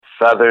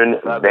Southern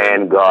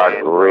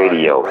Vanguard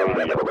Radio.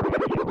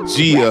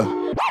 Gia.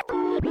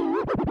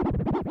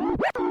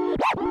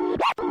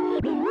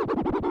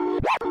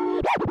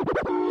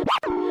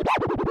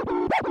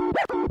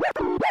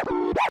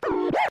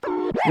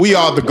 We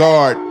are the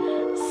Guard.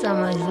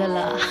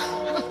 Summerzilla.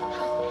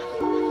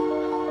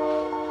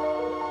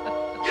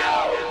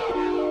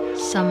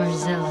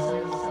 Summerzilla.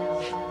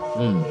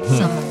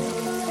 Summer.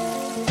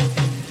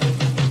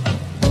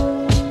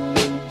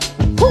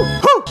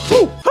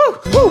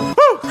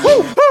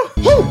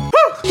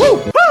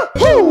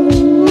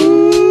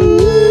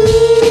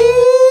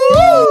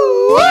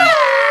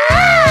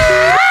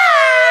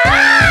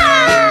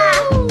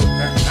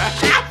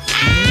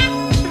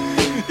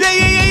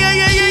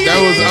 That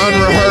was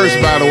unrehearsed,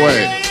 by the way.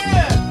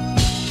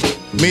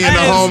 Me and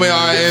the homie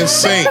are in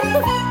sync.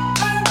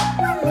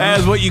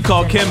 As what you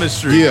call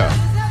chemistry. Yeah.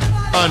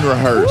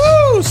 Unrehearsed.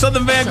 Woo!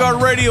 Southern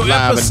Vanguard Radio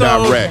Live episode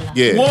and direct.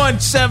 Yeah.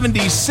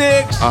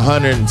 176.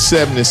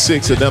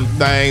 176 of them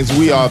things.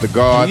 We are the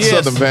Guard. Yes.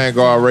 Southern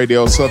Vanguard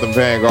Radio,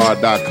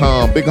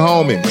 southernvanguard.com. Big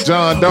homie,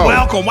 John Doe.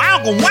 Welcome.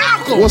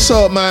 What's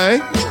up,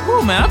 man?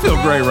 Oh, man, I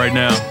feel great right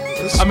now.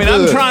 I mean,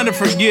 good. I'm trying to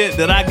forget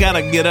that I got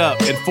to get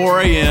up at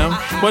 4 a.m.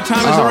 What time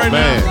is it right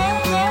now?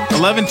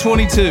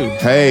 11:22.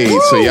 Hey,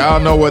 so y'all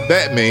know what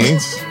that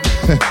means.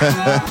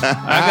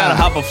 I got to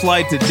hop a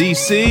flight to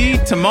D.C.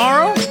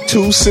 tomorrow.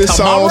 2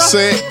 sit-on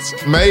sets,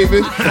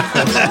 maybe.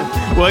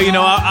 Well, you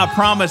know, I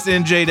promised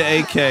NJ to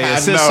AK a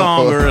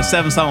six-song or a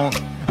seven-song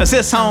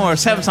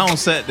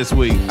set this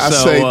week. I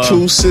say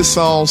 2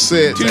 sit-on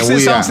sets and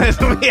we out.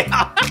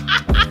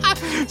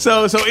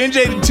 So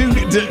NJ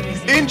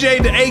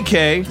to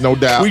AK. No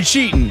doubt. We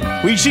cheating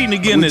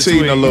again We this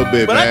cheating week. a little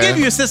bit, but man. I give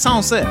you a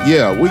sit-on set.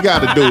 Yeah, we got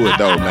to do it,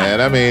 though,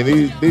 man. I mean,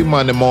 these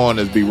Monday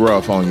mornings be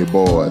rough on you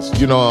boys.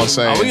 You know what I'm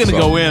saying? We're going to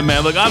go in,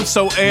 man. Look, I'm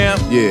so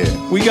amped. Yeah.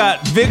 We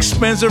got Vic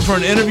Spencer for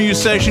an interview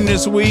session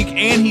this week,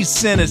 and he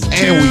sent us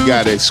And we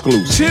got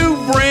exclusive.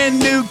 2 brand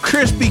new,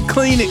 crispy,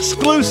 clean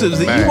exclusives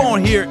that you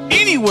won't hear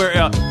anywhere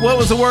else. What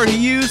was the word he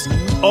used?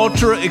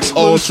 Ultra exclusive.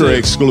 Ultra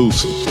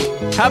exclusive.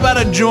 How about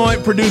a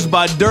joint produced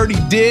by Dirty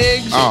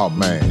Diggs? Oh,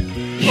 man.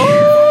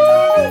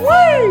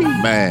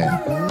 Man.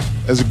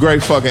 It's a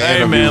great fucking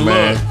interview,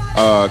 man.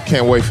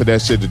 Can't wait for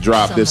that shit to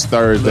drop this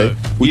Thursday. Look,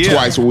 we yeah.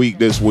 twice a week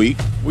this week.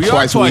 We are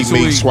twice a week twice a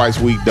week. Meeks, twice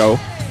a week though.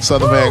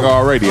 Southern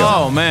Vanguard Radio.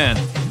 Oh, man.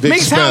 Vic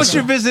Mix, how was Spencer.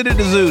 your visit at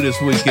the zoo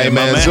this weekend, Hey,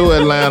 my man, Zoo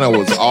Atlanta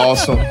was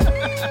awesome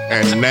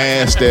and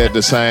nasty at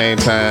the same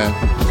time.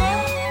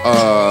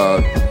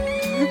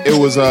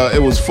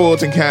 It was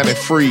Fulton County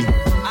free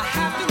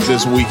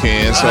this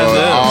weekend, so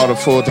all the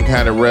Fulton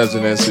County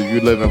residents, if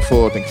you live in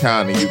Fulton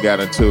County, you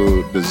got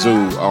into the zoo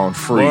on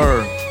free.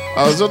 Word.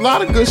 There's a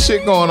lot of good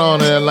shit going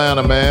on in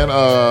Atlanta, man.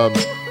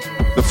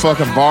 The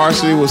fucking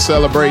Varsity was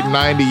celebrating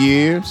 90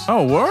 years.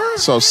 Oh, word?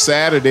 So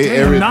Saturday,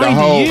 Damn,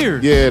 90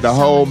 years. the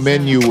whole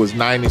menu was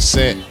 90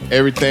 cents.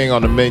 Everything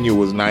on the menu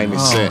was 90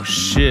 cents. Oh,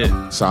 shit.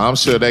 So I'm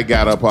sure they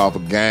got up off a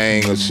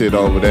gang of shit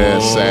over there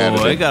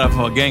Saturday. They got up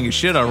a gang of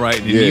shit, all right.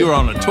 And Yeah. you were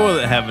on the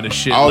toilet having a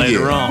shit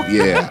later on.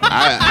 Yeah,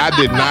 I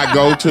did not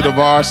go to the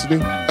Varsity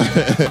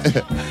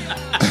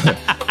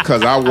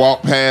because I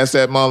walk past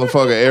that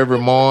motherfucker every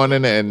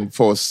morning, and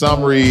for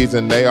some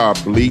reason they are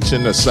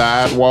bleaching the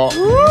sidewalk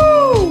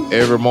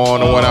every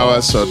morning when I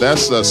was. So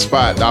that's a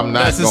spot I'm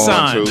not That's a going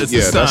sign. to. That's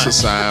a That's a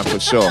sign for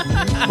sure.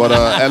 But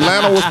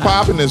Atlanta was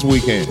popping this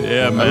weekend.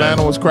 Yeah, man.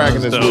 Atlanta was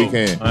cracking That's this dope.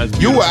 weekend. That's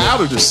You were beautiful.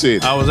 out of the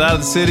city. I was out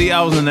of the city.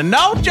 I was in the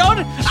North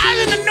Georgia. I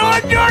was in the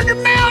North Georgia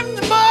mountains,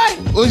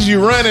 boy. Was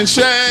you running,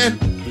 Shine?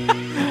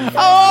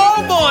 Oh,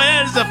 boy.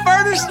 That is the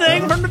furthest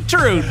thing from the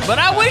truth. But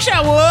I wish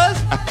I was.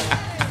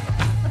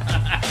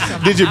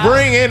 Did you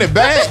bring any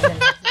back?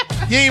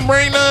 You ain't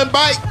bring none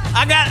back?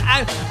 I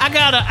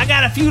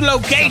got a few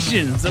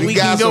locations that we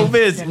can got go some,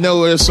 visit. You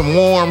know, there's some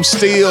warm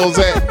steels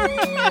at.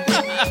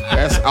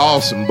 That's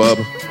awesome,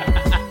 Bubba.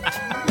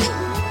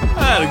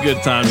 I had a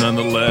good time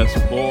nonetheless,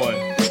 boy.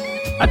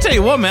 I tell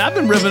you what, man, I've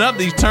been ripping up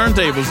these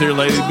turntables here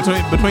lately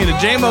between the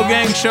JMO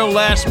Gang show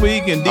last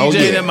week and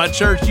DJing at my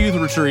church youth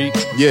retreat.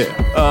 Yeah.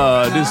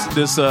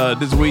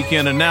 This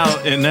weekend and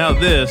now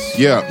this.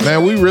 Yeah,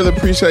 man, we really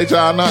appreciate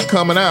y'all not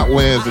coming out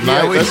Wednesday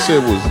night.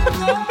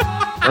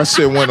 That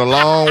shit went a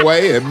long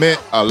way. It meant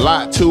a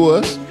lot to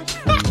us.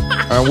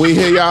 And we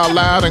hear y'all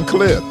loud and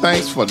clear.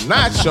 Thanks for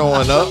not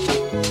showing up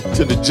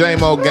to the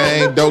JMO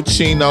Gang,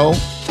 Dochino,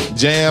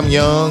 Jam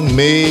Young,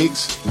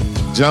 Miggs,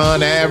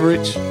 John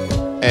Average,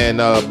 and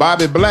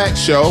Bobby Black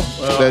show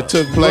that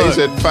took place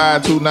at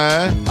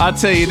 529. I'll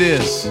tell you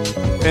this.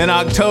 In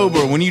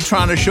October, when you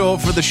trying to show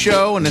up for the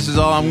show, and this is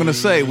all I'm going to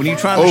say, when you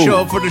trying to show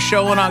up for the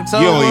show in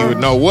October. You don't even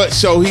know what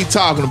show he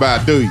talking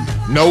about, do you?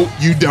 Nope,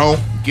 you don't.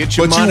 Get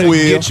your but money, you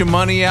will. Get your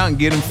money out and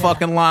get in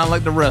fucking line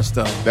like the rest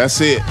of them. That's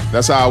it.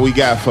 That's all we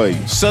got for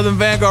you. Southern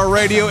Vanguard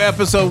Radio,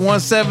 episode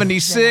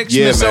 176.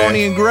 Yeah,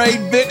 Smithsonian grade,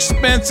 Vic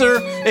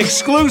Spencer.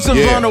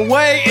 Exclusives on the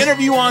way.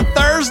 Interview on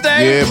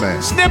Thursday. Yeah,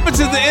 man.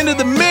 Snippets at the end of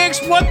the mix.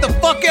 What the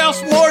fuck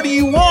else more do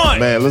you want?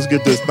 Man, let's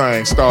get this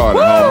thing started,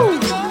 homie.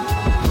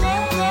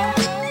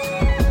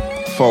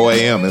 4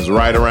 a.m. is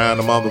right around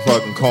the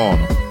motherfucking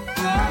corner.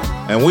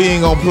 And we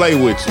ain't gonna play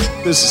with you.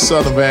 This is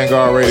Southern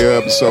Vanguard Radio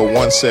episode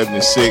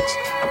 176.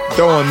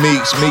 Doe and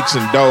Meeks, Meeks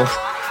and Doe.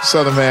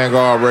 Southern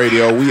Vanguard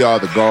Radio, we are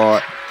the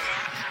guard.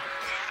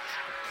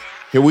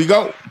 Here we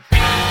go.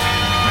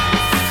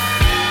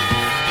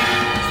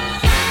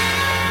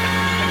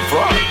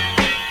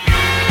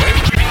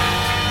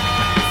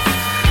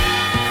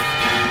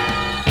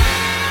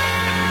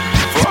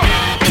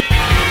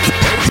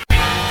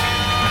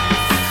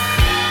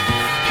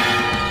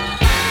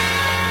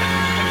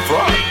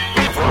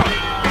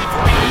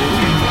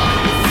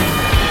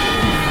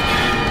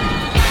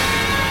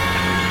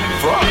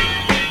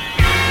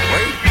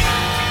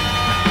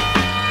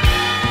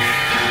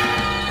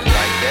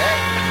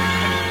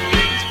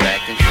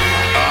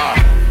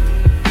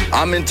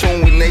 I'm in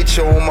tune with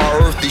nature on my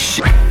earthy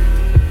shit.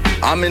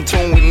 I'm in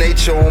tune with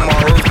nature on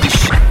my earthy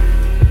shit.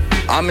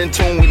 I'm in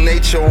tune with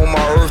nature on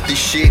my earthy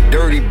shit.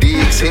 Dirty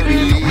digs, hit me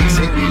leagues,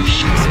 hit me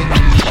shit.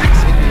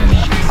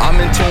 I'm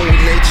in tune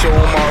with nature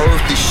on my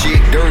earthy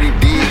shit. Dirty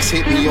digs,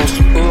 hit me on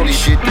some early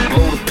shit to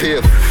blow the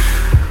piff.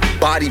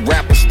 Body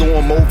rapper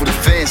storm over the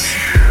fence.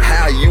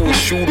 How you a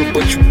shooter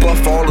but you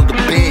buff all of the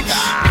bench.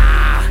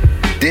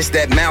 This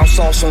that mouse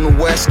sauce on the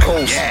West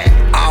Coast.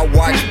 I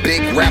watch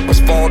big rappers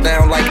fall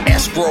down like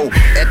escrow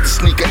at the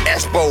sneaker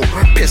expo.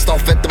 Pissed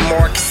off at the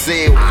market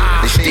sale.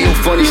 They still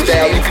funny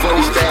style, you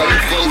funny style, you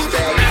funny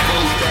style, you funny style, you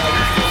funny style.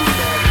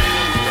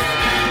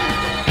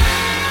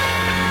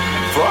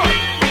 Fuck.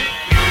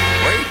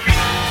 Wait.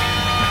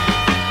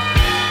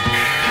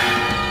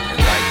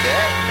 And like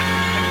that,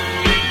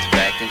 it's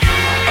back in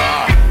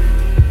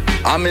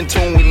I'm in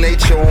tune with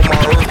nature on my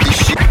earthy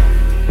shit.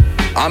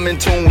 I'm in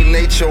tune with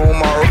nature on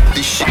my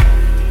earthy shit.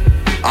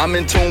 I'm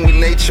in tune with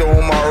nature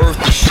on my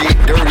earthy shit.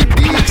 Dirty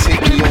digs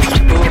hit me on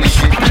some early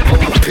shit to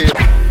blow the pill.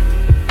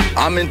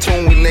 I'm in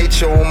tune with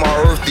nature on my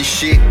earthy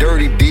shit.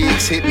 Dirty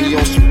digs hit me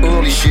on some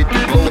early shit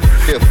to blow the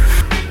pill.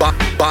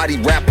 Body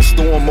rapper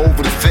storm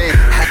over the fence.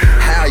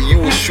 How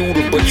you a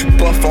shooter but you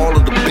buff all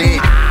of the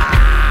bench.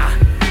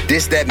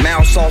 This that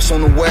mouse sauce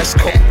on the West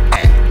Coast.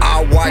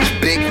 I watch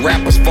big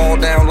rappers fall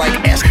down like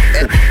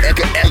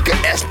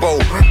Espo.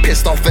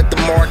 Pissed off at the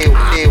market.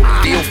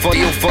 Deal fuck,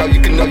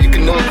 you can know,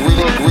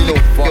 Grillo,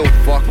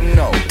 fuck,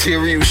 no.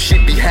 Material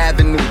shit be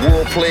having the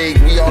world plague.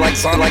 We all like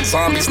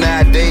zombies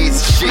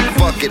nowadays. Shit,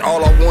 fuck it.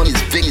 All I want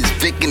is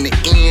Vic in the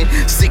end.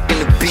 Sick in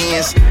the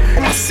bins.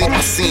 My sin,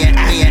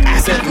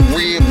 7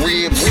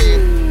 ribs.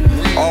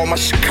 All my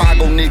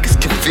Chicago niggas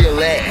can feel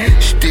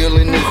that. Still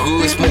in the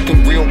hood,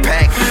 smoking real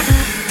pack.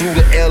 Through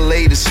the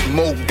LA to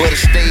smoke, but a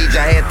stage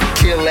I had to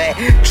kill at.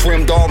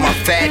 Trimmed all my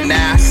fat,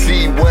 now I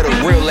see where the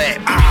real at.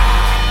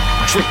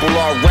 Triple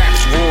R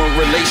raps ruin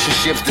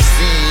relationships. The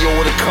CEO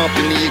of the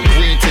company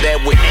agreed to that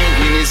with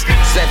angriness.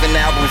 7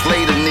 albums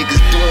later, niggas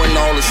doing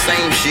all the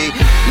same shit.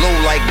 Low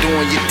like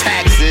doing your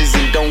taxes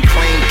and don't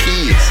claim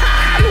kids.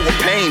 I know what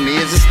pain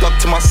is, it's stuck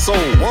to my soul.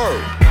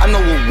 Word. I know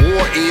what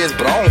war is,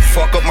 but I don't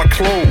fuck up my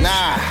clothes.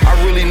 Nah, I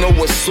really know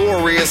what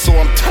sore is, so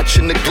I'm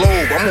touching the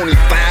globe. I'm only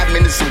 5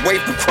 minutes away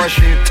from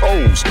crushing your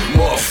toes.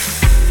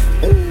 Muff.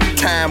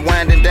 Time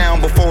winding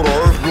down before the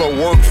earth blow.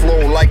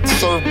 Workflow like the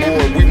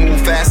surfboard, we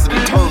move faster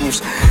than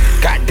turtles.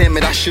 God damn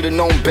it, I should've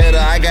known better.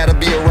 I gotta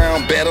be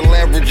around better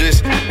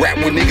leverages. Rap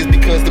with niggas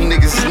because them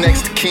niggas is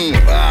next to kin.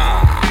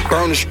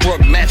 Burner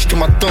struck, match to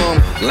my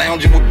thumb.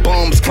 Lounging with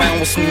bums, clown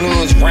with some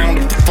nuns, round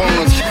up the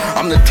funds.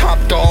 I'm the top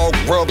dog,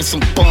 rubbing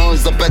some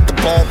buns up at the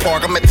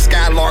ballpark. I'm at the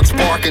Skylarks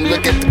Park and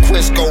look at the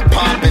Crisco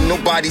popping.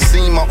 Nobody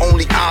seen my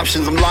only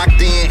options. I'm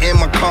locked in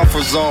my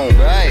comfort zone.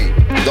 Hey,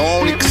 the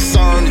only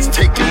concern is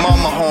taking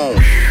mama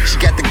home. She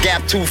got the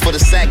gap tooth for the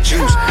sack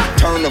juice.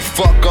 Turn the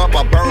fuck up,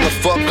 I burn the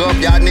fuck up.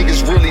 Y'all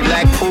niggas really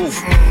lack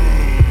proof.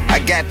 I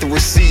got the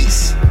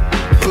receipts.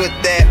 Put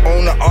that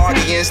on the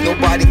audience,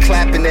 nobody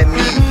clapping at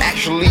me.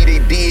 Actually they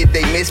did,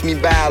 they missed me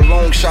by a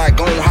long shot.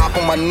 Gon' hop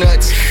on my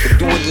nuts, but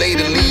do it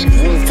later, leave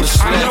room for the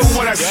sluts. I know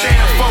what I stand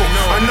for,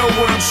 I know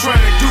what I'm trying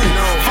to do.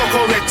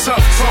 Fuck all that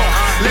tough talk,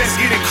 let's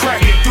get it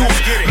crackin', dude.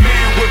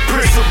 Man with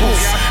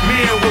principles,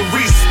 man with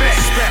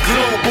respect.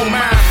 Global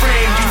mind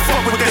frame, you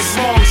fuck with that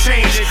small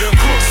change.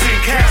 Crooks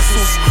and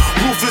castles,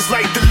 ruthless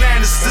like the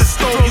Lannisters.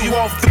 Throw you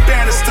off the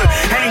banister,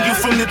 hang you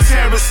from the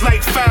terrace like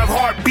 5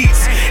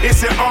 heartbeats.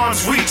 It's at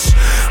arm's reach.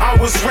 I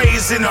was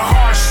raised in the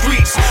hard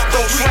streets.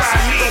 Don't try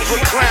me,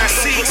 recline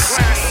seats.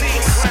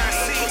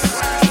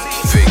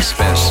 Vic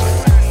Spencer.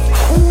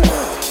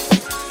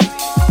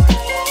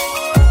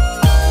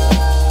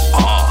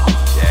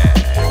 Yeah.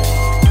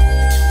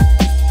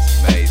 It's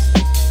amazing.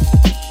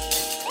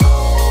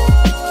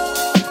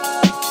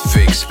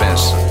 Vic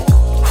Spencer.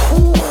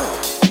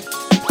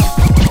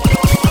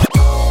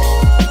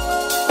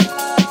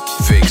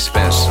 Vic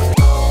Spencer.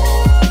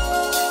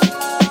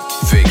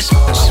 Vic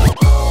Spencer.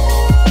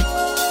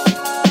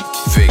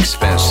 Vic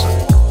Spencer.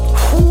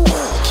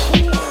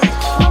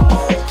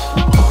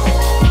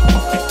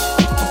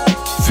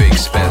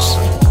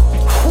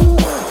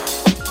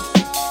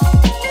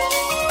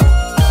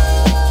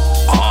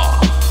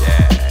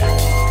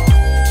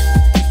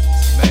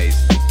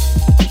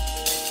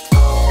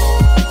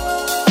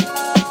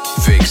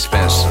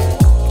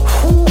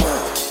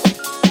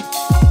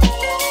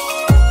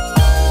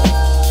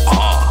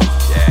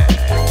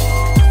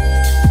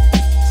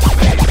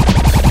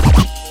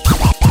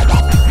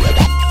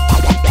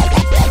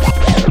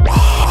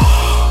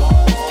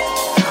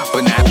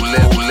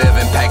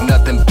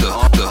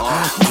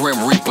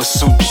 Reaper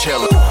suit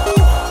chillin'.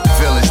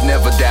 Villains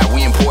never die,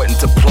 we important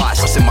to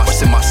plots. In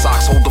my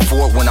socks, hold the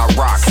fort when I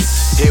rock.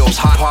 Hills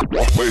hot,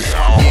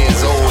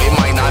 years old, it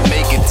might not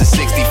make it to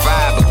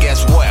 65, but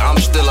guess what? I'm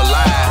still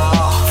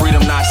alive.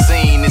 Freedom not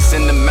seen, it's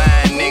in the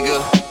mind,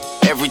 nigga.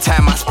 Every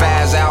time I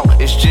spaz out,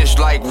 it's just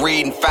like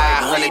reading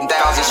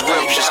 500,000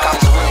 scriptures.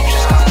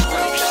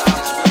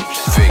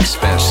 Vic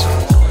Spencer.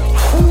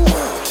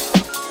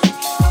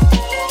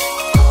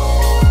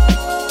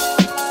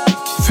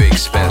 Vic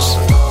Spencer.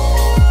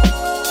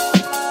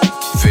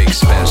 Vic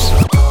Spencer.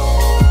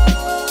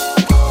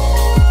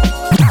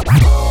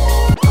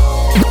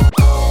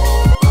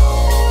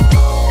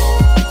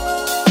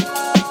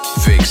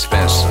 Vic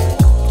Spencer.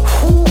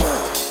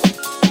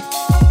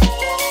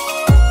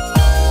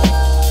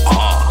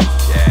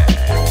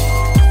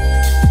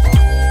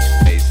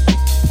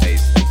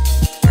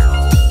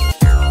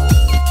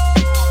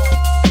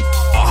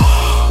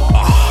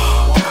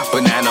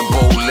 Banana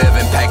bowl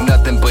living, pack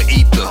nothing but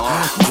ether.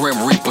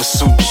 Grim Reaper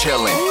suit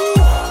chillin'.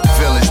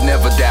 Villains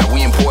never die,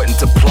 we important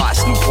to plots.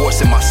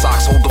 Newports in my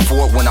socks, hold the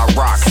fort when I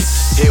rock.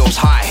 Hills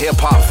hot, hip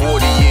hop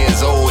 40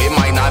 years old. It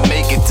might not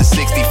make it to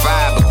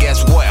 65, but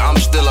guess what? I'm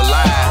still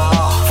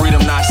alive.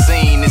 Freedom not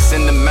seen, it's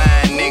in the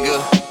mind, nigga.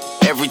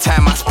 Every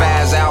time I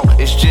spaz out,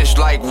 it's just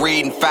like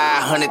reading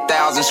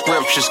 500,000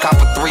 scriptures. Cop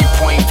a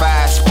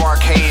 3.5, spark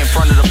hay in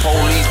front of the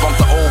police. Bump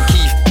the old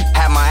Keith,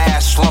 had my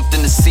ass slumped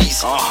in the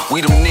seats.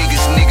 We them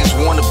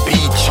niggas wanna be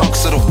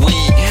chunks of the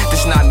weed.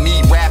 This not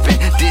me rapping,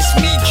 this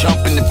me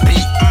jumping the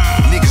beat.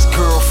 Niggas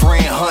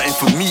girlfriend hunting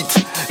for meat,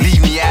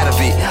 leave me out of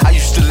it. I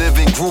used to live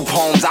in group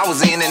homes, I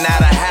was in and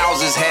out of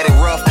houses, had it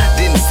rough,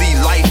 didn't see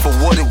life for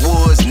what it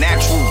was,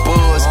 natural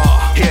buzz.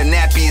 Hair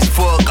nappy as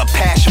fuck, a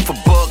passion for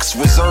bucks,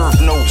 reserve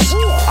notes.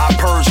 I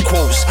purge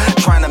quotes,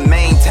 trying to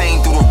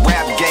maintain through the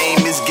rap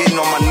game, it's getting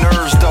on my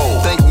nerves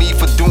though. Thank me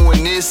for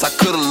doing this, I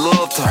could've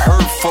loved to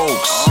hurt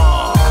folks.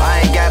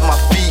 I ain't got my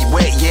feet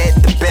wet yet,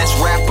 the best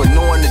rapper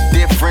knowing the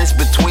difference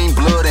between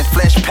blood and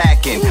flesh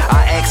packing.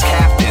 I ex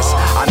captains,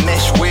 I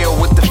mesh well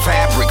with the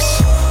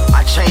fabrics.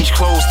 I change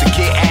clothes to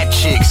get at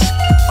chicks.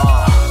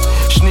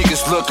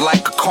 Niggas look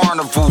like a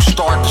carnival,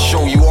 start to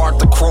show you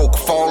Arthur Croak,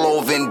 fall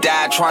over and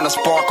die trying to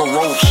spark a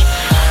roach.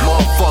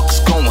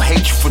 Motherfuckers gon'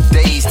 hate you for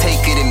days,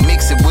 take it and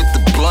mix it with the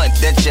blunt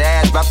that your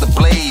ass about to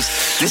blaze.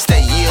 This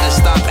that year to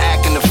stop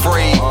acting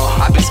afraid.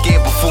 I've been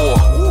scared before,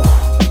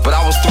 but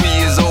I was 3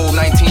 years old,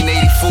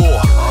 1984.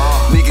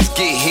 Niggas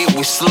get hit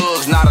with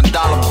slugs, not a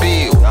dollar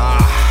bill.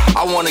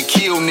 I wanna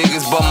kill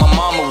niggas, but my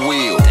mama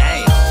will.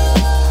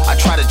 I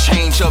try to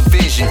change her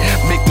vision,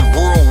 make the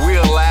world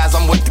realize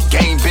I'm what the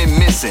game been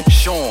missing.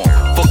 Sean,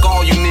 fuck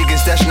all you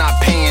niggas that's not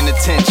paying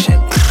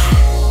attention.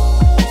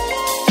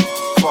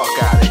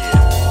 Fuck out of here.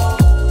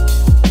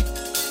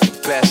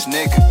 Best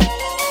nigga.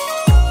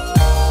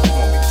 You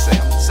want me to say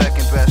I'm the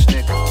second best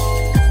nigga?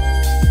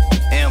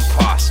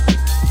 Impossible.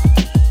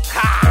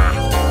 Ha!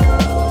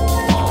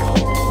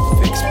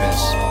 Vic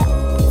Spencer.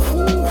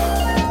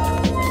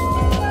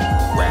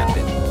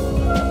 Rapping.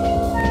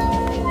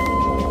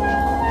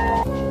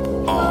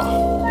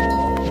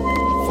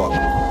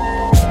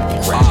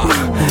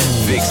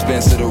 Vic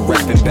Spencer, the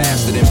rapping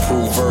bastard,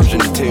 improved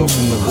version of Tales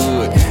from the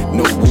Hood.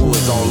 No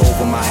woods all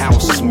over my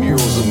house, it's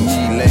murals of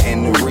me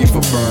letting the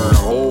reefer burn. A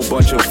whole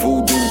bunch of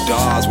voodoo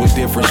dolls with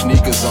different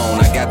sneakers on.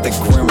 I got the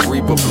Grim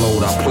Reaper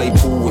bloat, I play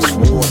pool with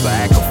swords. I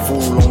act a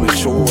fool on the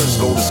chores,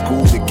 go to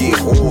school to get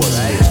whores.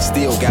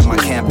 Still got my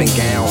camping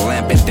gown,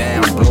 lamping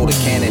down, blow the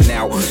cannon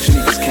out.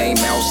 Sneakers came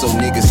out, so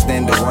niggas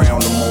stand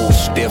around the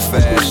most stiff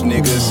ass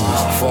niggas.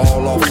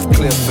 Fall off the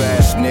cliff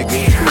ass nigga.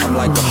 I'm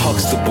like a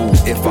Huxtable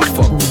if I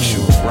fuck with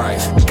you. Right.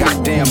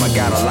 Goddamn, I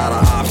got a lot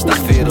of ops, I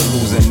fear to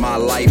losing my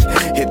life.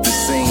 Hit the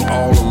scene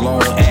all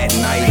alone at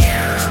night.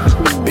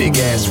 Big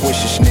ass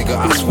wishes, nigga,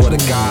 I swear to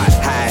God.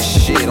 High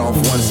shit off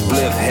one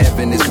spliff,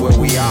 heaven is where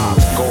we are.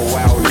 Go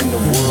out in the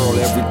world,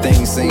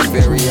 everything seems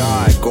very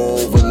odd. Go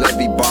over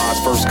levee bars,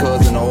 first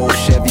cousin, old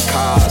Chevy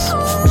cars.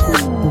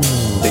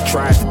 They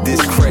tried to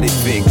discredit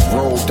Vic,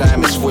 roll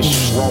diamond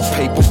swishers, raw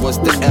paper was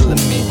the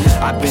element.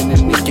 I've been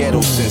in the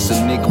ghetto since a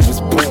nigga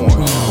was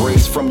born.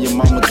 Raised from your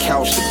mama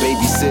couch, the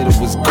babysitter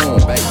was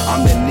gone.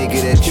 I'm that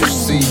nigga that you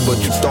see,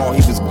 but you thought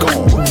he was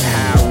gone.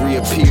 How I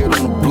reappeared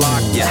on the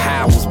block, your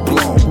high was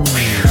blown.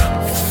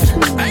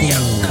 Hey,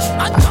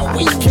 I thought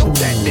we killed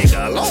that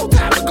nigga a long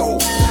time ago.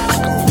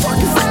 Fuck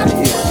is out of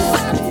here.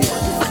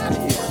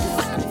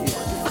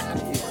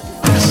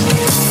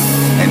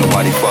 Ain't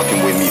nobody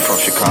fucking with me from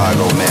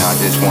Chicago, man. I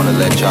just wanna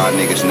let y'all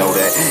niggas know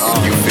that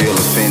if you feel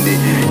offended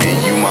and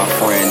you my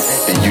friend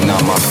and you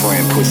not my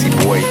friend, pussy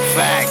boy.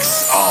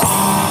 Facts.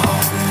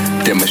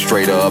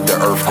 Demonstrator of the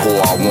Earth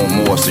core, I want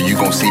more, so you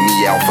gon' see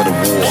me out for the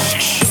war.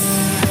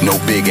 No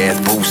big ass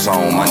boots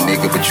on, my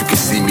nigga, but you can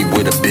see me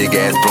with a big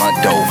ass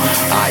blunt though.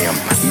 I am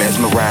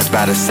mesmerized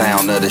by the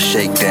sound of the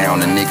shakedown.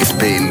 The nigga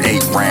spitting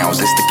 8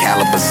 rounds, it's the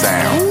caliber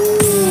sound.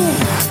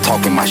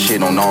 Talking my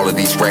shit on all of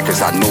these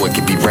records, I know it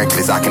could be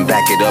reckless, I can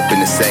back it up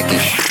in a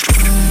second.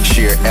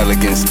 Sheer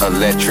elegance,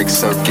 electric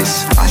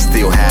circus. I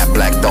still have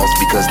black thoughts lost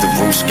because the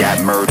roots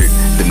got murdered.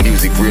 The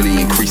music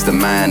really increased the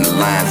mind. The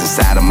lines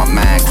inside of my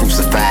mind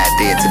crucified,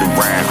 dead to the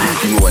rhyme.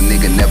 You know a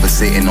nigga never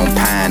sitting on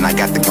pine. I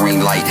got the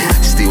green light,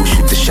 still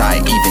shoot the shot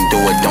even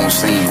though it don't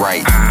seem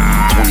right.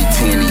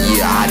 2010 a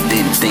year I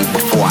didn't think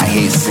before I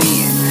hit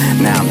sin.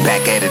 Now I'm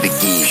back at it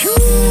again,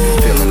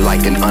 feeling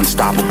like an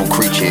unstoppable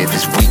creature. If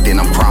it's weak, then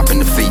I'm cropping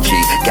the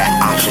feature. Got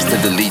options to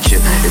delete you.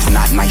 It's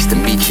not nice to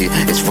meet you,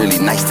 it's really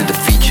nice to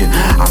defeat you.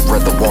 I'd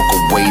rather walk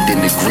away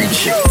than to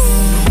greet you.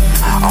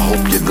 I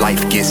hope your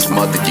life gets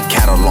smothered. Your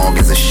catalog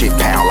is a shit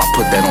pal, I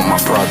put that on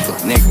my brother,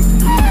 nigga.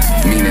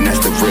 Meaning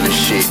that's the realest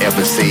shit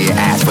ever said.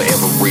 Eyes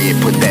forever red,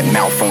 put that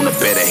mouth on a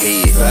better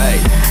head.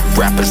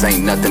 Rappers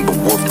ain't nothing but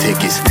wolf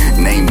tickets.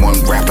 Name one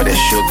rapper that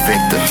shook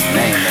Victor.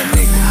 Name that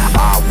nigga.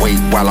 I'll wait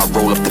while I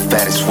roll up the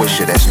fattest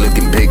swisher that's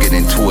looking bigger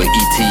than two of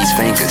E.T.'s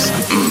fingers.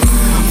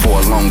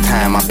 For a long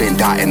time I've been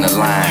dotting the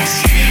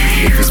lines.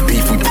 If it's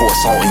beef, we pour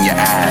salt in your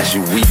eyes.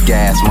 You weak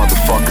ass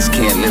motherfuckers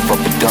can't lift up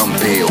a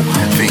dumbbell.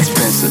 Vic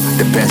Spencer,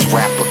 the best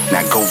rapper,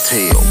 now go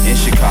tell. In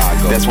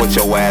Chicago, that's what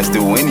your ass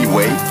do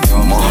anyway,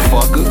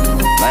 motherfucker.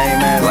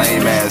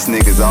 Lame ass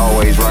niggas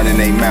always running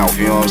they mouth,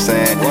 you know what I'm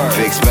saying?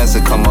 Vic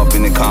Spencer come up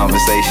in the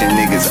conversation,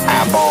 niggas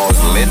eyeballs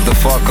lit the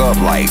fuck up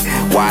like,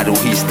 why do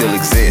he still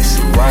exist?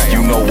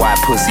 You know why,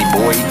 pussy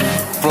boy?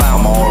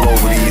 I'm all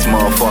over these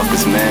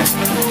motherfuckers, man.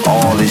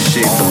 All this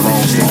shit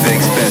belongs to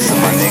Vic Spencer,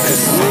 my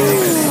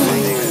niggas.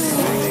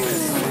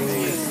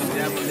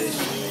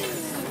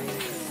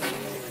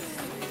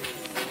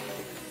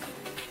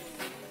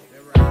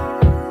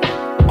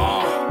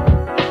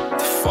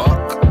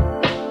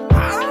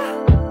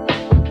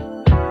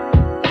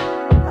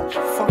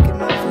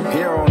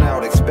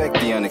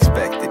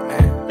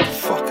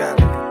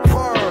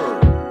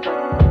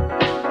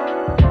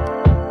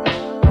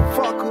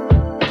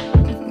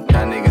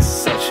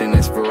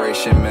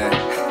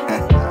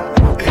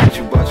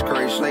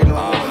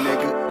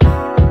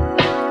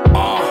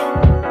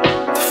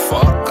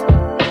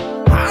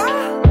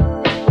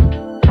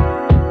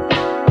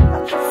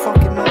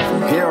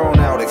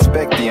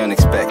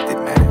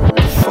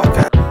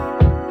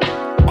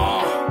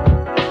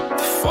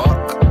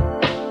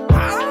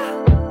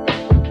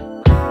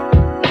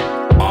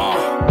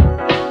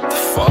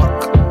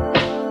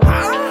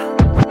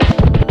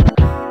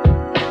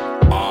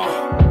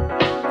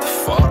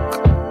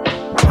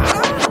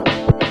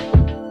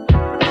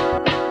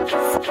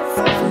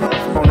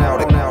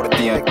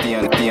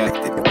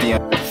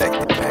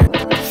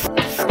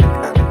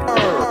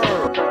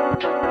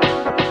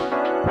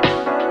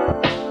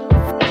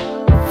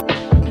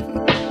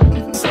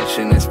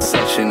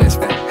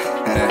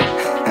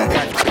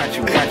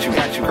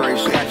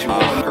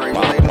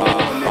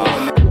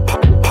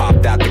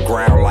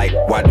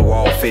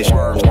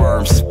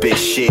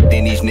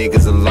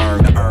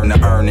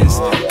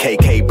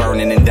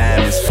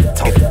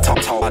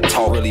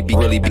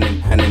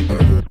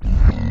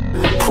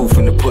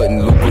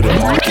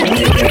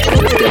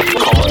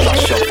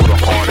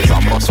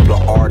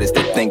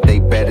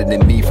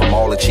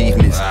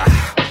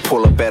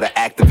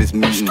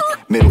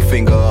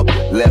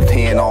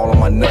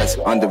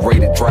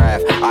 Underrated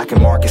drive, I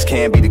can Marcus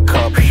can be the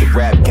cup. The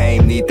rap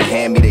game need to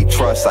hand me they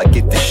trust. I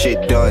get the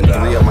shit done.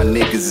 3 of my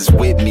niggas is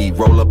with me.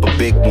 Roll up a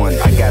big one.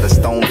 I got a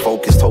stone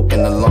focused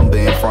token of lumber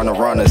in front of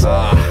runners.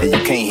 And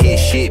you can't hit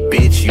shit,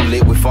 bitch. You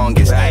lit with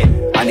fungus. I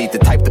need the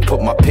type to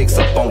put my pics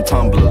up on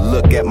Tumblr.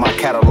 Look at my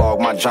catalog,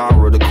 my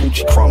genre, the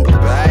coochie crumbler.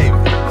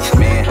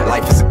 Man,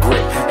 life is a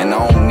grip, and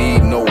I don't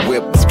need no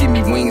whip. Just give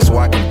me wings so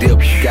I can dip.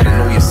 You gotta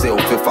know yourself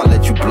if I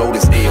let you blow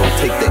this L.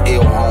 Take the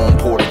L home,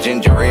 pour the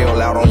ginger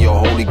ale out on your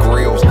holy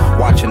grails.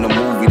 Watching a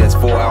movie that's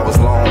 4 hours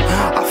long.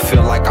 I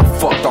feel like I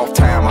fucked off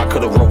time, I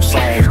could've wrote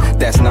songs.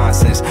 That's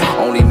nonsense.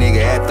 Only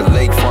nigga at the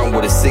lakefront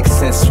with a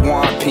 6-cent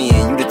swan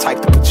pen. You the type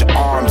to put your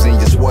arms in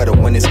your sweater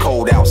when it's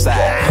cold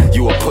outside.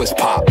 You a puss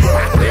pop.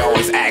 They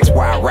always ask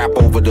why I rap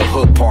over the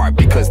hook part,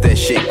 because that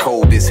shit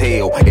cold as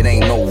hell. It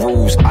ain't no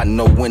rules, I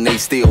know when they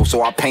steal,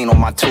 so I paint on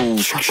my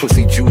tools.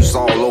 Pussy juice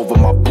all over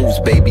my boots,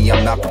 baby,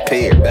 I'm not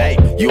prepared.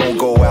 You don't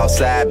go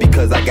outside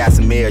because I got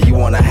some air. You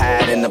wanna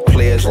hide in the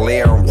player's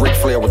lair. I'm Ric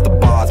Flair with the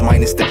bars,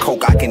 minus the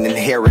coke, I can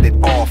inherit it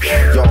off.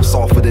 Y'all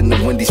softer than the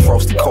Wendy's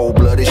frosty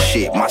cold-blooded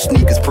shit. My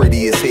sneakers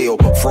pretty as hell,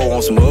 fro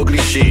on some ugly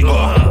shit.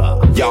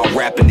 Y'all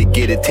rapping to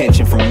get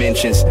attention from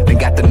mentions, then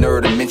got the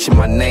nerve to mention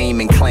my name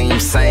and claim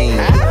same.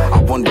 I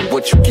wonder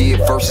what you give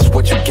versus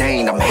what you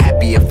gain. I'm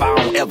happy if I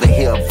don't ever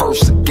hear a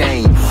verse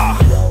again.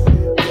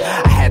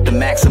 I had the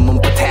maximum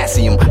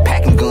potassium.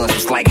 Packing guns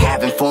was like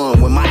having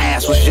fun when my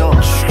ass was young.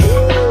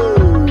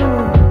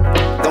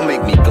 Don't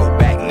make me go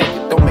back,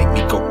 nigga. Don't make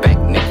me go back,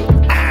 nigga.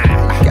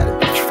 You gotta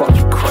be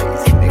fucking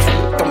crazy,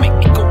 nigga. Don't make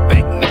me go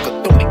back,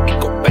 nigga. Don't make me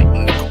go back,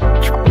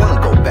 nigga.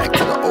 Wanna go back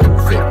to the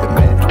old victim,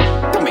 man.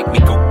 Don't make me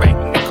go back,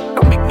 nigga.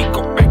 Don't make me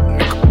go back,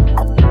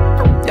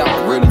 nigga.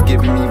 Y'all really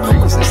giving me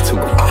reasons to.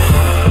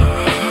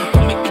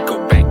 Don't make me go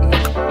back,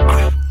 nigga.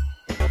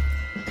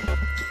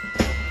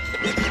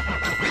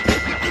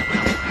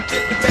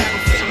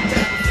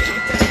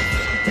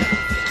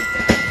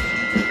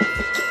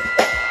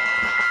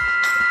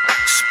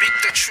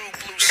 true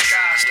blue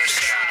skies.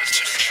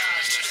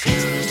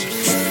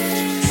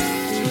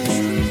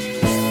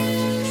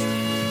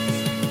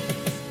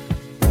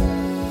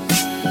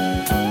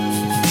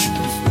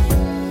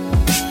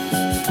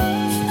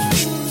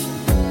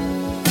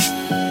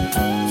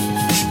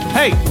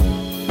 Hey,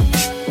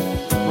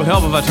 would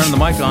help if I turned the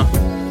mic on.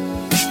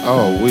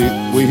 Oh,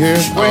 we here?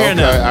 We're here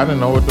now. I didn't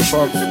know what the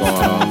fuck was going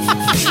on.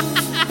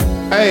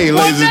 Hey,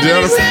 ladies and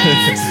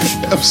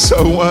gentlemen,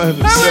 episode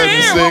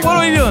 176. What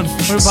are we doing?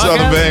 We're Southern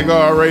podcasting?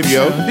 Vanguard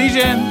Radio.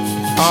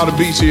 DJing. All the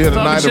beats you hear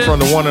tonight Talking are from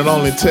the one and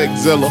only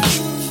Techzilla.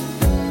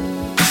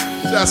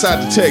 Shouts out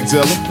to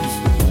Techzilla.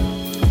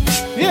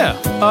 Yeah.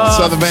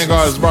 Southern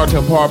Vanguard is brought to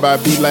you in part by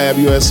B-Lab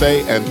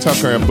USA and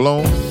Tucker and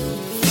Bloom.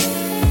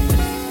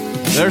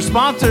 They're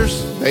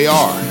sponsors. They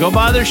are, Go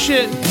buy their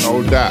shit.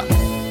 no doubt.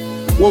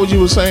 What was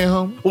you saying,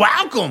 homie?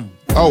 Welcome.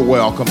 Oh,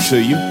 welcome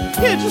to you.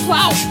 Yeah, just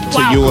wow.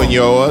 To you and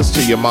yours,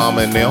 to your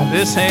mama and them.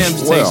 This ham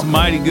Well. tastes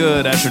mighty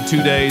good after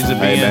 2 days of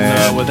Hey, being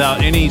man.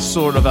 without any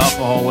sort of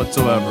alcohol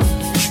whatsoever.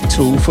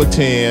 2 for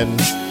 $10.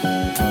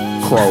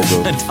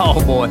 Kroger.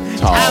 Tall boy.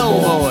 Tall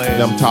boy. boys.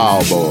 Them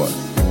tall boys.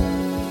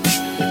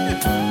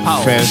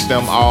 Power. Finished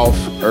them off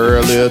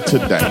earlier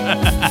today.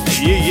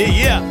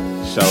 Yeah.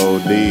 Sure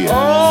did.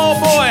 Oh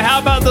boy, how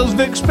about those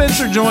Vic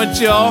Spencer joints,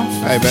 y'all?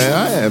 Hey, man,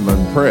 I am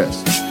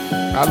impressed.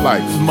 I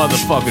like This him.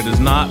 motherfucker does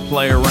not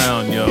play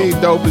around, yo. He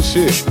dope as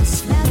shit.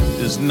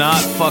 Does not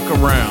fuck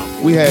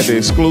around. We had the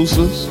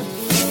exclusives.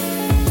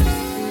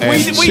 And We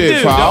shit do,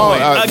 for don't all, we?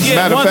 Again,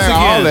 matter of once fact,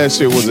 all again. that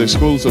shit was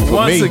exclusive for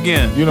Once me.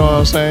 again. You know what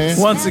I'm saying?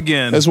 Once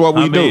again. That's what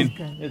we do.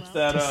 It's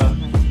that,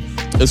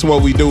 It's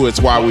what we do.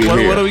 It's why we're what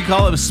here. do we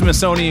call it?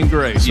 Smithsonian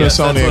Grade.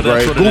 Smithsonian yes, Grade.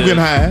 that's what it is.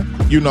 Guggenheim,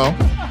 you know.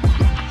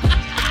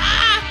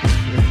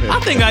 I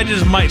think I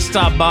just might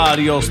stop by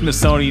the old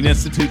Smithsonian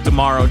Institute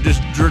tomorrow.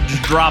 Just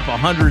drop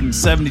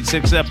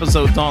 176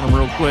 episodes on them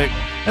real quick.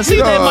 And see You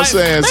if know they what I'm might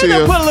saying? maybe See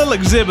they'll if- put a little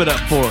exhibit up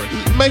for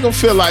us. Make them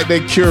feel like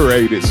they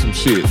curated some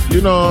shit.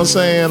 You know what I'm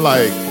saying?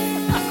 Like,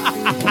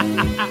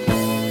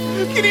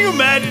 Can you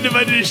imagine if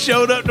I just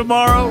showed up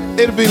tomorrow?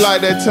 it'd be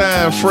like that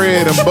time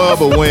Fred and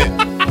Bubba went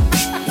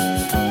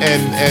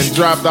and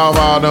dropped off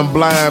all them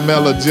Blind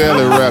Mellow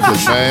Jelly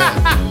records,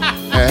 man.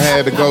 And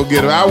had to go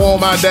get them. I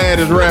want my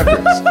daddy's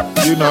records.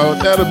 You know,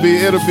 it'll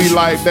be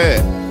like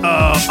that.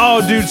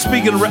 Oh, dude,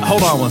 speaking of...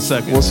 hold on one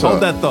second. What's Hold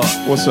up? that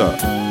thought. What's up?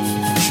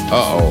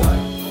 Uh-oh.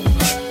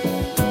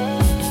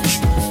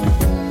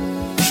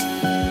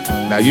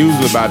 Now,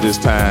 usually by this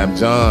time,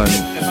 John,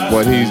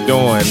 what he's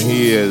doing,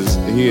 he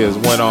has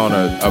went on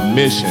a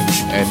mission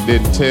and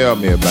didn't tell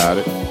me about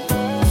it.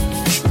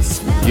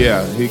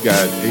 Yeah, he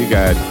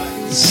got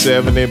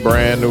 70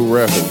 brand new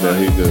records that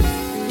he did.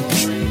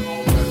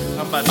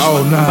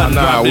 Oh,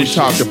 no, we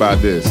talked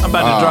about this. I'm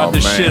about to drop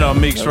this man. shit on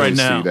Meeks Let right me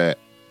now. See that.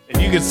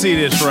 If you can see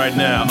this right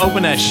now,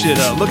 open that shit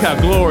up. Look how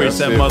glorious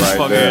That's that it right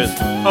motherfucker there. is.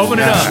 Open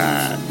it up.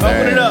 God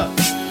Open it damn. up.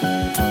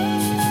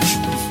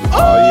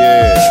 Oh,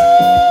 yeah.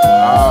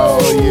 Oh,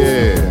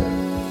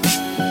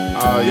 yeah.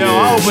 Oh, Yo, yeah.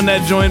 I opened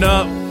that joint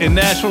up in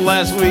Nashville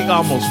last week.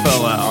 Almost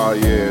fell out. Oh,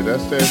 yeah,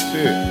 that's that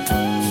shit.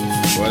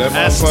 Well, that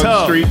That's motherfucking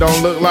tough. street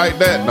don't look like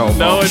that no more.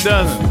 No, it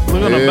doesn't.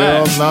 Look on the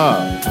Hell back.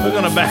 nah. Look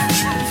on the back.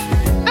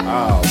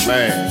 Oh,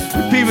 man.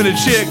 You're peeping a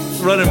chick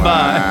running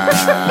by.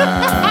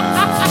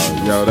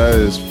 Wow. Yo, that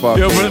is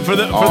fucking Yo, for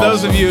those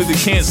awesome. of you that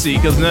can't see,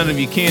 because none of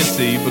you can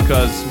see,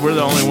 because we're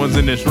the only ones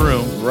in this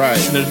room. Right.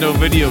 And there's no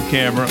video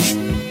camera.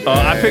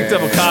 I picked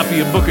up a copy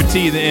of Booker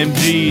T, the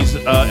MG's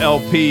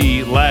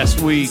LP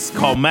last week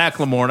called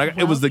Macklemore. And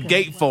it was the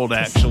Gatefold,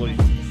 actually.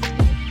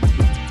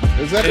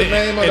 Is that the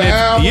name of And the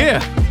album?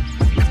 Yeah.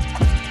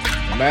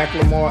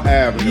 Macklemore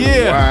Avenue.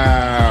 Yeah.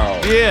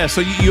 Wow. Yeah,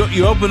 so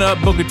you open up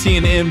Booker T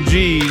and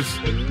MG's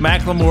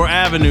Macklemore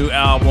Avenue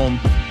album,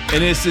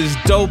 and it's this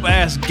dope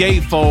ass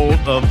gatefold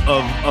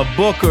of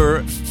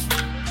Booker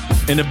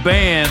and the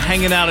band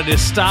hanging out at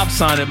this stop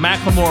sign at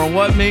Macklemore and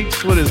what,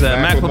 Meeks? What is that?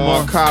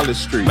 Macklemore College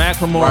Street.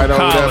 Macklemore right over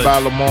College. there by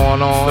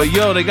Lamont on. But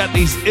yo, they got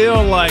these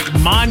ill like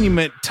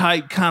monument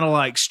type kind of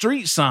like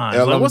street signs.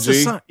 Like, what's the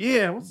LMG? sign?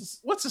 Yeah,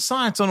 what's the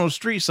science on those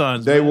street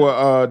signs? They man?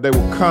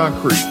 were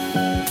concrete.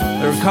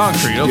 They were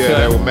concrete. Okay.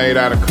 Yeah, they were made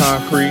out of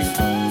concrete,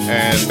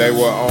 and they were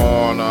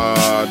on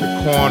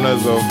the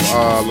corners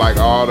of like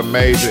all the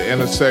major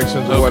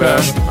intersections or Okay.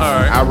 whatever. All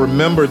right. I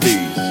remember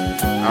these.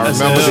 That's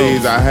I remember ill.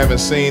 these. I haven't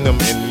seen them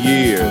in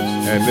years,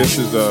 and this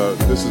is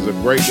a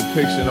great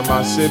depiction of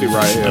my city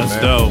right here, That's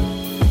man. dope.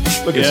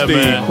 Look Yeah, at Steve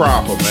man.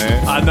 Cropper,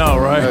 man. I know,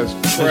 right? That's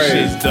That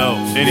crazy. shit's dope.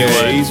 Yeah,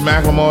 Anyway, East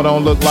Macklemore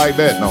don't look like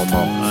that no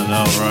more. I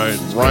know, right?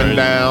 It's Run crazy.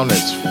 down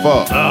as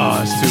fuck.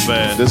 Oh, that's too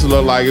bad. This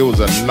looked like it was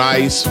a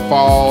nice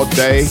fall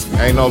day.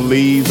 Ain't no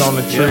leaves on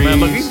the trees. Yeah, man,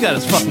 look, he's got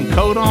his fucking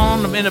coat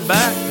on in the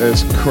back.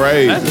 It's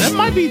crazy. That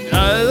might be.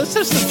 That's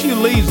just a few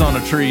leaves on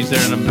the trees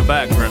there in the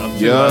background.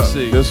 too, Yeah, I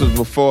see. this was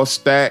before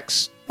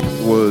Stax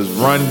was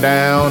run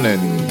down and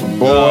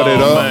boarded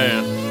up.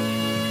 Man.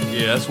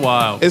 Yeah, that's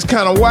wild. It's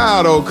kind of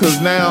wild though, cause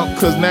now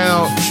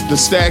the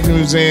Stax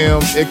Museum,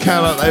 it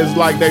kind of is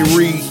like they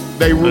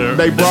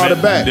brought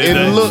it back. Did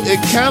they? It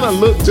kind of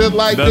looked just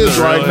like Does this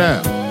it right really?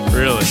 now.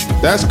 Really?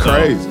 That's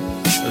crazy.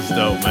 That's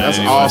dope, man. That's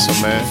Anyway,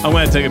 awesome, man. I'm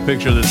going to take a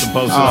picture of this and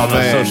post it on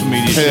man. social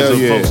media Hell so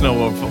yeah. folks know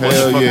what the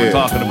Hell fuck yeah. we're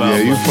talking about.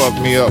 Yeah, you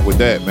fucked me up with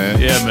that, man.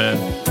 Yeah, man.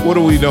 What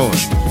are we doing?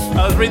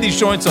 Let's read these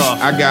joints off.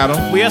 I got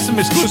them. We have some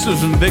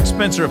exclusives from Vic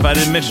Spencer if I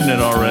didn't mention it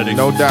already.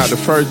 No doubt. The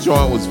first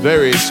joint was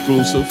very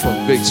exclusive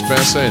from Vic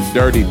Spencer and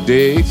Dirty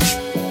Diggs.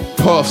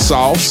 Puff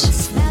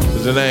Sauce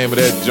is the name of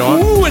that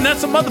joint. Ooh, and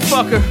that's a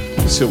motherfucker.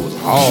 This shit was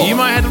hard. You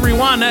might have to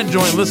rewind that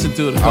joint and listen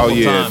to it a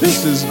couple times.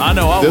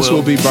 This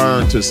will be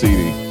burned to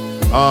CD.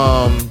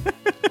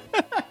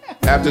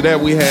 After that,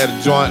 we had a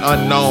joint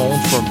Unknown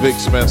from Vic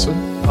Spencer.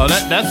 Oh,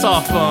 that's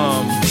off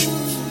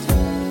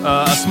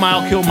A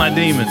Smile Killed My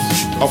Demons.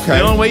 Okay.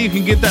 The only way you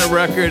can get that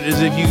record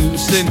is if you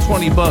send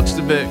 $20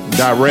 to Vic.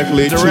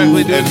 Directly to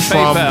and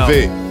from PayPal.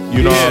 Vic.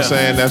 You know what I'm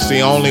saying? That's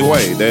the only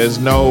way. There's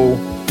no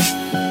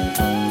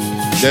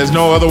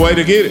other way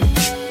to get it.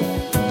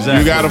 Exactly.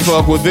 You gotta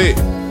fuck with Vic.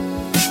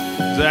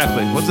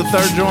 Exactly. What's the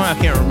third joint? I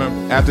can't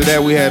remember. After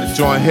that, we had a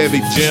joint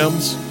Heavy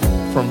Gems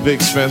from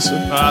Vic Spencer.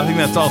 I think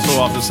that's also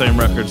off the same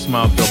record,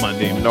 Smile Killed My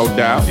Demons. No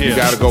doubt. Yeah. You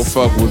gotta go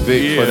fuck with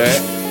Vic for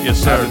that. Yes,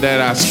 sir. After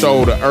that, I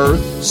Stole the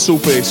Earth.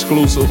 Super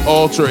exclusive,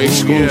 ultra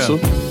exclusive.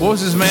 Yeah. What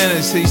was his man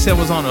that he said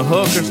was on a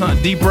hook or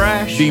something? Deep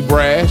Brash? Deep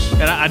Brash.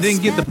 And I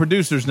didn't get the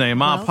producer's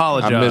name. I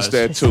apologize. I missed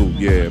that too,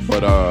 yeah.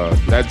 But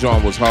that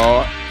joint was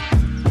hard.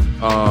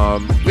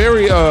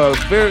 Very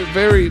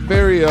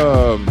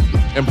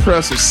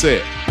impressive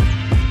set.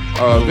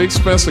 Vic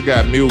Spencer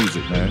got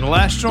music, man. The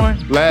last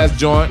joint? Last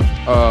joint,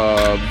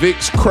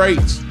 Vic's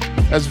Crates.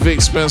 That's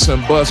Vic Spencer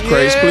and Bus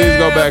Crates. Please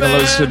go back and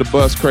listen to the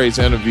Bus Crates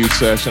interview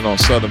session on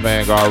Southern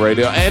Vanguard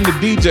Radio and the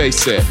DJ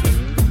set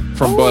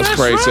from Bus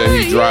Crates that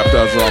he dropped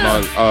us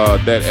on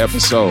that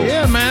episode.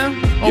 Yeah, man.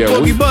 On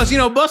Boogie Bus. You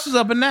know, Bus was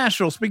up in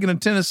Nashville. Speaking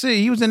of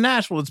Tennessee, he was in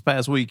Nashville this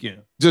past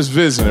weekend. Just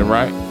visiting,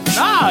 right?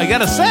 Nah, he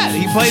got a set.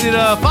 He played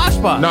at Fox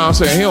Spot. No, I'm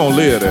saying he don't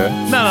live there.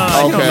 No.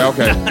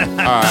 Okay. All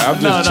right, I'm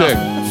just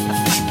checking.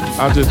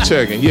 I'm just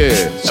checking. Yeah.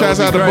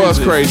 Shouts out to Bus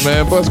Crates,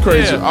 man. Bus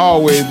Crates has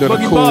always been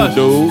Boogie a cool Bus.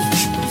 dude.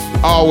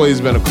 Always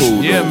been a cool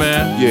dude. Yeah,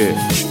 man. Yeah.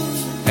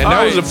 And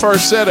that was the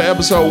first set of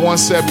episode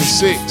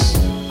 176.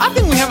 I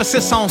think we have a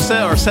 6-song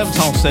set or a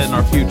 7-song set in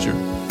our future.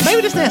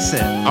 Maybe this next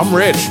set. I'm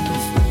ready.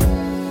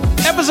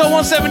 Episode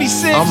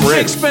 176. I'm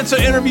ready. Vic Spencer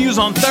interviews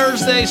on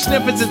Thursday.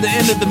 Snippets at the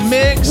end of the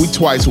mix. We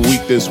twice a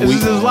week this week.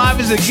 This is as live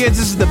as it gets.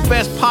 This is the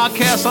best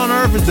podcast on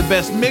earth. It's the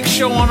best mix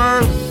show on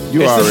earth.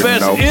 It's the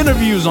best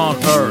interviews on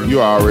earth.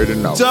 You already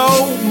know.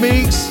 Doe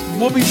Meeks,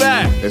 we'll be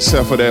back.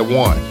 Except for that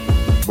one.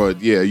 But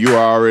yeah, you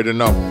already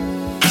know.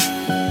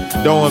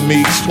 Doe and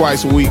Meeks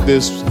twice a week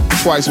this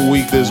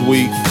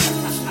week.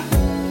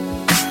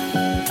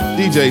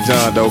 DJ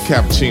John Doe,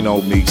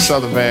 Cappuccino Meeks,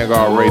 Southern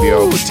Vanguard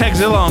Radio. Ooh,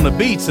 Techzilla on the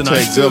beats tonight.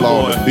 Techzilla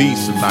on the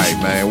beats tonight,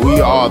 man.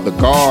 We are the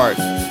Guard,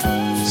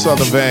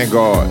 Southern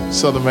Vanguard,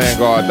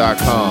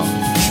 southernvanguard.com.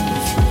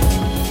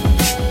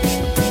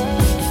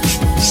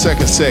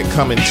 Second set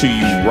coming to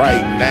you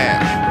right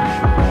now.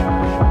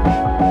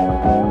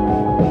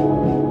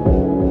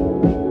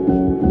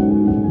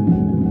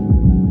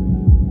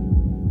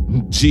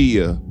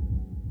 Gia.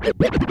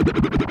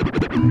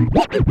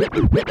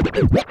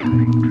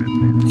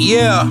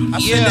 Yeah, I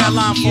said that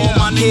line for all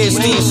my niggas. Here's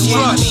the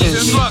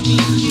instructions.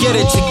 Get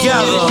it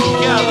together.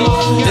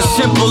 It's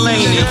simple,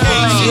 ain't it?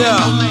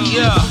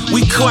 Yeah,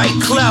 we quite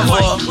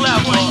clever.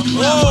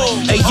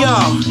 Hey, yo,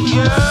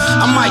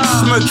 I might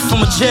smirk you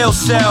from a jail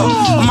cell.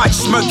 I might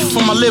smirk you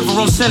from my living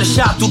room, send a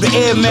shot through the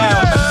airmail.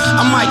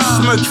 I might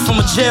smirk you from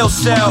a jail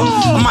cell.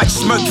 I might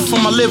smirk you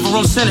from my living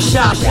room, send a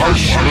shot.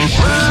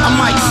 I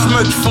might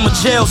smirk you from a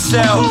jail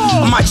cell.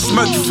 I might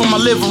smirk you from my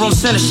living room,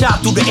 send a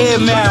shot through the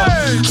airmail.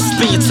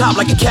 Spin your top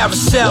like a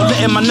carousel,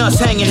 letting my nuts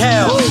hang in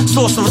hell.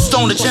 Sorcerer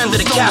stone agenda,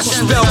 the cast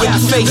a spell, rip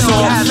your face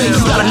off. You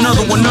got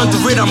another one under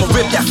it, I'ma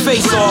rip that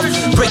face off.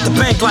 Break the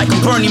bank like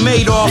I'm Bernie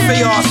Madoff.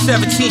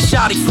 AR-17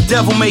 shotty for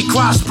devil may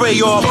cry spray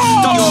off.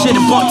 Dump shit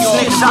and bump these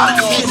niggas out of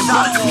the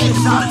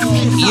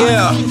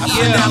Yeah, I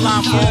said that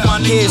line for all my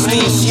niggas. Here's the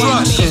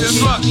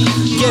instructions.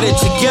 Get it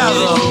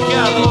together.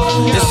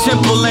 It's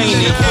simple, ain't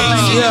it?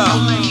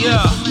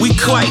 Yeah, we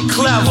quite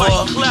clever.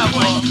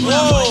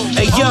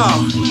 Hey, yo,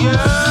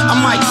 I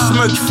might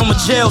smirk you from a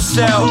jail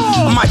cell.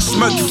 I might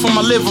smirk you from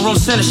my living room,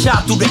 send a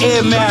shot through the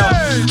airmail.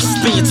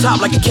 Spin your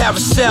top like a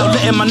carousel,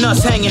 letting my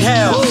nuts hang in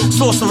hell.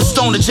 Sorcerer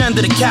stone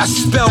agenda, the cast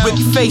a spell, rip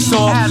your face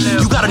off.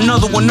 You got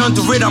another one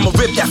under it, I'ma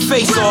rip that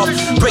face off.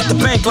 Break the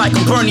bank like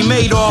I'm Bernie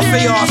Madoff.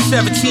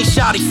 AR-17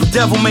 shotty for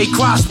devil may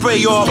cry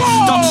spray off.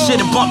 Dump shit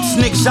and bump these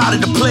niggas out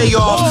of the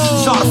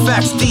playoffs.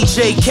 Artifacts,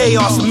 DJ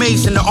Chaos,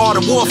 amazing the art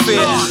of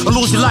warfare. Or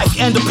lose your life,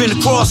 end up in the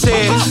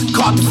crosshair.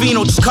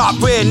 Cartavino, just cop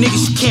red,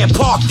 niggas you can't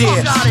park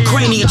there.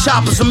 Cranium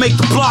choppers will make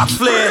the block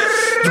flare.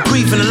 You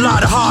breathing a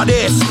lot of hard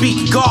air,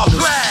 speaking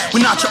garbage.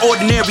 We're not your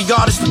ordinary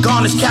artists. We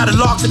garnish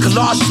catalogs and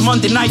collages.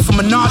 Monday night for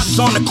menages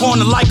on the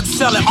corner like I'm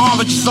selling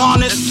oranges.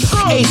 Honest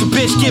Asian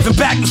bitch giving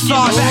back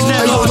massage.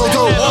 Hey, yo,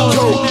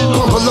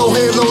 pump a low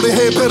head, loaded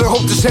head. Better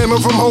hope this hammer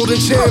from holding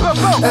chin.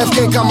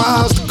 Afghan got my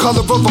eyes the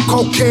color of a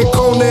cocaine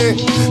Conan.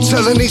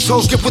 Telling these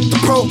hoes get with the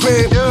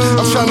program.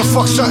 I'm trying to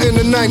fuck something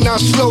tonight, now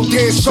slow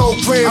dance, soul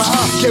grams.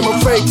 Game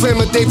of Ray Graham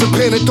and David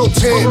Bennett, don't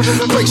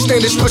 10. Break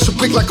standard, special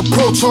big like a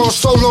proton.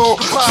 So long,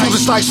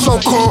 shooters like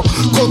SoCon.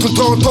 Golden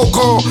Dawn,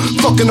 Dokon.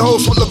 Fucking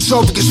hoes with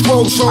luxurious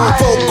robes on.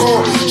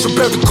 Volcon,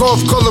 Shaberi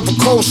golf color of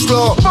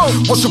coleslaw.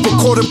 What's a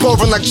recorded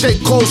boring like J.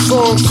 Cole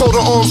songs.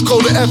 Colder arms,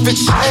 colder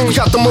efforts. We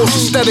got the most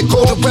aesthetic,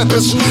 golden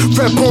weapons.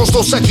 Red bones,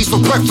 no seckies for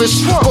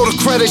breakfast. Go to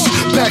credits,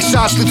 back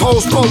shots, leave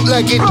hoes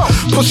boat-legged.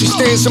 Pussy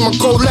stands in my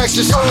gold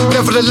Lexus.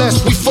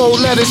 Nevertheless, we fold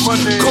letters.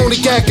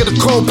 Cognac and a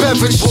cold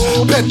beverage.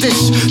 Bet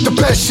this, the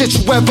best shit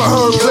you ever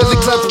heard. Clearly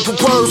clever for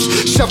words.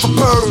 Chef a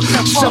bird,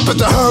 shepherd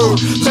the herd.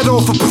 Let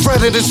off a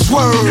Beretta and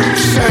swerve.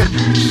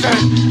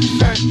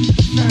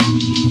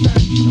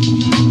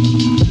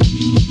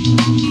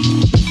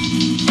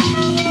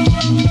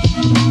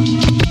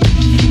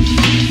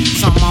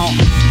 Some more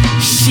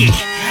shit.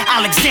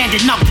 Alexander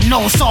knocked the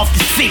nose off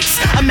his face.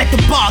 I'm at the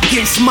bar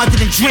getting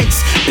smothered in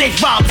drinks. Big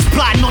robbers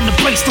plotting on the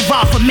brakes to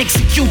rob for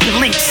mixing Cuban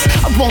links.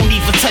 I won't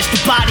even touch the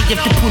body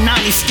if the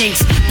punani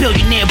stinks.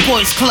 Billionaire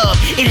boys club,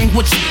 it ain't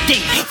what you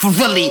think. For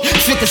really,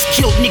 triggers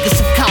killed niggas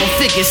who count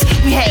figures.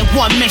 We had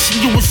one mission,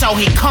 you was out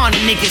here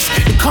conning niggas.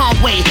 The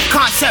Conway,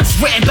 concepts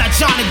written by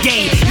Johnny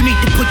Day. You need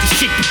to put your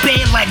shit to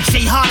bed like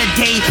Jay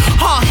Holiday.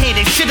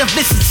 Hard-headed, should've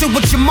listened to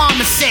what your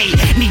mama say.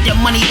 Need that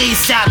money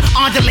ASAP,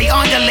 underlay.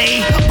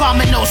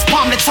 Bombing those,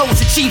 palm the toes,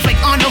 achieve like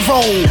on the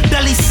roll.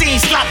 Belly seen,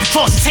 slap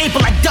across the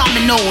table like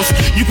dominoes.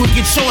 You could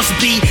get yours to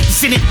be,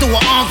 send it through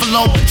an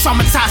envelope.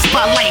 Traumatized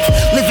by life,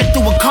 living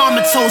through a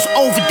comatose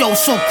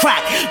overdose on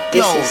crack.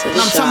 Yo,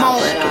 I'm talking about,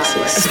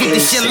 let's get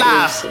this shit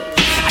live.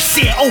 I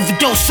said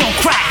overdose on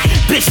crack.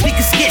 Bitch,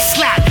 niggas get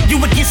slapped. You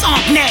against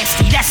Unc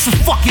Nasty, that's a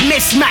fucking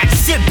mismatch.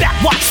 Sit back,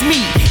 watch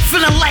me.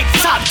 Feeling like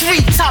top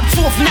 3, top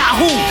 2 if not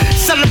who.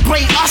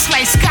 Celebrate us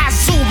like Sky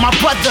Zoo. My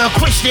brother a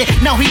Christian,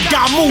 now he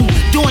Damu.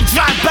 Doing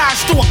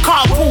drive-bys through a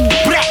carpool.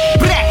 Black,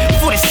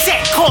 for the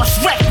set, course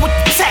wreck with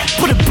the tech.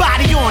 Put a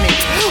body on it.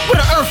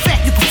 With an earth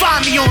at, you can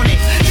find me on it.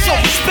 Show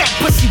respect,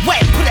 pussy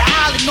wet, put an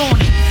island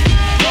on it.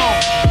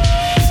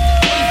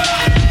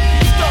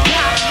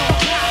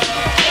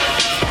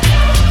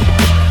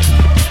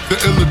 The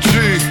Illa G,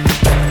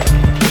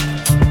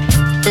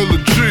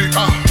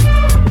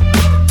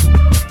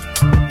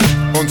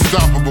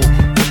 unstoppable.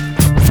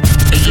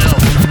 Hey yo,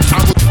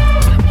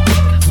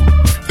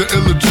 the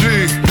Illa G,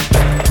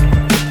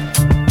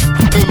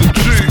 the Illa G,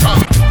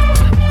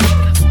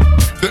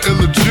 the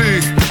Illa G,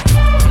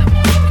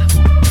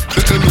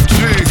 the Illa G.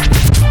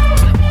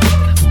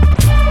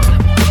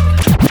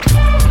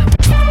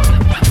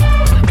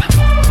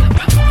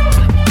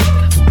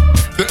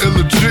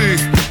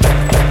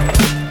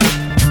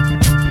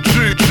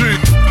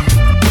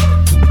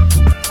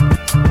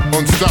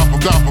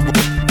 Unstoppable.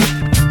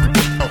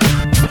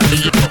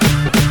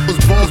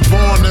 Was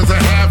born as a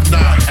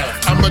have-not.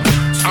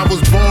 I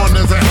was born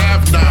as a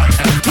have-not.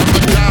 I'ma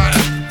die.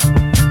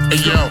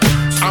 Hey yo,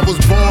 I was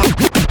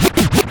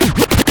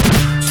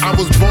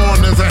born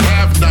as a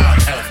have-not.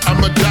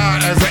 I'ma die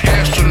as an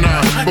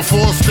astronaut.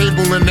 Before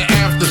stable in the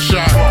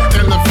aftershock.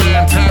 Illa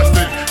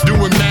fantastic.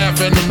 Doing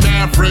math and a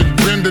maverick.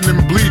 Blending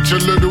in bleach, a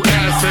little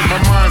acid. My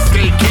mind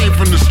state came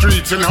from the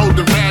streets and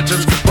holding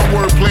ratchets. My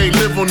wordplay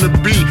live on the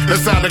beat.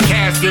 Inside a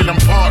casket, I'm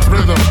part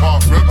rhythm.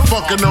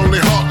 Fucking only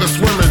heartless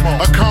women.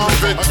 A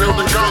convict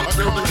building gun.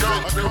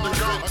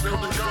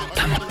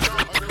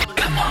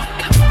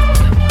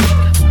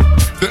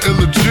 The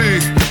Illa G.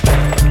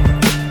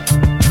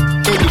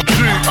 Illa G.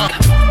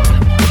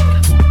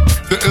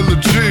 The Illa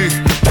G.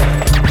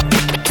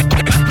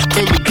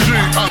 Illa G.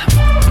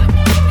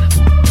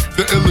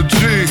 The Illa G.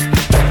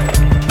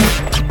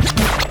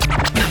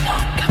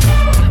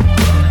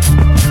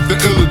 The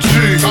Illa G.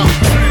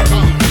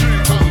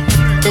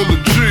 Illa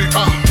G.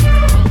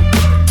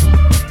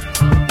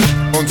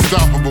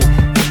 Unstoppable.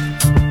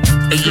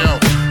 Hey yo,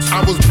 I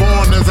was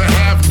born as a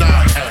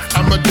have-not.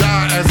 I'ma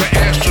die as an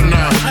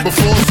astronaut.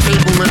 Before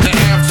stable in the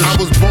after. I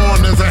was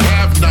born as a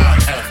have-not.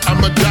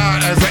 I'ma die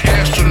as an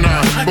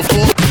astronaut.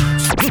 Before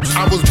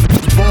I was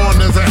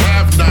born as a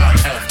have-not.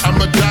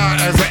 I'ma die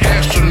as an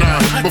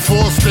astronaut.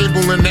 Before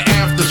stable in the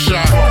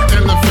aftershock.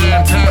 Illa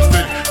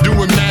fantastic.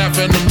 Doing math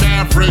and a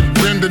maverick.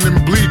 Blending in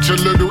bleach, a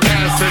little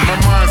acid. My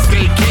mind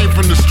state came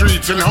from the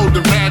streets and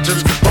holding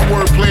ratchets. My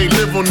wordplay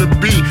live on the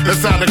beat.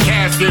 Inside a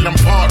casket, I'm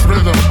part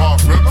rhythm.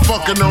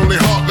 Fucking only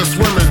heartless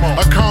women.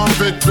 A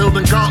convict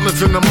building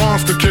gauntlets in the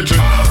monster kitchen.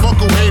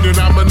 Fuck who hated,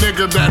 I'm a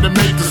nigga that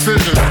made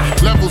decisions.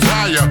 Levels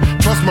higher,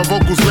 plus my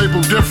vocals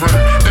labeled different.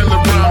 Illa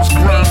rhymes,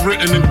 grind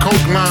written in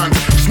coke lines.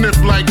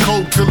 Sniff like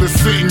coke till it's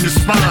sitting your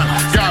spine.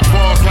 Got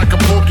bars like a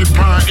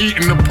porcupine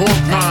eating a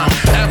pork rind.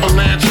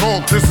 Avalanche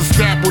hawk, this is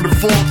stab with a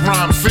fork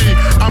rhyme. See,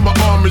 I'm an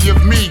army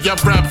of me, I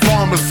rap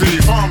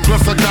pharmacies.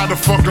 Plus I got a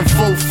fucking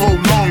fofo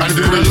long. I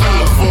did a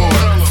lot for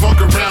it. Fuck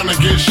around and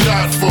get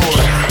shot for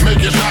it.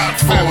 Make it hot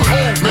for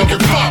it. Make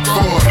it pop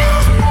for it.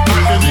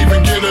 I can even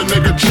get a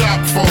nigga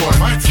chopped for it.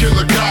 Kill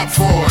a cop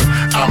for it.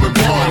 I'm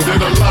important,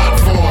 did a lot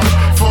for it.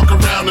 Fuck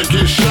around and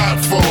get shot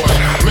for it.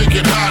 Make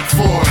it hot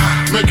for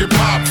it. Make it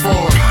pop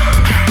for it.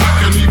 I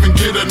can even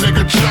get a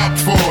nigga chopped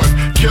for it.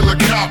 Kill a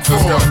cop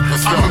for it.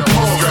 I'm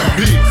important.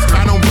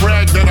 I don't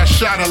brag that I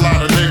shot a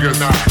lot of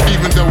niggas.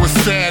 Even though it's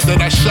sad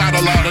that I shot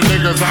a lot of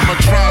niggas. I'm a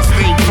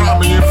tri-state, try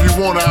me if you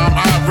wanna, I'm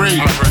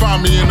irate.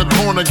 Find me in the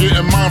corner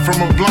getting mine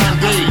from a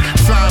blind date.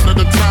 Sign of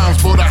the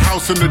times for the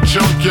house in the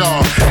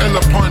junkyard.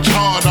 Ella punch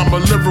hard, I'm a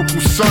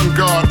lyrical sun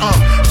god.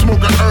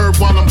 Smoke a herb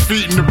while I'm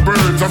feeding the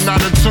birds. I'm not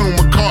in tune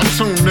with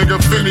cartoon,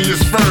 nigga,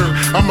 Phineas Ferb.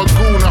 I'm a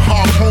goon, a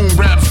harpoon,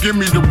 raps, give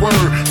me the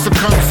word.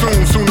 Succumb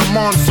soon a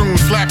monsoon,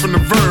 slapping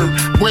the verb.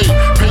 Wait,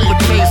 paper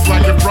chase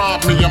like it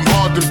robbed me, I'm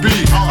hard to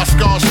beat. I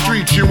scar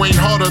streets, you ain't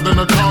harder than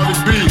a Cardi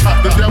B.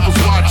 The devil's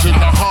watching,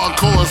 the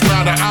hardcore is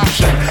not an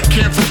option.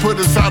 Cancer put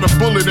inside a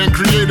bullet and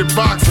created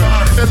boxing.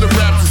 And the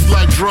raps is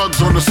like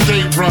drugs on the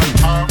state run.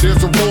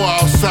 There's a war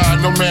outside,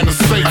 no man is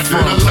safe. I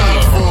did a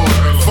lot for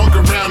it. Fuck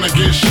around and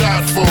get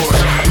shot for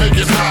it. Make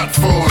it hot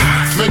for it.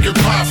 Make it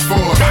pop for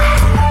it.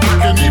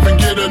 I can even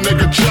get a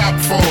nigga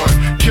chopped for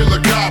it. Kill a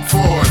cop for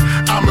it.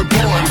 I'm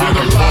important, did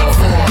a lot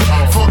for it.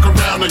 Fuck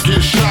around and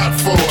get shot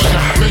for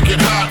it. Make it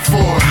hot for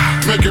it.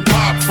 Make it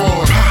pop for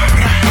it.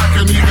 I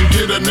can even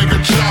get a nigga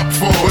chopped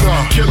for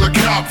it. Kill a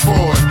cop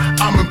for it.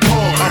 I'm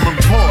important,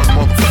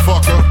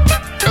 motherfucker.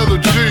 Ella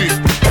G.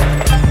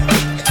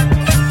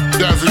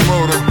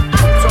 Dazimoto.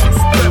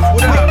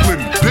 Brooklyn,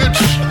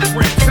 bitch.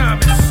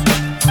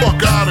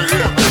 Fuck out of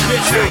here.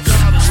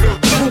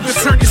 Ruger,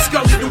 turn your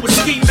skull into a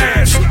ski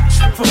mask.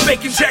 For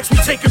faking jacks, we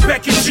take it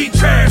back in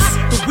G-Pass.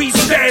 The weed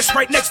stash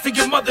right next to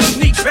your mother's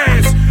knee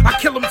pads. I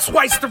kill him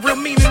twice, the real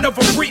meaning of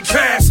a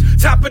repass.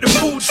 Top of the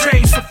food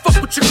chain, so fuck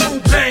with your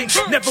crew bang.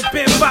 Never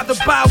been bothered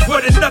by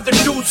what another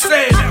dude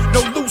said.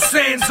 No loose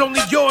ends,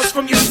 only yours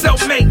from your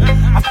cellmate.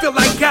 I feel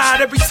like God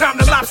every time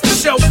the lobster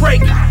shell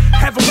break.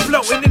 Have him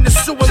floating in the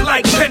sewer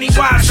like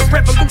Pennywise. The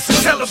revolution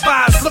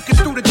televised, looking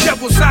through the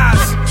devil's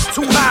eyes.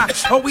 Too high,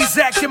 always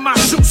acting my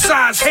shoe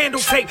size. Handle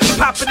tape,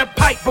 popping a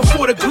pipe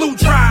before the glue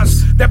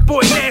dries. That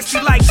boy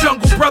nasty like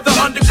Jungle Brother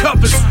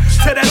undercovers.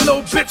 Tell that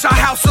little bitch I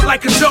house her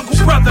like a jungle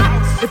brother.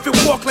 If it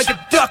walk like a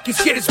duck,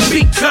 it's get his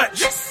beak cut.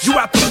 You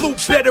out the loop,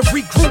 better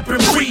regroup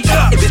and read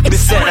up.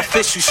 This that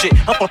official shit,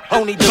 I'm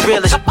only the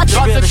realest.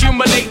 Thoughts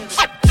accumulate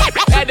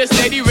at a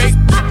steady rate.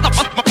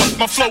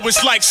 My flow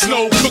is like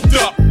snow cooked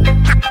up.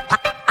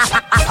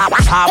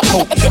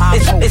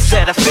 It's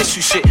that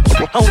official shit,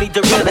 only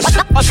the realest.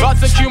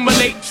 Thoughts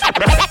accumulate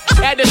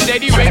at a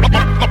steady rate.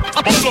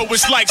 My flow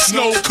is like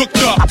snow cooked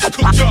up.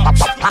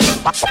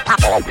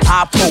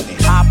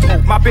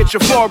 My bitch a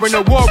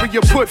foreigner,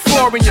 warrior, put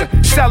four in you.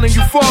 Selling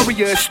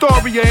euphoria,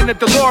 Astoria in a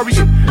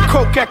DeLorean.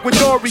 Coke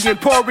Ecuadorian,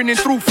 pouring in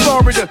through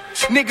Florida.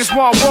 Niggas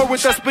want war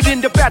with us, but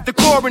end up at the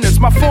coroners.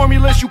 My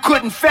formulas you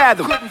couldn't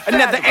fathom.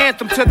 Another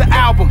anthem to the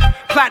album.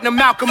 Platinum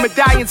Malcolm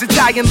medallions,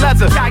 Italian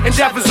leather.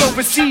 Endeavors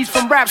overseas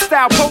from rap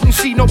style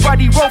potency.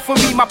 Nobody wrote for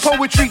me, my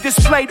poetry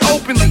displayed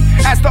openly.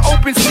 As the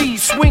open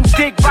seas, swing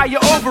dick by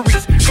your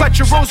ovaries. Clutch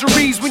your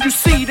rosaries when you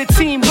see the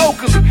team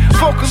locally.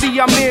 Vocally,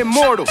 I'm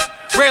immortal,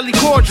 rarely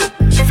cordial.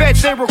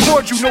 Feds, they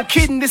record you, no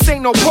kidding, this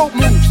ain't no Pope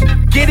moves.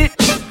 Get it?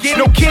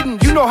 No kidding,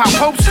 you know how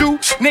popes do.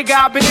 Nigga,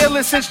 I've been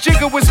illin' since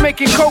Jigga was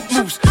making coke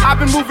moves. I've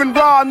been moving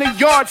raw in the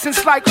yard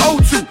since like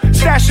 02.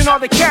 Stashing all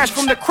the cash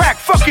from the crack,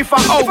 fuck if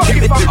I owe.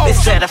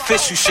 It's that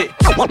official shit,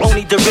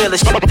 only the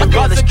realest.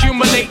 Thoughts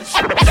accumulate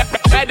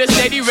at a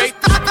steady rate.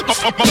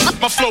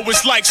 My flow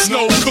is like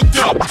snow cooked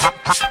up.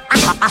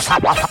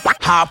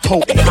 High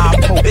potent.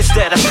 It's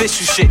that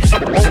official shit,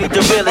 only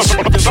the realest.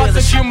 Thoughts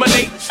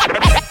accumulate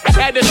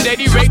at a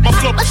steady rate. My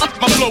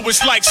flow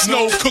is like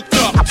snow cooked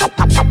up.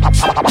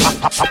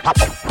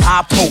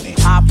 High potent.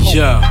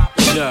 Yeah.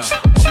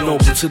 I'm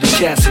open to the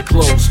casket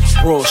close.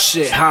 Raw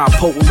shit, high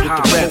potent with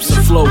the raps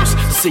and flows.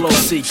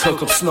 CQC,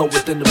 cook up snow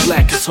within the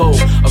blackest hole.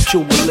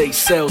 Accumulate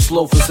sales,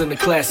 loafers in the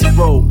classy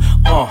robe.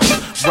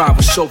 Ride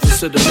with chauffeurs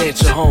to the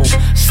mansion home.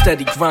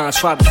 Steady grind,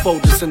 try to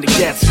fold us in the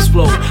gas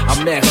explode.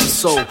 I master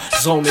soul,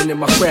 zoning in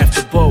my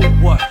crafted bow.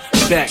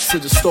 Back to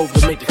the stove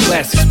to make the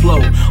classics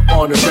blow.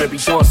 Honorary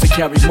dance to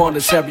carry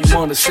monetary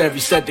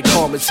monasteries. That the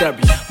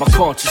commentary, my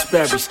conscience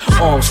berries.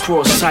 Arms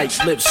crossed tight,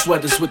 lips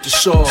sweaters with the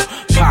shawl.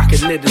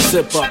 Pocket knitted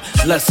zip up,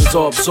 lessons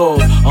all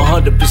absorbed.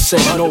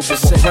 100% noble,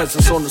 my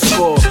presence on the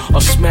score.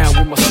 A smile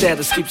with my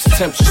status keeps the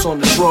temperatures on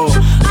the draw.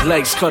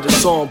 Legs cut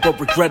his arm, but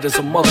regret as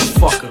a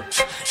motherfucker.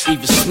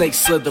 Even snakes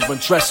slither and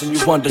dressing you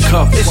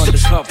undercover.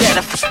 That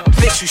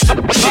official shit.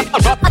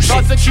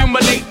 Thoughts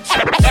accumulate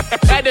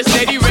at a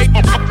steady rate.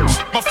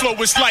 My flow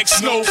is like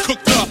snow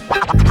cooked up.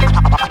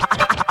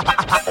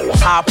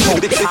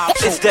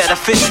 It's that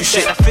official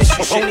shit,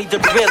 only the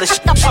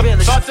realest.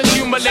 Thoughts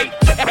accumulate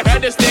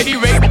at a steady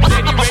rate.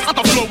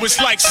 My flow is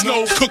like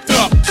snow cooked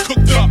up.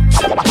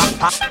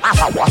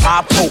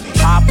 High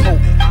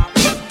potent.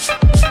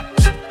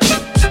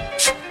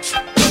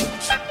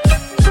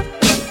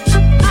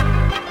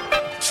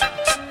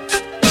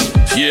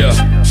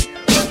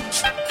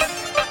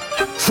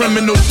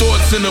 Criminal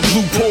thoughts in a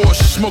blue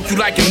Porsche. Smoke you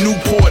like a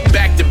Newport.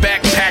 Back to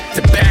back, pack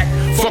to back.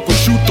 Fuck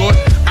what you thought.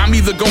 I'm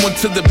either going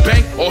to the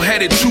bank or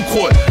headed to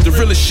court. The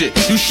realest shit,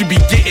 you should be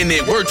getting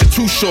it. Words are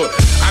too short.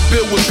 I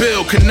build with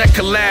Bill, connect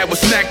collab with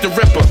Snack the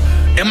Ripper.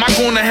 Am I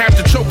gonna have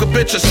to choke a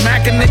bitch or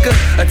smack a nigga?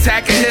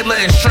 Attack a Hitler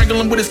and strangle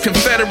him with his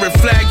Confederate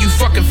flag. You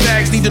fucking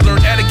fags need to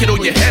learn etiquette or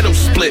your head'll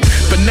split.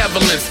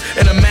 Benevolence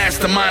and a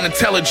mastermind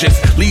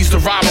intelligence leads to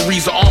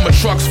robberies of armored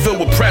trucks filled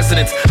with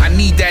presidents. I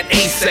need that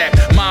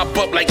ASAP, mob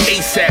up like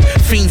ASAP.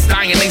 Fiends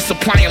dying, they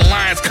supplying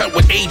lines cut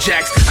with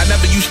Ajax. I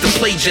never used to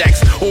play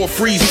jacks or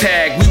freeze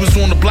tag. We was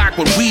on the block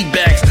with weed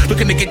bags,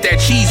 looking to get that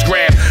cheese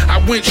grab.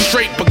 I went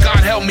straight, but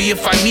God help me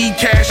if I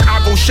need cash, I'll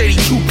go Shady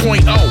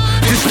 2.0.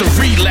 This the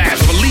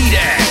relapse, believe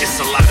that. It's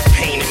a lot of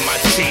pain in my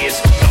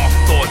tears. Dark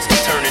thoughts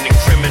turning to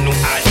criminal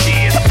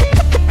ideas.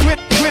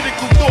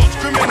 Critical thoughts,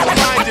 criminal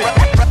minded.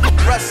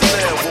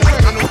 Wrestling with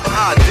criminal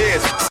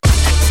ideas.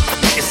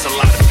 It's a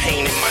lot of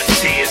pain in my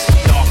tears.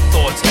 Dark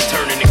thoughts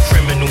turning to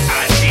criminal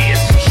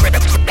ideas.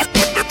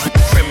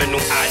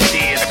 Criminal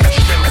ideas.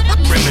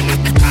 Criminal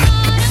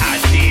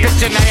ideas.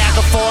 Picture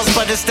Niagara Falls,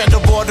 but instead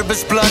of water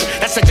is blood.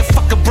 That's how your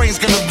fucking brain's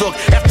gonna look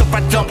after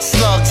I dunk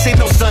slugs. See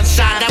no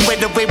sunshine, I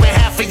went away with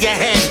half of your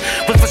head.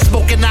 With a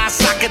smoking eye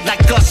socket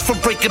like Gus from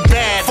Breaking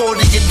Bad. Fall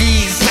to your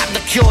knees, time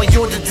to cure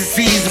you're the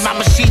disease. My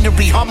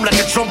machinery hum like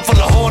a drum full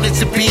of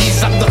hornets and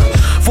bees. I'm the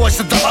voice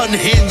of the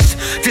unhinged,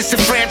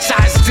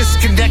 disenfranchised,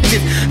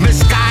 disconnected,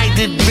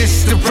 misguided,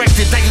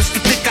 misdirected. I used to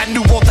think I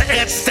knew all the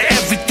answers to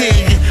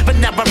everything, but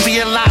now I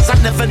realize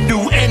I never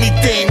knew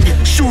anything.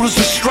 Shooters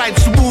with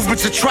stripes,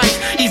 movements of tripe,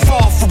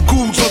 evolved from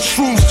goons on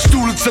shrooms,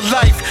 students of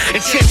life.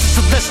 And chances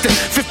of less than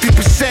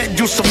 50%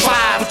 you'll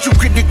survive, but you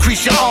can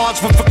increase your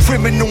odds with a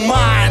criminal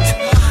mind.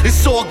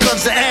 It's all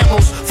guns and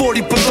ammos,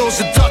 40 belows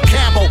and duck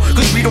camo,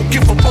 cause we don't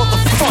give a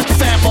motherfuck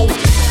famo.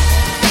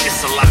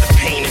 It's a lot of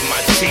pain in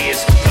my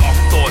tears. Dark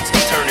thoughts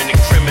turning to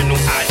criminal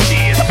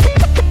ideas.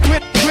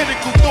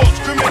 Critical thoughts,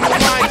 criminal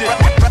minded.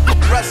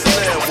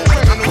 Wrestling with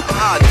criminal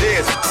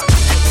ideas.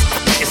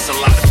 It's a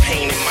lot of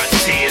pain in my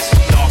tears.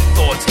 Dark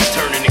thoughts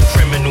turning to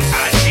criminal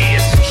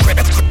ideas.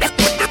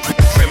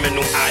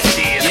 Criminal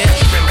ideas.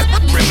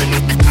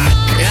 Criminal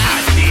ideas.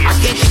 I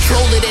can't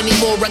control it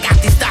anymore. I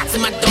got these thoughts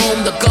in my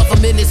dome. The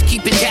government is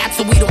keeping tabs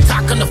so we don't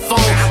talk on the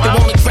phone. They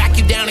wanna track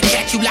you down and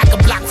catch you like a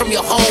block from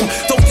your home.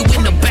 Throw you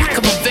in the back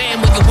of a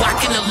van when you're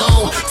walking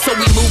alone. So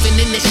we moving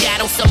in the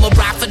shadows, some are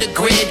right for the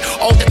grid.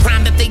 All the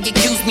crime that they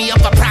accuse me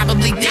of, I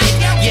probably did.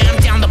 Yeah, I'm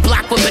down the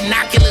block with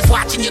binoculars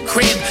watching your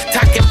crib.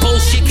 Talking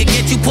bullshit could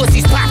get you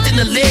pussies popped in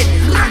the lid.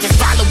 I'm just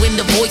following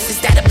the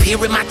voices that appear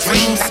in my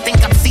dreams. I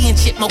think I'm seeing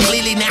shit more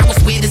clearly now, as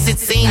weird as it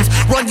seems.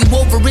 Run you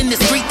over in the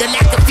street, the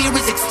lack of fear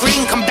is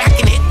extreme. Come back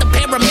and hit the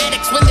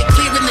paramedics when they're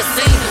clearing the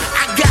scene.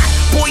 I got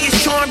boyish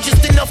charm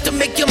just enough to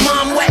make your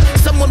mom wet.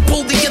 Someone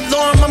pull the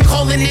alarm, I'm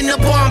calling in a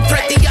bomb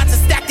threat. The odds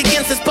are stacked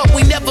against us, but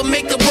we never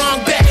make the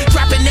wrong bet.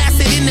 Dropping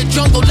acid in the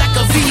jungle like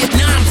a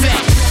Vietnam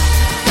vet.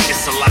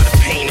 It's a lot of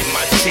pain in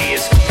my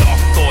tears.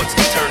 Dark thoughts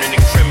turning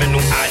to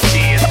criminal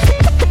ideas.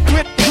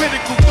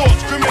 Critical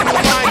thoughts, criminal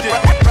minded.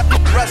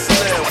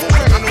 Wrestling with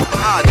criminal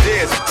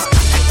ideas.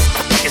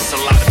 It's a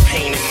lot of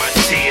pain in my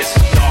tears.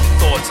 Dark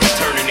thoughts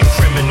turning to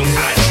criminal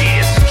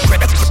ideas.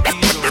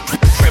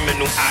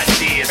 Criminal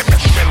ideas.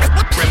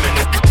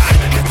 Criminal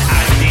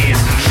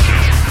ideas.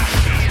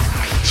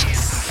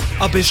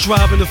 I've been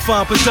striving to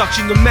find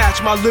production to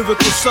match my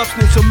lyrical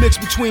substance, a mix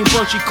between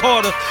Bunchy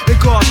Carter and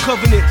God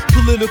Covenant.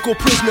 Political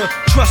prisoner,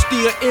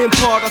 trustee of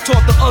Impart. I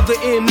taught the other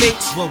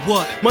inmates.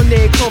 What? My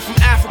name come from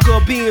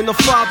Africa, being the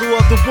father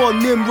of the one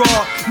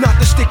Nimrod. Not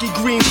the sticky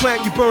green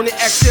plant you burn and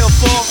exhale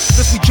for.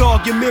 Let's we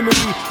jog your memory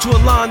to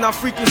align our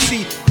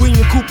frequency.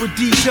 William Cooper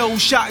detail who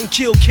shot and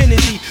killed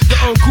Kennedy. The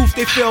uncouth,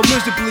 they fail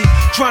miserably,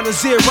 trying to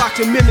Xerox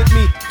and mimic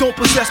me. Don't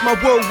possess my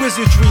word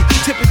wizardry.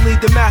 Typically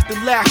the master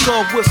lack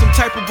of with some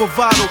type of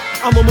bravado.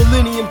 I'm a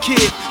millennium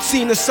kid,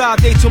 seen a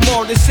side day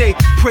tomorrow. They say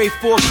pray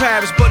for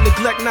Paris but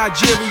neglect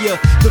Nigeria.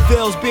 The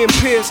veil's been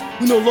pierced,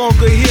 we no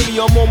longer hear me.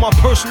 I'm on my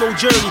personal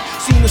journey,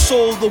 seen the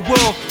soul of the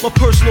world. My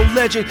personal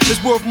legend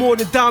is worth more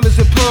than diamonds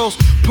and pearls.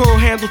 Pearl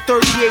handle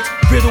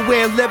 38, riddle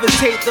and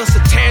levitate the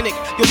satanic.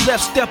 Your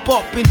left step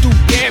up and do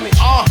damage.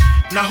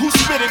 Now who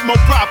spit it more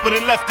proper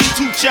than left in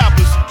two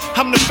choppers?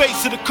 I'm the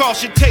face of the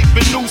caution tape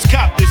and news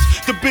coppers.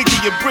 The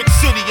biggie of Brick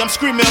City, I'm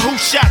screaming who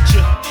shot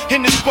you?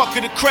 In this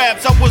bucket of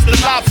crabs, I was the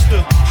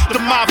lobster. The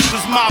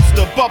mobster's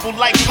mobster, bubble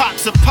like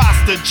pots of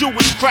pasta.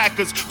 Jewish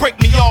crackers, break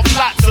me off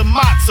lots of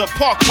matzah.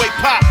 Parkway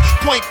pop,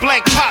 point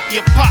blank pop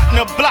your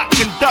partner. Block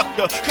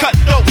conductor, cut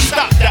dope,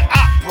 stop the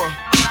opera.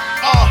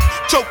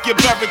 Choke your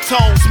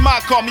baritones. Ma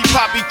call me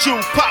Poppy Chew,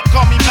 Pop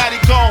call me Matty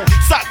Gone.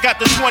 Sock got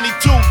the 22,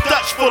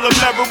 Dutch full of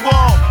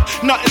marijuana.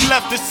 Nothing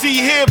left to see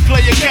here,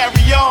 player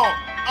carry on.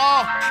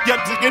 Y'all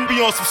can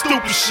be on some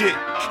stupid shit.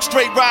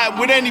 Straight ride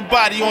with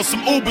anybody on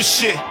some Uber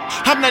shit.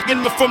 I'm not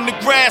getting it from the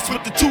grass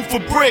with the 2 for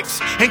bricks.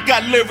 Ain't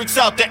got lyrics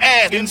out the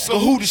ass in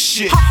Cahuta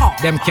shit.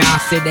 Them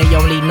can't say they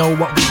only know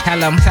what we tell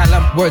them.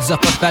 Words of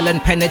a felon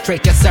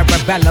penetrate your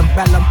cerebellum.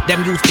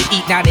 Them used to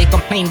eat, now they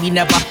complain we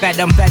never fed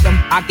them.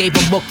 I gave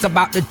them books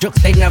about the jokes,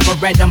 they never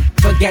read them.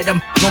 Forget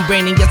them, no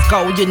brain in your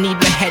skull, you need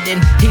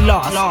beheading. He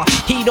lost,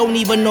 he don't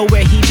even know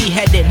where he be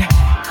heading.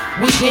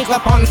 We sneak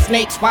up on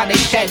snakes while they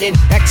shedding.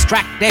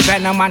 Extract their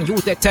venom and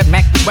use it to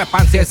make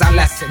weapons. Here's a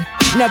lesson.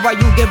 Never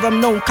you give them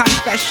no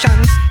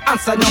confessions.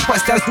 Answer no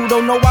questions you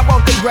don't know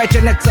about the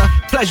grudging. It's a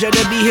pleasure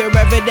to be here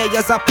every day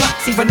as a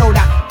plus. Even though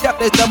that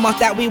depth is the most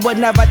that we would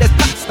never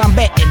discuss. I'm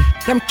betting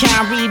them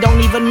can't read,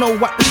 don't even know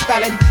what the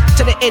spelling.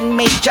 To the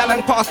inmate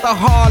gelling past the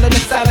hall in the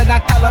cell, and I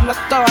tell them to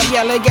start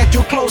yelling, get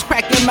you close,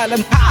 crack your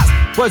melon pass.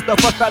 Words of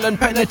a felon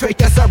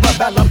penetrate your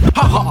cerebellum.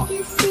 Ha ha.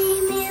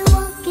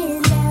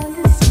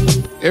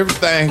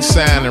 Everything's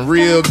sounding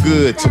real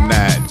good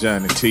tonight,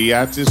 Johnny T.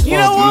 I just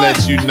want to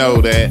let you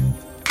know that.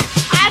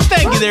 I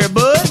thank you there,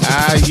 bud.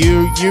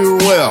 You're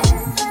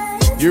welcome.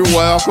 You're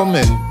welcome,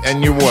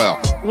 and you're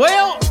welcome.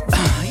 Well,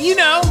 you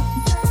know,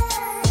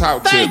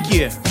 thank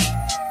you.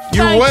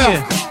 You're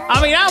welcome.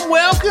 I mean, I'm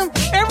welcome.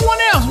 Everyone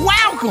else,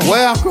 welcome.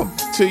 Welcome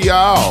to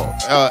y'all.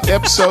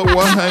 Episode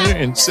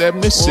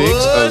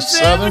 176 of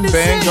Southern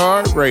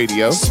Vanguard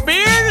Radio.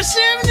 Spirit of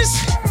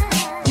 76.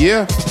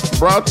 Yeah,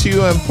 brought to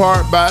you in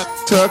part by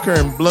Tucker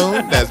and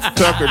Bloom. That's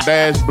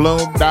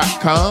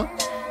tucker-bloom.com.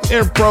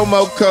 Enter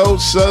promo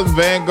code Southern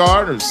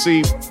Vanguard to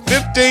receive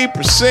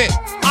 15%. A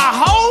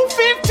whole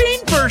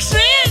 15%?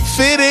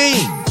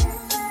 15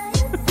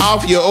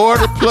 off your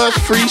order plus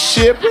free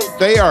shipping.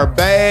 They are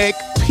bag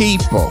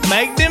people.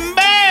 Make them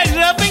bags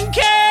up in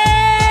cash.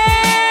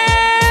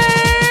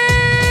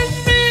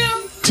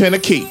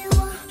 Tennessee.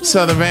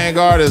 Southern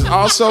Vanguard is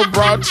also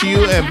brought to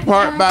you in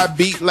part by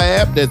Beat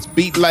Lab. That's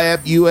Beat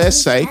Lab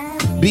USA,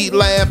 Beat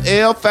Lab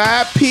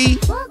L5P,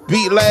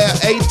 Beat Lab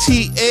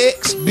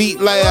ATX, Beat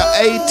Lab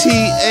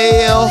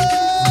ATL,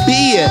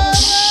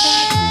 bitch.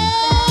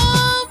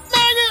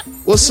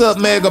 What's up,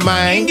 Mega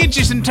Man? You can get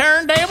you some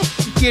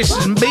turntables, get you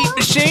some beat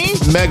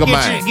machines, Mega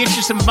Man. Get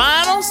you some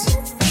vinyls,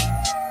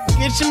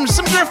 get you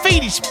some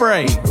graffiti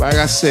spray. Like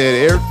I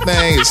said,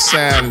 everything is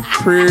sounding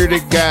pretty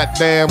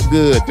goddamn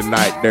good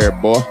tonight there,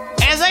 boy.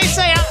 As they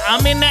say,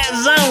 I'm in that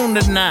zone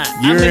tonight.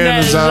 You're in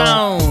the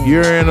zone.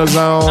 You're in the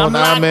zone.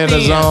 I'm in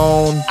the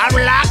zone. I'm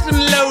locked and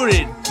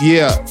loaded.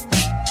 Yeah.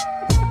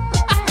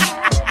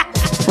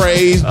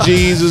 Praise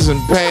Jesus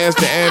and pass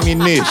the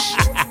ammunition.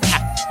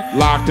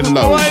 Locked and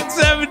loaded.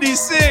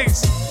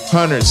 176.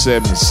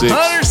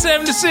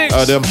 176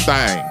 of them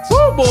things.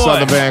 Woo, boy.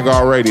 Southern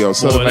Vanguard Radio.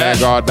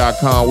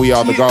 SouthernVanguard.com. We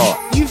are the guard.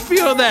 You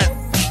feel that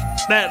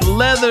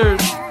leather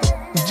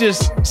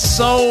just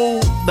sole,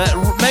 that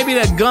maybe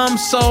that gum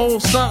sole,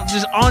 something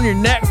just on your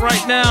neck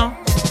right now.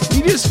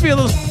 You just feel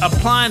those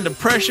applying the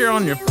pressure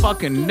on your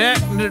fucking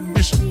neck, and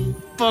just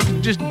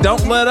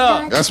don't let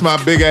up. That's my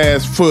big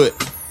ass foot.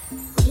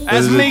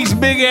 That's Meek's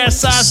big ass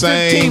size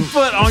 15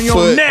 foot on your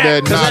foot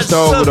neck. That knocked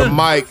over the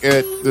mic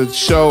at the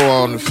show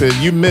on the fifth.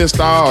 You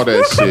missed all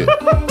that shit.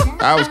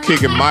 I was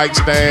kicking mic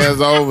stands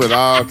over and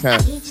all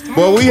kinds.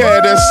 Well, we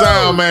had that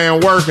sound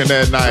man working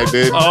that night,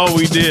 didn't we? Oh,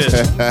 we did.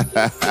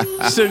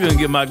 Still gonna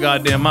get my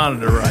goddamn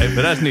monitor right,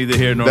 but that's neither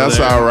here nor that's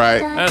there. All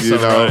right. That's you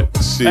all know, right.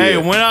 Shit. Hey,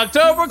 when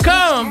October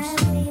comes,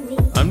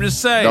 I'm just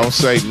saying. Don't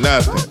say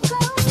nothing.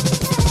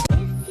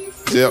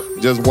 Yep,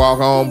 just walk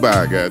on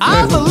by, goddamn.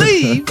 I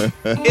believe,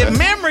 if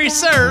memory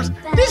serves,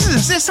 this is a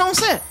sit-on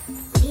set.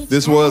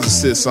 This was a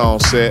sit-on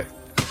set.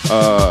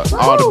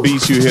 All the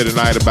beats you hear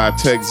tonight are by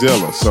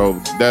Techzilla. So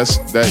that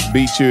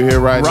beat you hear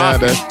right now,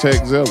 that's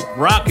Techzilla.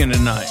 Rocking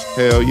tonight.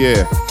 Hell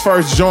yeah.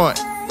 First joint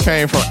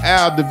came from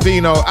Al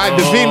Divino.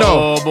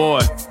 Oh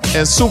boy.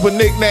 And Super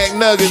Knick Knack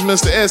Nuggets,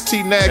 Mr.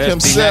 S.T. Knack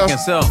himself.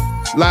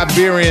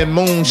 Liberian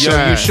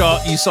Moonshine. Yo,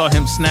 you saw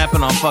him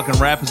snapping on fucking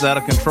rappers out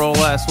of control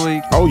last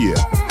week? Oh yeah.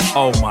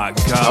 Oh my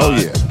God. Oh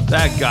yeah.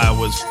 That guy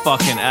was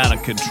fucking out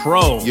of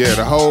control. Yeah,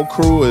 the whole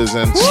crew is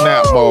in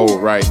snap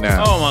mode right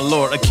now. Oh my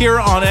Lord.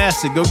 Akira on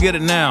acid. Go get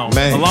it now.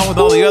 Man. Along with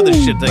all the other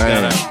shit they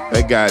got out.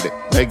 They got it.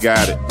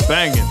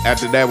 Banging.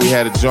 After that, we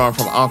had a joint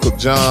from Uncle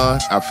John.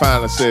 I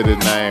finally said his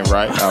name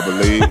right, I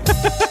believe.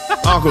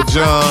 Uncle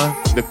John,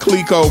 the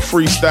Clico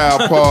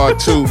Freestyle Part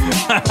 2.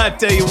 I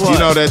tell you what. You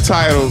know that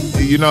title,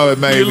 it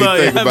made me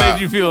think about. It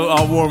made you feel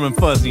all warm and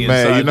fuzzy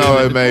inside.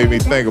 Man, it made me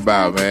think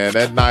about, man.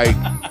 That night,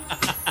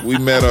 we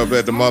met up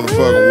at the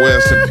motherfucking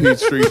Western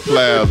Peachtree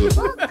Plaza.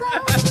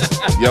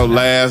 Your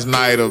last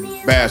night of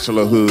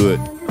bachelorhood.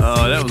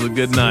 Oh, that was a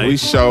good night. We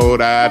showed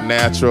our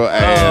natural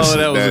ass. Oh,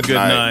 that was a good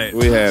night.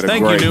 We had a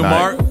great night. Thank you,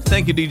 Newmark.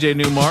 Thank you, DJ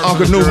Newmark.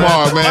 Uncle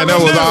Newmark, man. That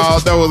was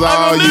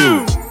all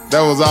you.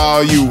 That was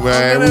all you,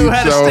 man. We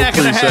had a stack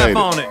and a half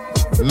on it.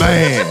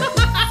 Man,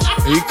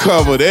 he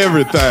covered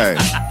everything.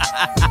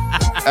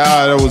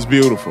 That was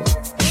beautiful.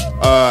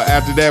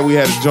 After that, we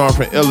had a joint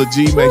from Illa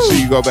G. Make sure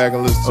you go back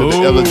and listen to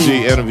the Illa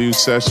G interview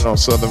session on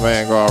Southern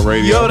Vanguard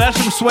Radio. Yo,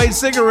 that's from Suede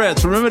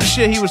Cigarettes. Remember the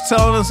shit he was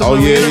telling us Oh,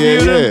 when we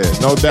interviewed him? yeah.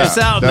 No doubt. It's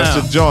out That's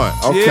now. the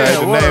joint. Okay, Yeah,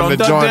 the word, name on of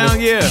the Duck joint Down,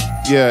 is,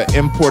 yeah.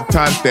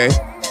 Importante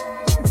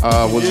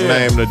was the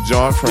name of the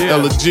joint from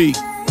Illa G.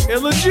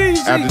 Illa G.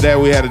 After that,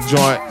 we had a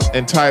joint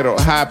entitled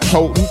High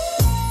Potent,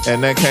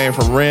 and that came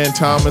from Ren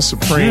Thomas,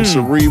 Supreme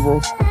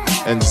Cerebral,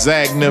 and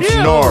Zagnif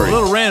Nori. A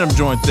little random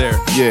joint there.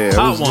 Yeah, it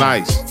Hot was one.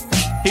 nice.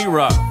 He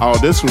rock. Oh,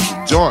 this was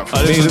a joint for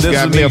me. This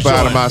got was me Nick's up out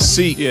of joint. my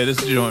seat. Yeah, this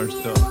is joint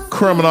stuff.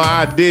 Criminal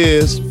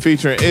Ideas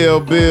featuring Ill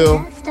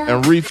Bill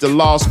and Reef the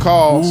Lost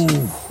Cause.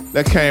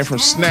 That came from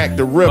Snack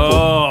the Ripper.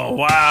 Oh,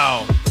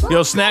 wow.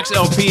 Yo, Snacks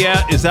LP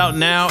is out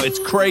now. It's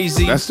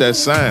crazy. That's that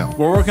sound.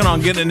 We're working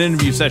on getting an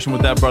interview session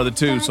with that brother,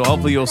 too. So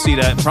hopefully you'll see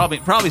that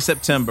probably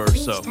September or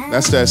so.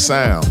 That's that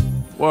sound.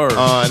 Word.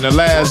 And the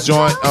last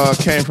joint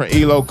came from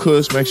Elo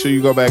Kush. Make sure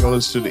you go back and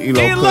listen to the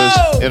Elo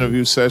Kush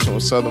interview session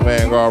with Southern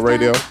Vanguard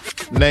Radio.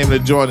 The name of the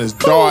joint is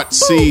Dart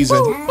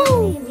Season,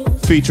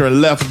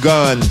 featuring Left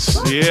Guns.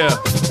 Yeah.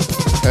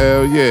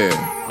 Hell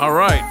yeah. All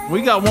right.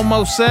 We got one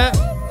more set.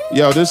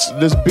 Yo, this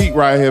beat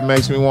right here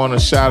makes me want to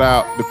shout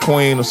out the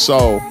Queen of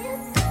Soul,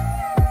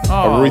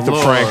 Aretha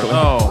Lord. Franklin.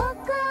 Oh.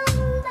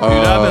 Dude,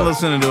 I've been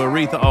listening to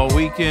Aretha all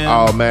weekend.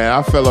 Oh, man.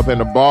 I fell up in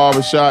the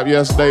barbershop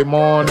yesterday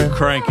morning.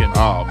 Cranking.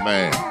 Oh,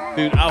 man.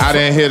 Dude, I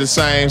didn't hear the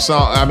same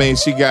song. I mean,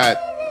 she got,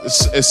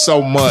 it's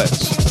so much.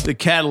 The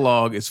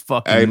catalog is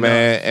fucking Hey,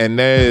 man, and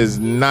there is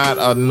not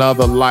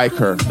another like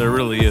her. There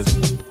really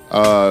is.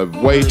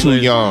 Way too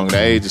young, the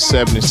age of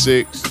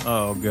 76.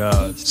 Oh,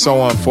 God.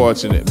 So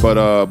unfortunate. But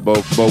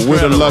we're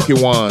the lucky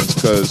ones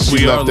because she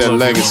We are left the that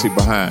lucky legacy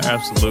ones. behind.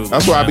 Absolutely.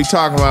 That's what I be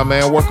talking about,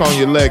 man. Work on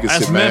your legacy,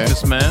 That's man.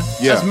 Memphis, man.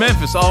 Yeah. That's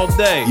Memphis all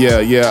day.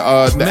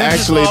 Yeah.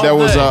 Actually, all there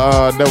was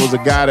day. there was a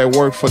guy that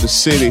worked for the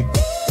city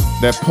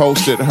that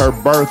posted her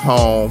birth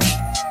home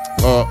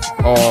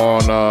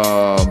on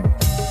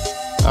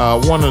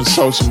one of the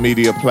social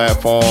media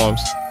platforms.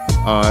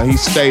 He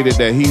stated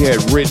that he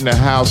had written the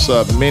house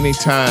up many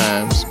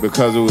times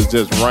because it was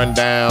just run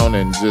down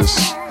and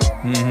just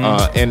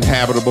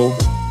inhabitable.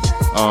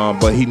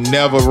 But he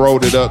never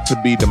wrote it up to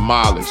be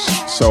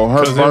demolished. So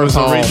her birth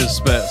home,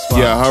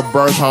 her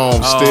birth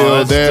home's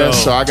still there. dope.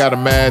 So I got to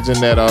imagine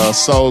that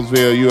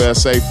Soulsville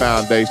USA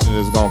Foundation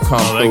is gonna come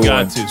They through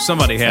got and, to.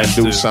 Somebody has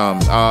and do to.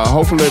 something.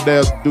 Hopefully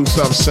they'll do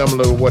something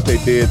similar to what they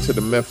did to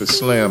the Memphis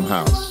Slim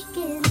house.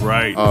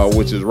 Right.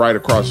 Which is right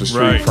across the street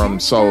Right. from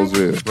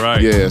Soulsville.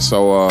 Right. Yeah,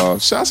 so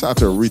shouts out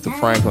to Aretha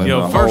Franklin.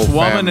 Yo, and the first whole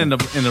woman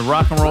family. in the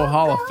Rock and Roll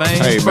Hall of Fame.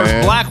 Hey, first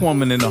man. black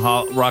woman in the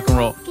Rock and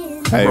Roll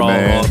Hey, Hall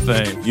man. of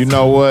Fame. You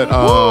know what?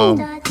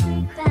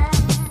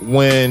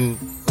 When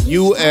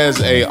you as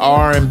a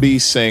R&B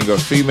singer,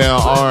 female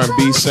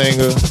R&B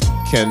singer,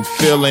 can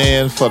fill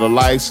in for the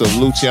likes of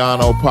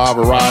Luciano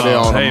Pavarotti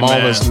on hey, a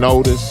moment's man.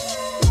 notice,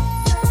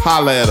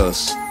 holla at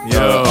us. Yo.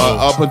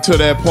 Up until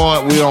that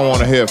point, we don't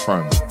want to hear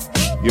from you.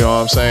 You know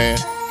what I'm saying?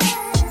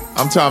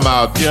 I'm talking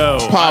about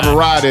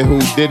Pavarotti, who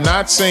did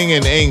not sing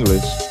in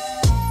English,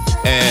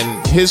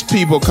 and his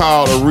people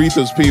called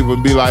Aretha's people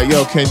and be like,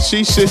 yo, can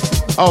she shit?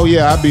 Oh,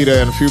 yeah, I'll be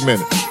there in a few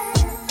minutes.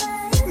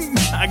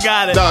 I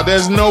got it. No,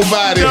 there's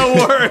nobody. Don't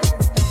worry.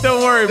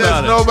 Don't worry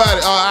about There's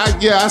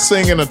nobody. I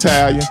sing in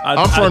Italian. I-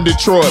 I'm from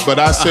Detroit, but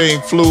I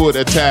sing fluid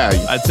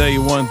Italian. I tell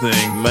you one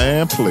thing.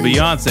 Man, please.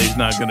 Beyonce's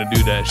not going to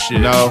do that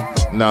shit. No.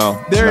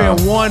 There no.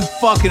 ain't one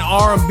fucking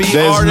R&B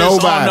There's artist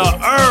nobody. on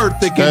the earth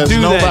that can There's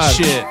do that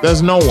nobody. shit.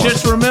 There's no one.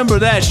 Just remember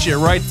that shit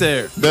right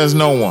there. There's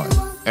no one.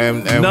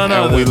 And None and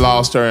other. we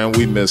lost her and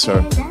we miss her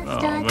Oh,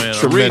 man.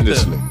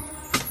 tremendously. Aretha.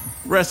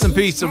 Rest in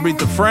peace,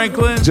 Aretha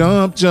Franklin.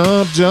 Jump to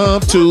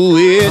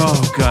it.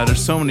 Oh, God,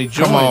 there's so many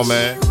joints. Come on,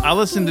 man. I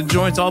listened to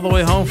joints all the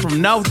way home from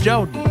North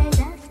Jordan.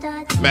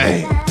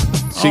 Man,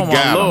 she Oh, my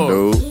got him,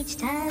 Lord.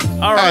 dude.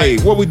 All right.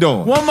 Hey, what we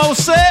doing? One more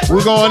set.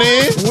 We going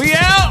in? We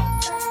out.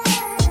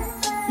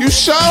 You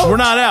sure? We're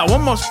not out.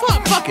 One more.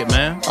 Fuck it,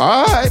 man.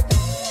 All right.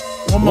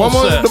 One more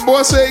set. The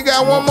boy said he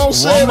got one more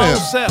set. One more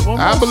in. set. One more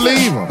I believe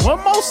set. him.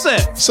 One more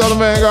set. Southern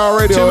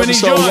Vanguard Radio, Too many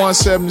episode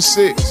joints.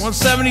 176.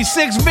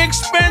 176. Vic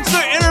Spencer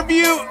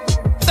interview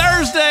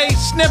Thursday.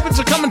 Snippets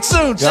are coming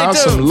soon. Stay Y'all tuned.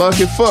 some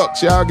lucky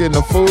fucks. Y'all getting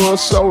a full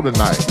show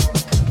tonight.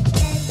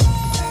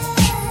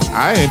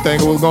 I didn't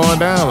think it was going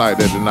down like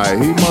that tonight.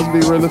 He must be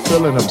really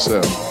feeling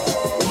himself.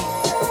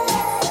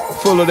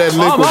 Full of that I'm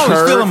liquid always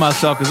courage. feeling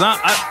myself because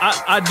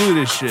I do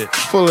this shit.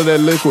 Full of that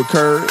liquid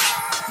courage.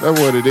 That's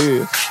what it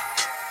is.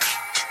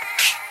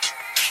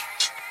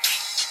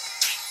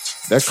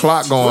 That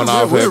clock going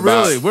off at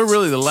We're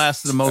really the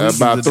last of the Mohicans.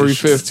 about of this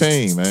shit.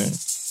 3:15, man.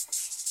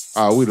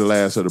 Oh, we the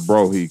last of the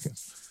Brohicans.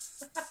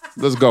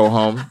 Let's go,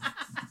 homie.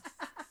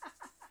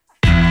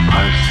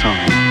 I've sung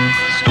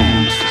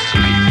storms to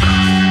sleep.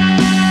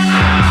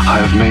 I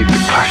have made the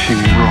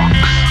clashing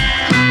rocks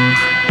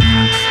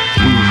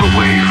move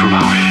away from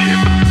our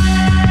ship.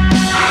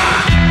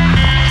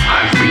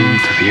 I've been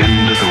to the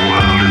end of the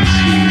world and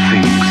seen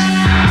things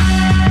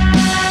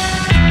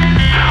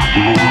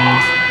more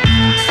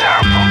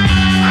terrible,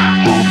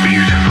 more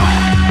beautiful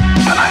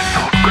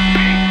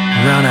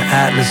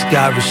Atlas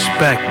got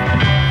respect.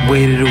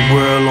 Weight of the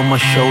world on my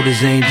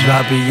shoulders ain't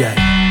dropping yet.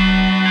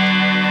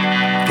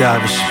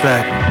 Got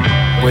respect.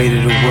 Weight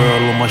of the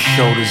world on my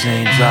shoulders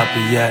ain't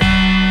dropping yet.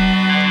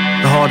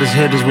 The hardest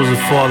hitters was the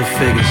father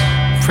figures.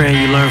 Praying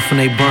you learn from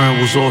they burn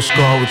was all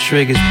scarred with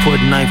triggers.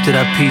 Put a knife to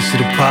that piece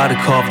of the pie to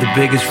carve the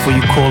biggest. Before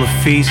you call a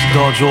feast,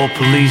 dodge all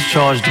police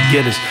charged to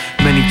get us.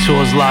 Many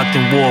tours locked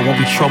in war, won't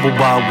be troubled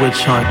by a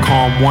witch hunt.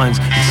 Calm ones,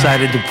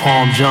 decided to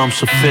palm jumps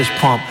or fist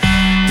pump.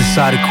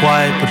 Decided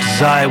quiet, but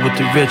desire with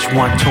the rich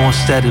one. Torn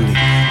steadily,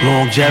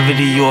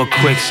 longevity or a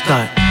quick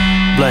stunt.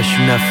 Bless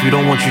you, nephew,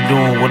 don't want you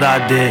doing what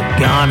I did.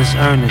 Get honest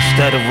earning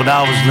instead of what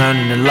I was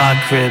learning in lock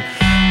crib.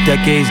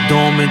 Decades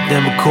dormant,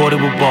 then recorded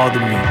what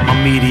bothered me. My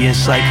media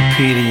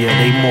encyclopedia,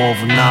 they more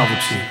of a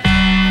novelty.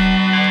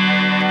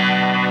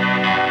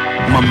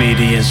 My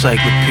media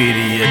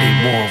encyclopedia, they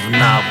more of a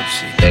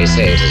novelty. They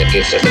say it is a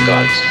gift of the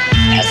gods.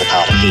 It has the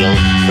power to heal,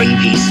 bring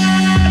peace,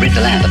 and rid the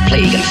land of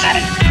plague and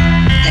famine.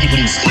 Then it would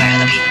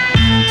inspire the people.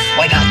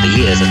 Wipe out the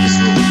years of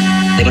misrule.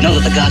 They would know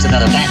that the gods have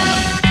not abandoned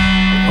them.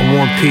 I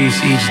want peace,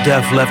 each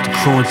death left a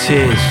crew in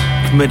tears.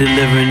 Committed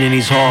living in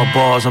these hard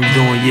bars, I'm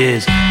doing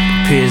years.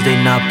 Peers, they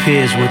not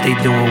peers, what they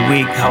doing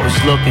weak. How it's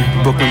looking,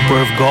 Brooklyn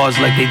birth guards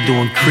like they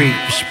doing Creek.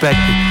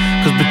 Respected,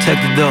 cause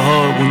protected the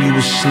hood when you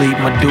was asleep.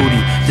 My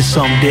duty, did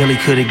something daily,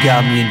 could've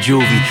got me in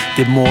juvie.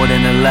 Did more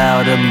than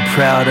allowed of me,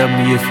 proud of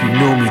me if you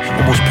knew me.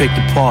 Almost picked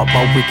apart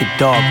by wicked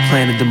dog,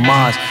 planning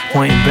demise.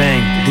 Point and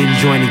bang, didn't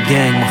join the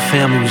gang, my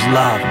family was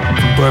live.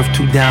 From birth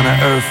to down to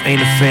earth,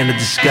 ain't a fan of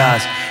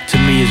disguise. To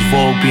me it's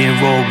vogue being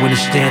rogue when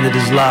the standard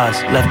is lies.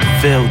 Left the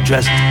field,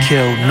 dressed to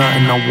kill,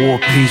 nothing I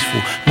wore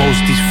peaceful. Most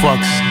of these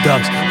fucks is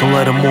ducks, don't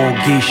let them all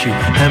geese you.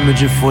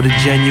 Hemorrhaging for the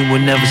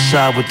genuine, never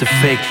side with the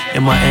fake.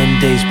 In my end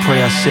days,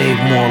 pray I save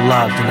more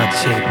lives than I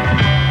take.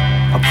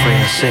 I pray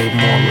I save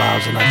more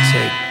lives than I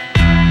take.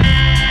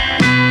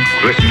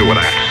 Listen to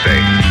what I have to say.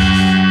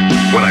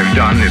 What I've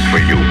done is for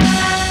you.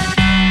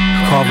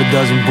 Carve a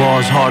dozen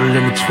bars harder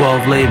than the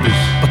 12 labors.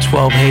 But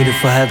 12 hated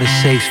for heaven's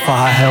sakes, for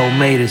how hell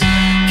made us.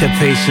 Kept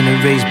pacing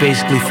and raised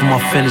basically for my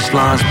finish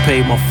lines.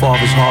 Paid my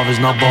father's harvest,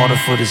 not barter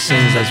for the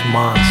sins that's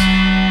mine.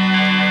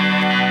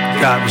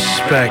 Got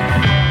respect.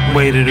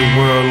 Weight of the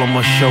world on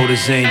my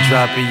shoulders ain't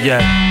dropping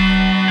yet.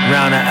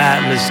 Round the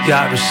Atlas,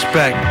 got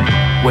respect.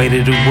 Weight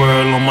of the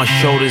world on my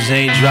shoulders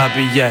ain't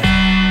dropping yet.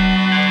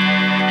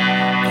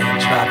 Ain't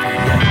dropping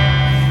yet.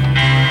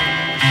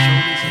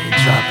 Ain't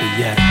dropping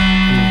yet.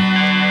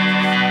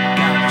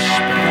 Got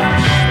respect.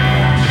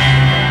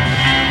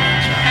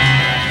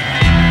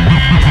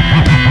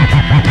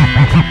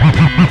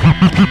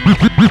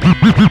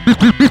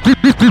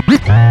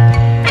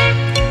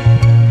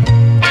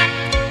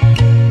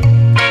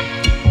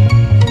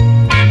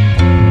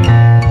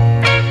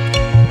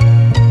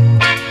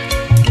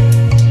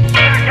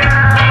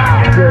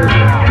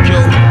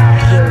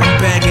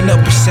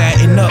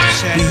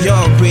 We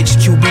all rich,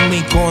 Cuban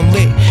link on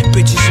lit.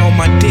 Bitches on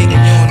my dick.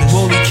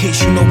 Rolling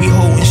case, you know we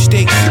holding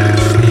sticks.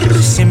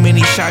 Send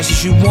many shots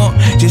as you want,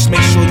 just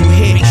make sure you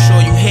hit.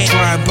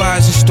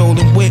 Drive-bys and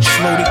stolen whips,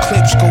 loaded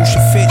clips,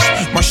 Gosha fits.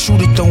 My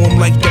shooter throw him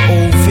like the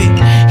old Vic.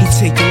 He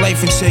take your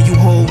life and tell you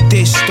hold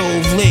this.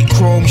 Stove lit,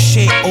 chrome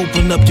shit.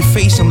 Open up your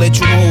face and let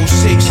you hold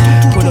six.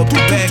 Put up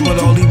the bag, but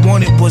all he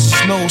wanted was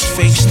his nose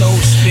fix.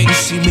 You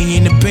see me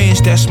in the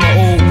Benz, that's my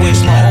old whip.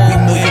 We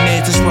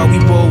millionaires, that's why we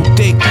roll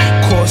dick.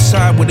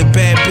 Courtside with a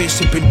bad bitch,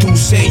 sipping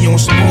Douce on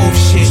some old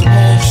shit.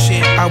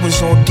 I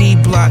was on D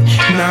block,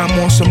 now I'm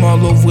on some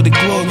all over the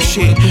globe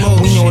shit.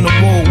 We on the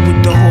road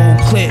with the whole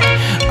clip.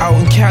 Out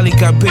in Cali,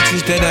 got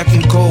bitches that I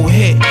can go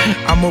hit.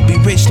 I'ma be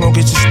rich long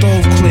as the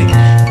stove click.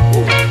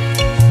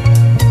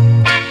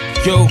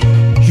 Yo,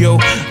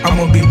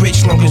 I'ma be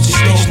rich long as the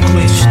stove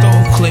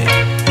click.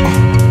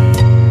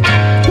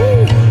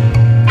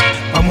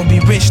 I'ma be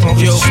rich long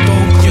as the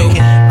stove click.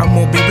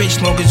 I'ma be rich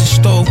long as the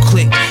stove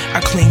click.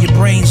 I clean your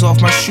brains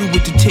off my shoe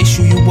with the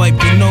tissue you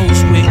wipe your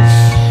nose with.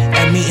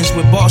 At meetings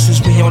with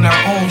bosses, we on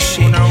our own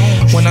shit.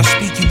 When I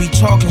speak, you be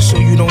talking so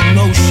you don't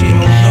know shit.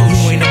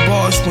 You ain't a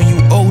boss when you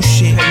owe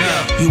shit.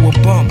 You a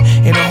bum,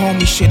 and a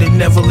homie shit'll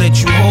never let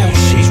you hold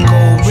shit.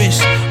 Gold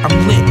wrist,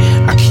 I'm lit,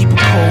 I keep a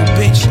cold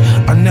bitch.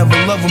 I never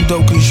love them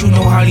though, cause you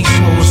know how these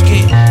hoes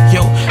get.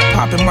 Yo,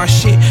 popping my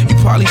shit, you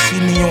probably see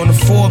me on the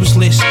Forbes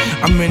list.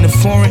 I'm in the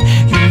foreign,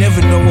 you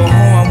never know what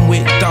home I'm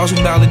with.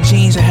 $1,000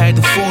 jeans, I had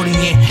the 40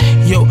 in.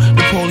 Yo,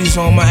 the police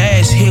on my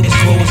ass, here we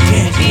go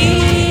again.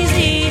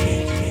 Easy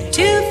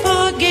to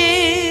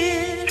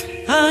forget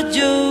a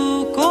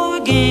joke or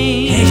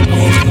game.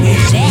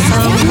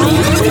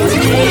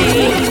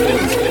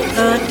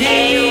 A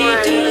day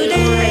to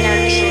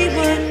day,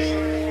 but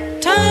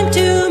time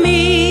to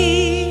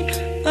meet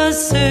a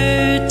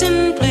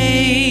certain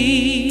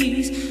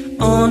place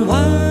on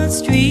what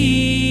street?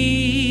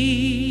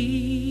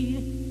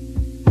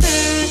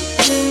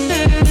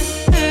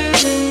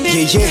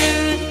 Yeah.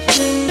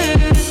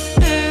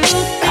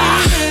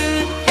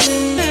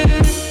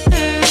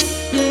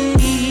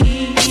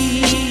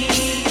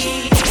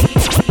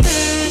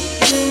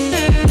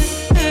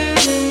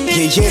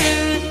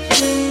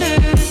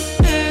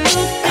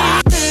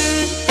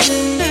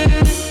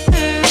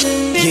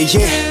 This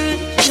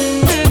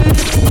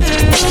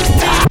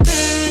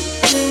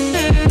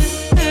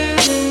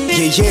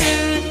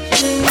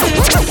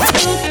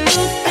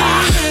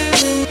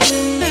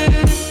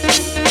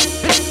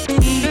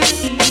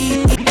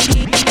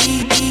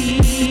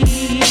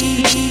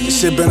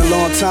shit been a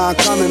long time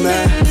coming,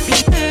 man.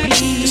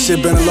 This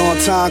shit been a long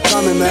time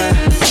coming, man.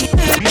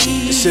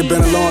 This shit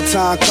been a long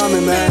time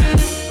coming, man.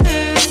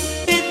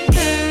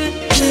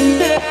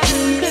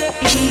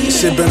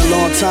 This shit been a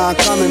long time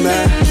coming,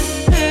 man.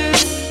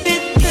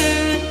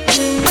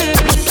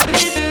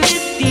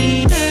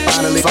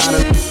 Finally.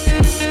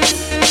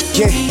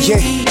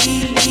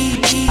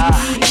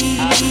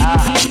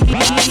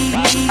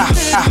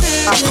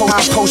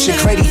 I'm potion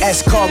Grady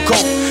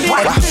escargot.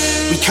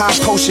 We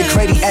can't potion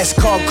Grady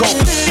escargot.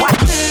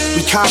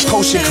 We can't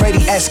potion Grady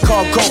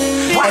escargot.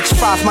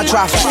 X5, my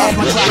drive for Ed.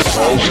 We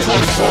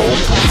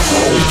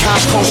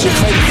can't potion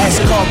Grady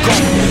escargot.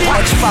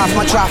 X5,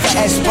 my drive for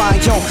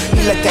Espanol.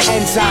 He let the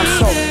enzyme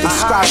soak.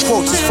 Describe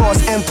quotes as far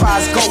as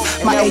empires go.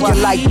 My agent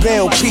like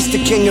Bill, priest the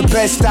king of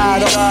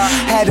Bed-Stuy.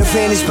 Had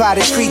advantage by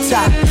the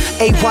treetop.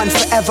 A1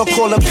 forever,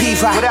 call him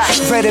P-Rock.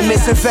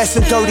 Vitamins invest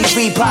in dirty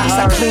Reeboks.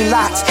 I clean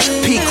lots,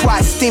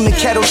 P-Quad, steaming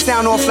kettle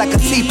sound off like a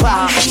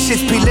teapot.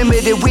 Shit's be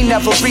limited, we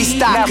never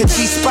restock. A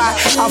G-spot,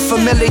 I'm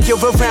familiar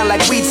around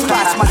like weed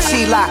spots. My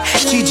G-lock,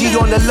 GG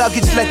on the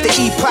luggage, let the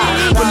E-pop.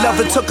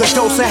 Beloved took a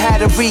dose and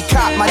had a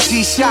recop. My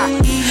G-shock,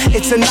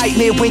 it's a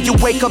nightmare when you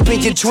wake up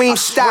and your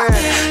dreams stop.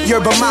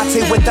 Yerba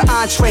mate with the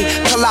entree,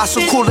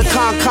 colossal cooler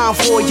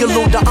convoy. You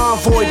lose the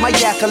envoy, my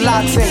yak a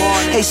latte.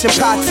 Haitian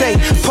pate,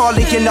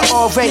 parley in the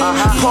R-ray.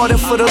 Pardon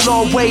for the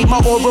long way, my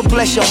aura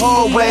bless your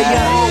hallway.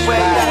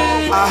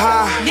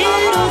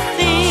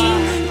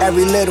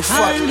 Every little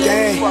fucking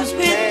thing,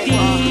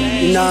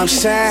 you know what I'm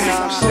saying?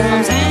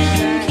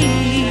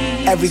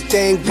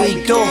 Everything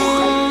we do.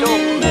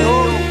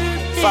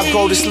 If I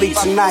go to sleep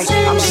tonight,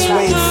 I'm just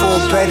waiting for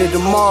a better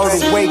tomorrow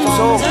to wake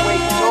up.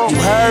 You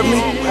heard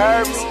me?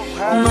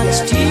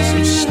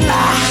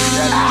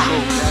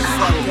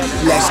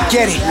 Let's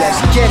get it,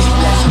 let's get it,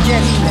 let's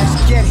get it, let's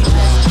get it,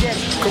 let's get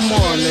it. Come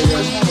on, nigga.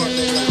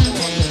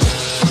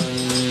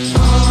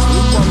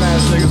 You bum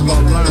ass niggas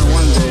gonna learn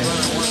one day.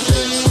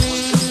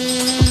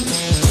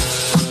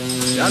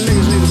 Y'all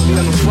niggas need to be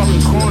in the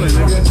fucking corner,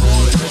 nigga.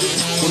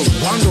 With a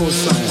bundle or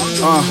something.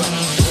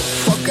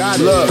 Fuck out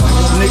of here. Look,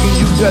 nigga,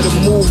 you better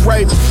move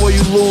right before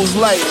you lose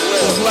light.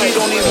 He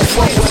don't even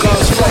fuck with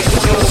guns,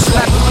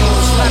 slap.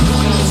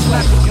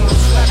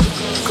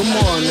 Come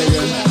on,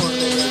 nigga.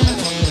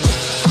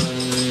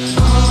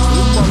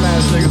 You bum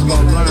ass niggas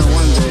gonna learn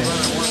one day.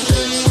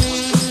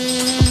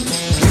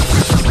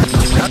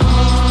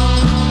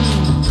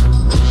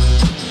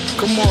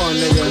 Come on,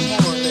 nigga.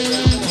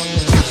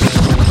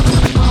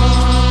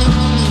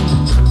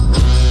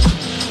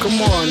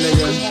 Come on,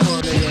 nigga.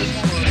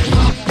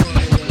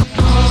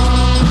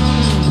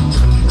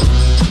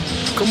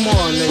 Come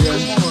on, nigga.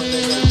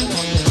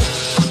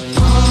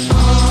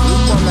 You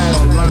bum ass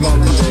gonna learn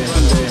one day.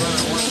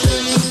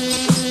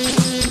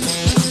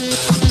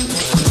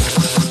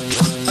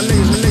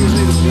 Niggas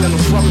need to be in the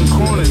fucking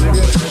corner,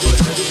 nigga.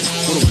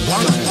 With a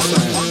bundle.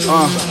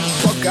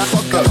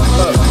 Fuck up.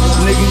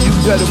 Nigga, you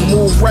better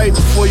move right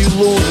before you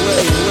lose.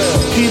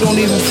 He don't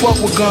even fuck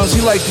with guns,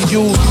 he like to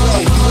use.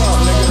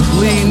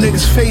 Leave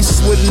niggas'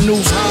 faces with a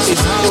noose.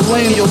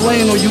 Your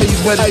lane, or you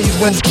better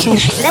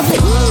choose.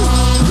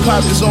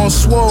 Pockets on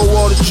swole,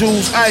 all the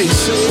jewels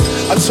ice.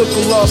 I took a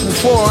loss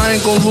before, I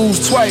ain't gon' lose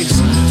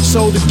twice.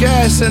 Sold the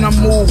gas and I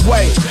moved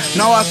white.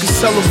 Now I can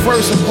sell a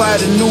verse and buy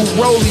the new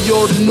rollie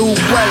or the new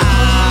white.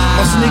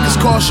 My sneakers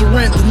cost your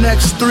rent the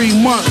next 3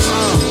 months.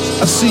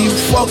 I see you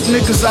fuck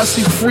niggas, I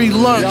see free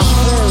lunch.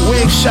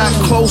 Wig shot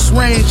close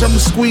range, I'ma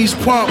squeeze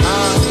pump.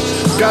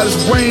 Got his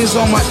brains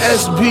on my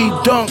SB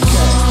dunks.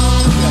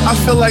 I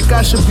feel like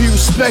I should be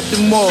respected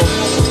more.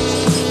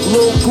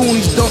 Lil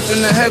Goonies dumped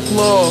in the heck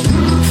law.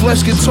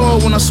 Flesh get tall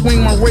when I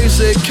swing my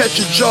razor, it catch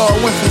a jaw.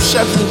 I went from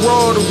chef and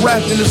raw to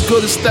rapping as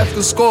good as Steph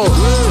can score.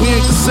 We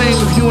ain't the same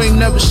if you ain't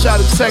never shot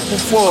a tech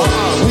before.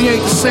 We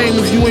ain't the same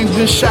if you ain't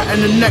been shot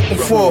in the neck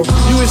before.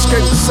 You ain't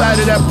scraped the side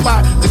of that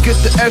pot to get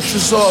the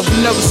extras off.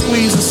 You never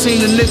squeezed and seen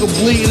a nigga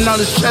bleeding out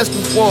his chest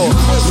before.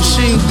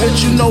 Machine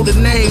bitch, you know the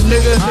name,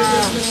 nigga.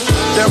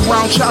 That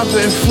round chopper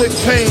inflict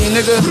pain,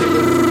 nigga.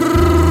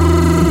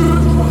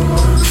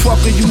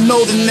 Fucker, you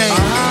know the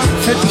name.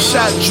 50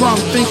 shot drum,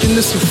 thinking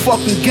this a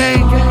fucking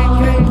game.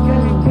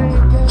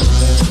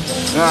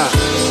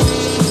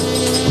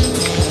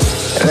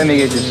 Let me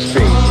get this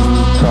straight. You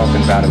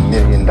talking about $1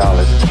 million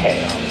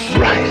cash?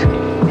 Right.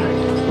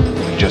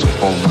 Just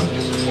 4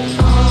 months.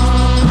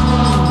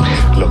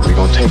 Look, we're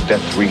gonna take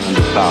that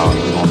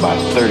 300,000. We're gonna buy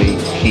 30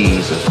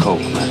 keys of coke,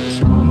 man.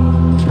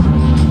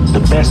 The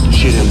best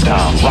shit in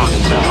town.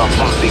 Rockin' down,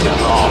 rockin' down,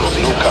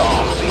 no car.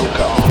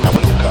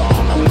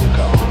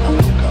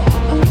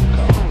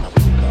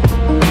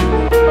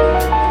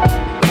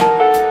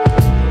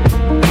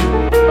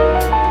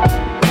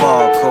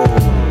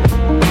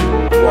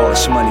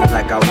 Wash money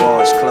like I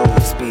wash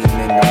clothes, speeding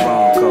in the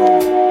wrong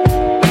code.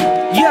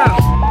 Yeah.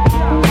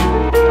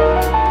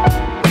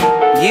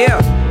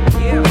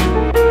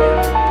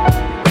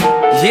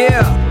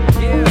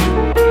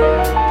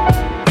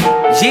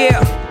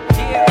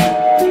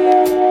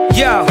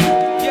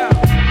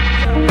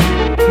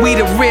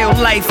 real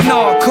life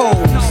narcos.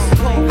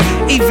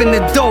 Even the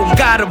dope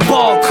got a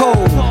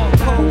barcode.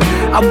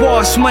 I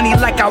wash money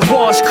like I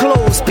wash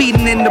clothes.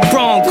 Speeding in the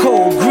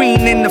Bronco,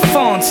 green in the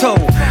Fonto.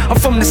 I'm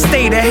from the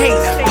state of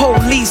hate.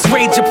 Police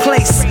raid your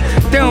place.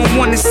 They don't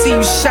wanna see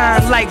you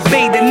shine like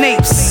Beta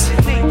Napes.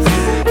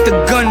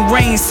 The gun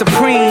reigns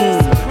supreme.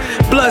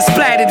 Blood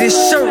splattered his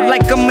shirt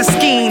like a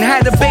Mesquite.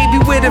 Had a baby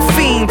with a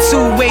fiend,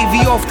 too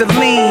wavy off the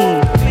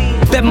lean.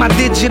 Bet my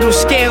digital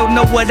scale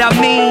know what I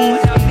mean.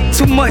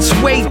 Too much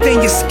weight,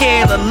 then you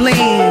scale a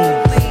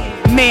lean.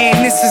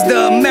 Man, this is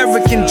the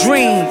American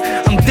dream.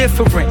 I'm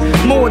different,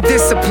 more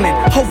disciplined.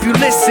 Hope you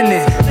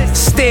listening.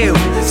 Still,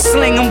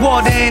 slinging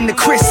water in the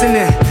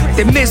christening.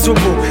 They're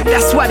miserable,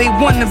 that's why they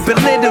wanna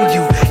belittle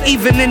you.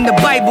 Even in the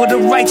Bible, the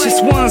righteous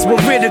ones were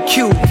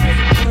ridiculed.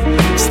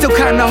 Still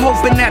kinda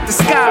hoping that the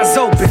sky's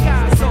open.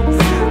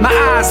 My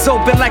eyes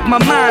open like my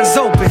mind's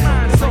open.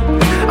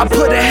 I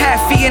put a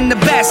halfie in the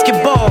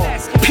basketball.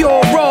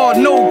 Pure raw,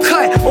 no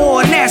cut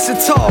or an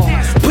acetal.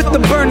 Put the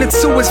burner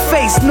to his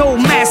face, no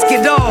mask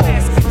at all.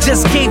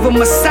 Just gave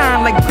him a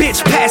sign like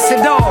bitch, pass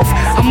it off.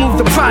 I move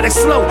the product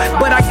slow,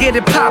 but I get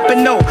it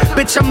poppin', no.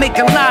 Bitch, I make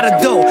a lot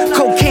of dough.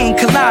 Cocaine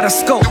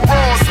kaleidoscope.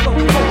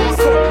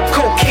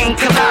 Cocaine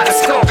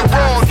kaleidoscope.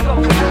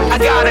 I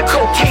got a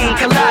cocaine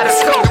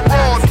kaleidoscope.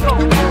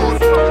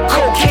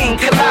 Cocaine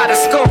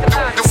kaleidoscope.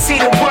 See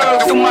the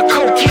world through my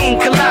cocaine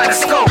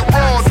kaleidoscope.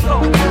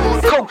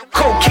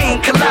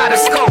 Cocaine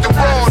kaleidoscope.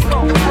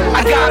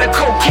 I got a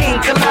cocaine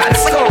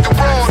kaleidoscope.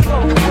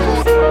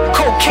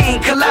 Cocaine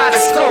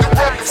kaleidoscope.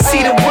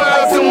 See the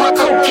world through my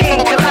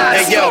cocaine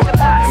kaleidoscope.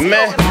 Hey yo,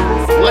 man,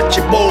 let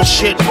your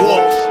bullshit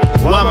walk.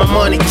 While my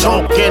money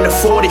talk in the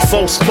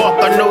 44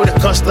 spark, I know the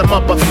custom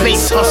up a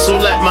face,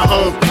 hustle at my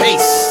own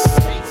pace.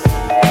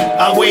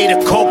 I weigh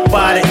the coke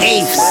by the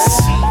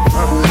eighths.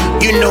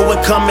 You know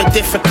it come in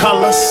different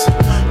colors.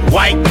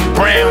 White,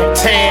 brown,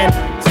 tan,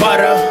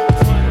 butter.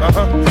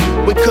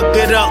 We cook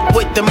it up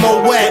with the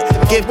Moet.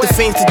 Give the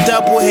fiends a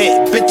double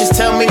hit. Bitches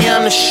tell me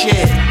I'm the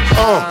shit.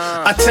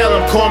 I tell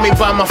them call me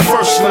by my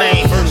first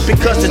name.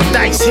 Because the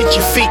dice hit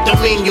your feet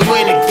don't mean you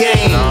win a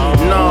game.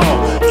 No,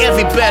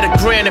 every better,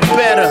 granted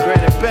better.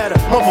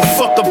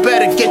 Motherfucker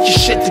better get your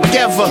shit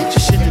together.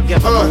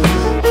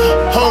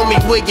 Homie,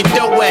 where your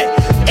dough at?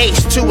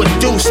 Ace to a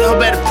deuce, I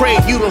better pray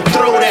you don't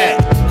throw that.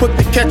 Quick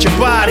to catch a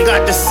body,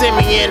 got the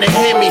semi and the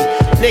Hemi.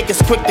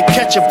 Niggas quick to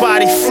catch a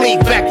body, flee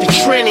back to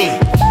Trini.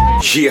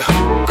 Yeah,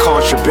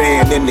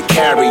 contraband in the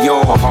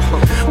carry-on.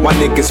 My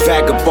niggas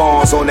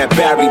vagabonds on that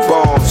Barry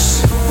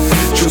Bonds.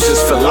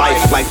 Juices for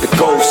life like the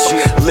ghost.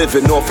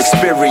 Living off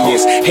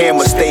experience.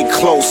 Hammer stay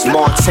close.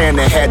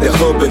 Montana had the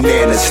hood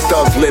bananas.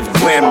 Thugs live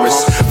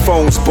glamorous.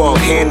 Phones bug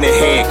hand to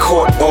hand.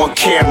 Caught on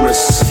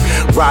cameras.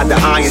 Ride the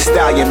Iron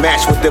Stallion.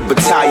 Match with the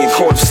battalion.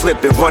 Caught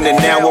slipping. Running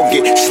now won't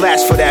get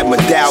slashed for that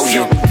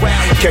medallion.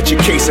 Catch a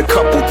case, a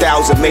couple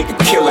thousand. Make a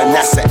killing.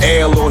 That's an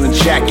L on the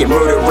jacket.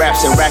 Murder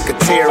raps and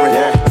racketeering.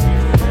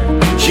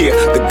 Yeah,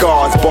 the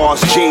guards,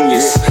 boss,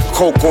 genius.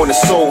 Coke on the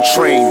soul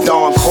train,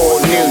 Don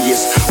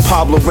Cornelius.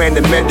 Pablo ran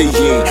the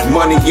Medellin,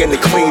 money in the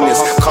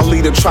cleanest.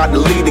 Carlito tried to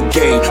lead the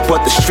game,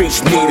 but the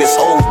streets need us.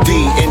 OD,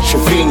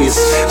 intravenous.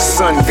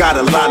 Son got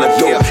a lot of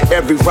dope.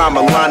 Every rhyme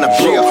a line of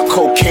blow.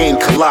 Cocaine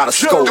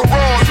kaleidoscope.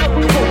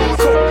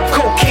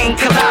 Cocaine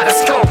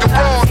kaleidoscope.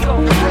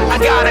 I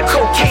got a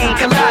cocaine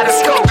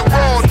kaleidoscope.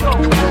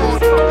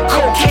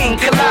 Cocaine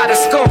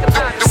kaleidoscope.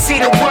 See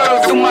the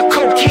world through my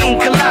cocaine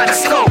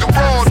kaleidoscope.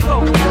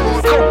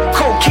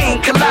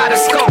 Cocaine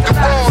kaleidoscope.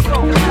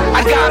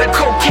 I got a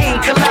cocaine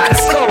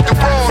kaleidoscope.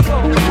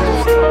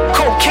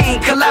 Cocaine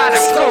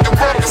kaleidoscope.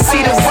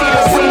 See the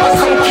world through my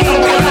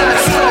cocaine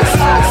kaleidoscope.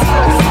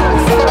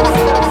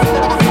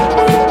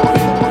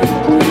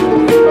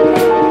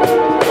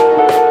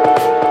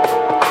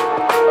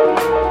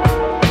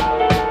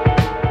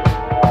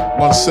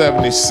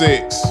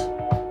 176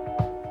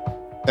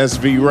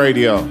 SV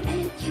Radio,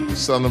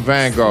 Southern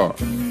Vanguard.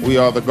 We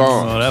are the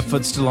guard. Oh, that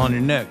foot's still on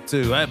your neck,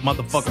 too. That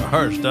motherfucker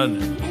hurts,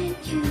 doesn't it?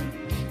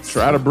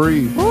 Try to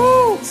breathe.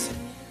 Woo!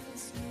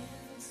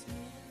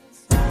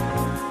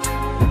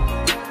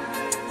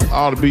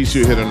 All the beats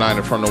you hear tonight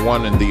are from the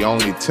one and the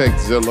only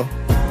Techzilla.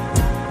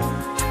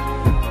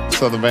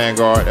 Southern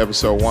Vanguard,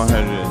 episode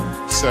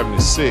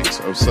 176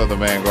 of Southern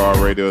Vanguard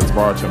Radio is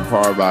brought to you in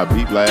part by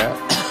Beat Lab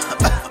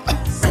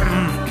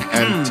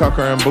and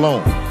Tucker and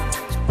Bloom.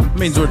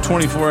 Means we're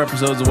 24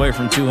 episodes away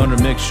from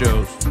 200 mix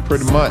shows.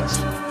 Pretty much.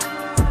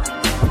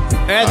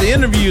 Add the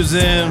interviews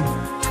in.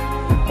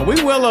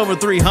 We well over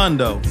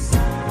 300.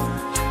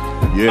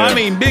 Yeah. I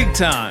mean, big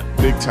time.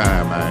 Big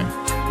time, man.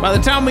 By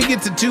the time we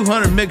get to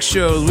 200 mix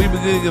shows, we're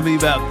going to be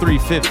about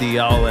 350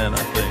 all in, I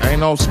think. Ain't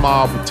no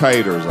small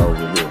potatoes over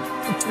here.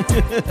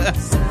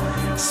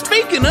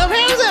 Speaking of,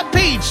 how's that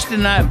peach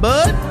tonight,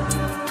 bud?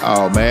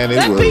 Oh, man,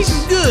 that peach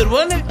was good,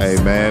 wasn't it? Hey,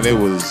 man, it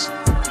was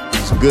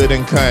good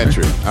in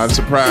country. I'm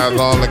surprised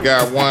I only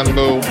got one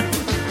little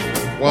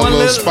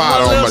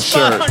spot on my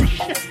shirt.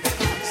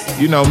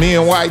 You know, me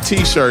and white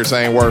t-shirts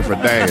ain't worth a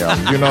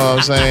damn. You know what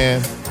I'm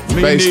saying?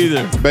 Me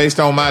neither. Based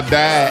on my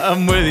diet.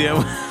 I'm with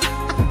you.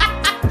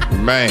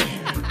 Man.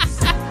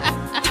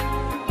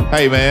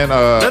 Hey, man.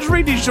 Let's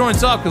read these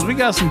joints off because we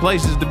got some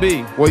places to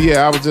be. Well,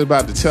 yeah, I was just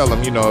about to tell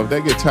them, if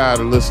they get tired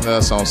of listening to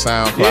us on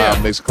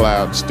SoundCloud,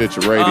 Mixcloud, Stitcher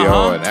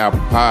Radio, and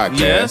Apple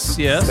Podcasts,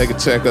 yes, they can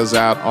check us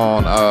out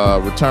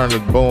on Return to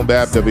the Boom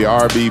Bap,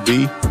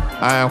 WRBB,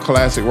 I Am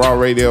Classic,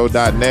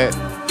 RawRadio.net,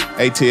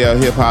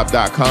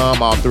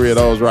 ATLHipHop.com, all three of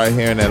those right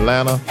here in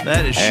Atlanta.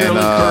 That is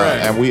surely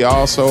correct. And we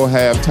also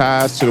have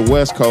ties to the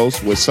West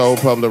Coast with Soul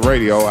Public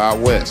Radio out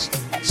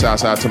west.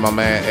 Shouts out to my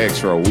man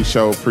X-Ro. We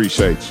sure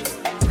appreciate you.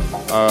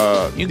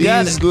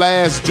 These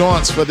last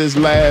joints for this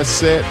last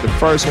set, the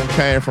first one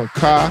came from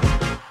Ka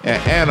and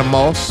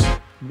Animos.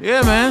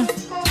 Yeah, man.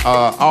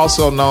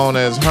 Also known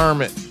as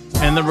Hermit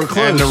and the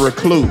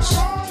Recluse.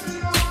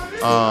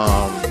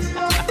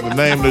 The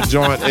name of the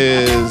joint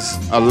is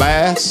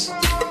Alias.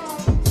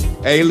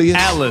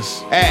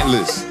 Atlas.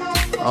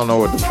 I don't know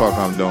what the fuck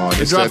I'm doing.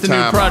 They dropped a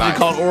new project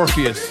called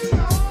Orpheus.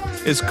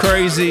 It's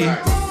crazy.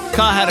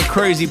 Ka had a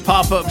crazy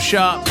pop-up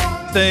shop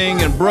thing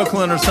in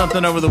Brooklyn or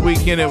something over the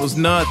weekend. It was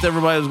nuts.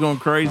 Everybody was going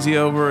crazy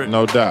over it.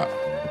 No doubt.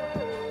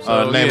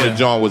 Name of the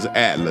joint was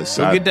Atlas.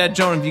 So get that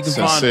joint if you can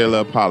find it. Sincerely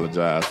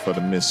apologize for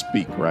the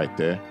misspeak right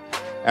there.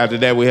 After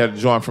that, we had a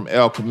joint from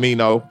El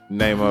Camino. The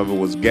name of it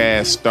was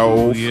Gas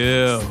Stove.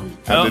 Yeah.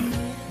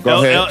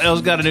 Go ahead.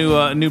 El's got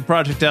a new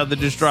project out that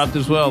just dropped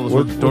as well.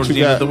 Towards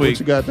the end of the week. What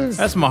you got there?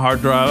 That's my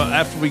hard drive.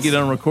 After we get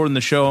done recording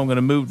the show, I'm going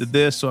to move to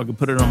this so I can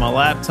put it on my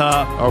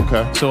laptop.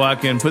 Okay. So I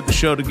can put the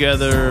show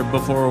together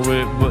before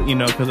we,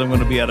 because I'm going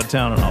to be out of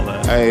town and all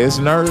that. Hey, it's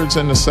nerds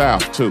in the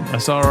South too.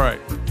 That's all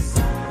right.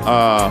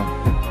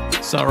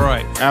 It's all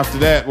right. After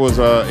that was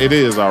it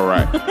is all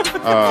right.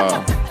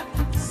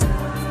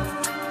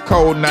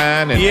 Code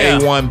 9 and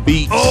A1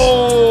 Beats.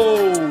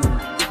 Oh.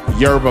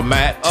 Yerba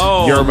Mat.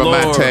 Oh, Yerba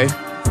Lord. Mate.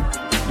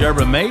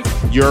 Yerba Mate?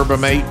 Yerba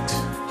Mate.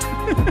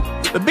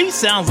 The beat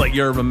sounds like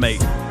Yerba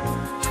Mate.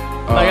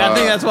 I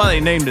think that's why they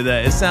named it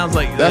that. It sounds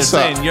like they're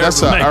saying Yerba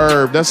That's Mate. a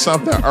herb. That's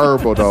something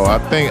herbal though. I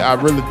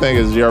really think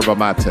it's Yerba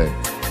Mate.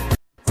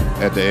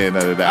 At the end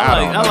of the day,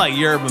 I like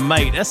Yerba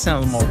Mate. That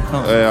sounds more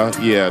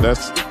country. Yeah,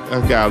 that's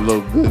got a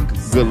little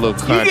good little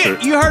country.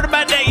 You heard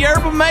about that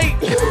Yerba Mate?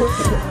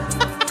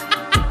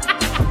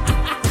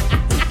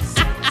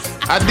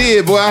 I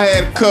did, boy. I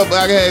had a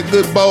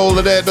good bowl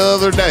of that the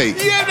other day.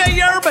 You had that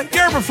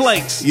Yerba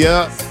flakes.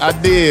 Yeah, I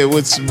did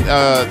with some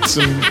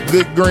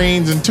good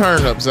greens and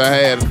turnips. I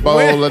had a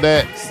bowl of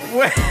that.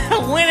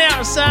 Went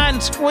outside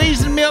and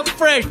squeezed the milk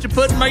fresh to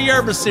put in my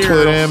Yerba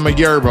cereal. Put in my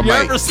Yerba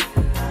Mate.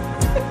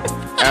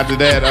 After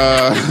that,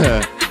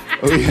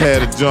 we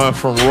had a joint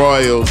from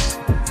Royals,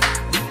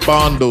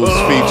 Bundles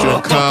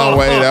featuring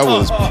Conway. That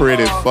was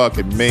pretty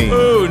fucking mean.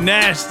 Ooh,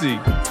 nasty.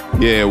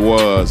 Yeah, it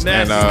was.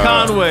 Nasty. And,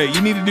 Conway,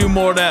 you need to do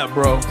more of that,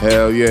 bro.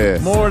 Hell yeah.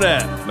 More of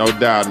that. No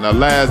doubt. And the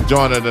last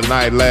joint of the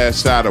night,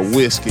 last shot of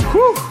whiskey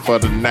for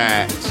the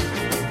night,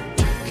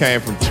 came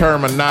from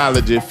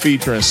Terminology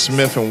featuring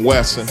Smith &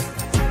 Wesson.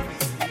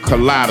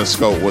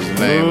 Kaleidoscope was the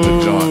name of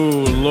the joint.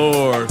 Ooh,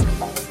 Lord.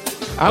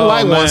 I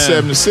like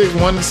 176.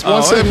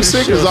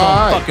 176 is all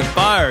right. Fucking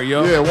fire,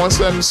 yo. Yeah,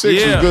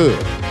 176 is good.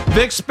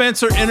 Vic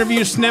Spencer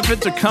interview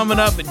snippets are coming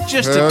up in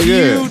just a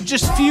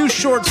few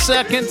short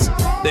seconds.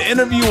 The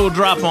interview will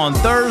drop on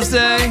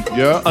Thursday.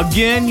 Yeah.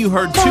 Again, you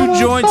heard two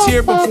joints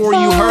here before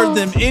you heard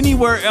them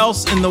anywhere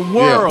else in the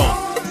world.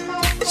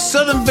 Yeah.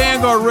 Southern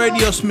Vanguard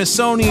Radio,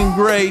 Smithsonian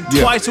Grade,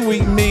 twice a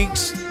week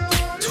Meeks,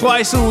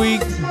 twice a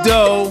week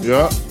Doe.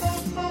 Yeah.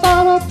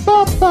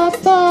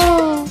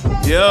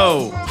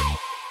 Yo.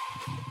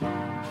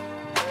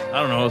 I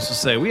don't know what else to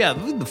say. We got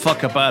the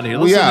fuck up out of here.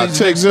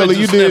 Techzilla,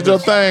 you did your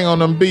thing on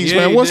them beats,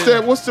 man. What's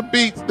did. What's the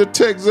beat? The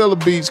Techzilla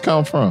beats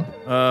come from?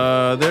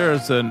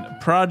 There's a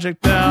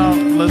project out.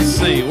 Let's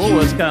see. Whoa,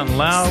 it's gotten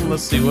loud.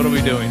 Let's see. What are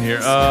we doing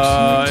here?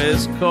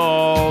 It's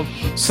called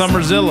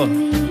Summerzilla.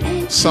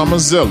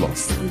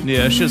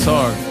 Yeah, it's just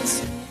hard.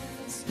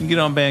 You can get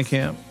on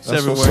Bandcamp. It's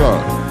That's everywhere. what's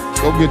up.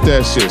 Go get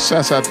that shit.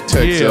 Shouts out to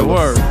Techzilla. Yeah,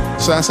 word.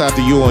 Shouts out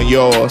to you and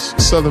yours.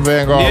 Southern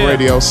Vanguard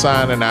Radio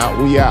signing out.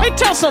 We out. Hey,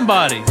 tell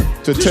somebody.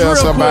 To Just tell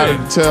real somebody,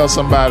 quick. to tell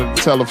somebody, to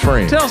tell a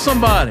friend. Tell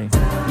somebody.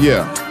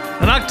 Yeah.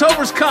 And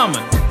October's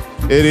coming.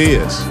 It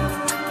is.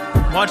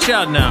 Watch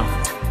out now.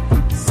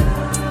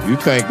 You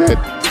think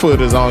that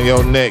foot is on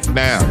your neck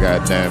now,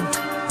 goddamn it.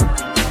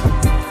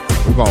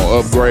 We're gonna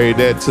upgrade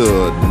that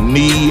to a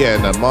knee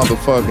and a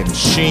motherfucking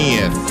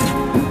shin.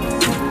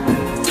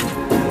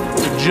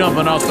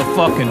 Jumping off the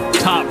fucking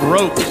top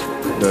rope.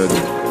 The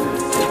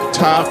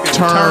top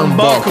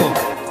turnbuckle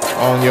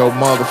on your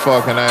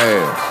motherfucking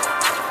ass.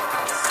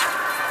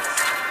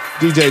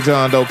 DJ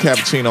John Doe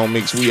Cappuccino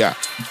Mix, we out.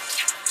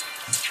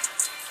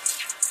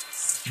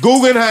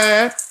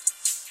 Guggenheim.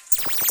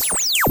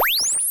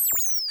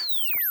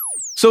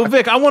 So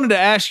Vic, I wanted to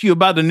ask you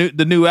about the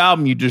new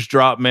album you just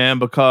dropped, man,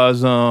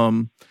 because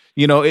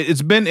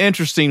it's been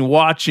interesting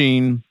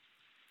watching,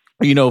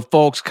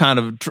 folks kind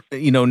of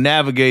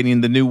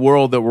navigating the new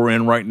world that we're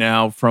in right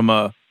now from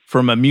a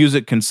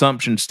music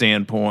consumption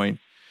standpoint.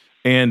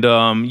 And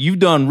you've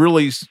done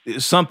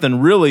something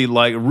really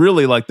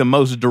like the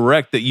most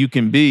direct that you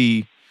can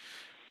be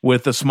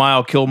with "A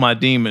Smile Kill My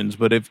Demons."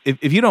 But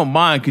if you don't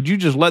mind, could you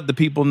just let the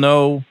people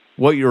know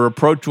what your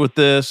approach with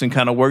this and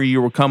kind of where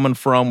you were coming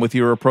from with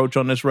your approach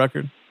on this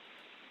record?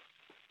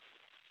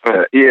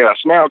 Yeah,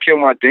 "Smile Kill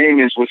My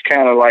Demons" was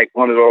kind of like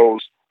one of those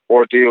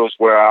ordeals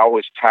where I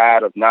was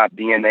tired of not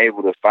being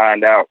able to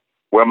find out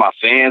where my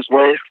fans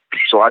were.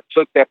 So I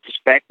took that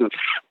perspective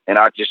and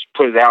I just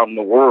put it out in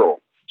the world.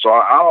 So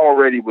I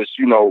already was,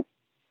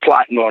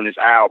 plotting on this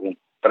album,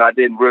 but I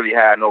didn't really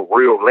have no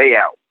real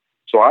layout.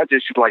 So I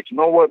just was like, you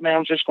know what, man,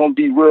 I'm just going to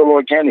be real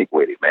organic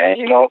with it, man.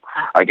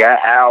 I got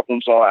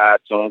albums on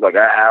iTunes. I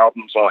got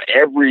albums on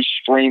every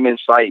streaming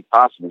site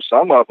possible.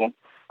 Some of them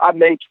I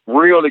make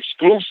real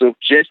exclusive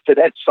just to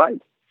that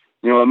site.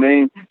 You know what I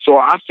mean? So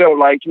I felt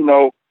like,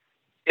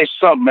 it's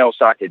something else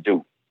I could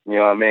do,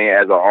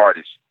 as an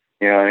artist.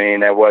 You know what I mean?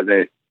 That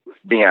wasn't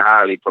being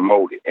highly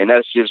promoted. And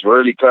that's just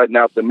really cutting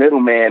out the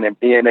middleman and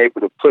being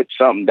able to put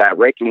something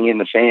directly in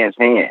the fans'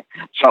 hand,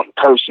 something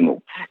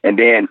personal. And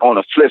then on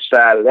the flip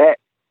side of that,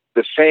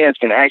 the fans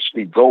can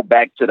actually go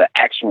back to the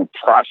actual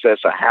process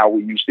of how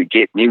we used to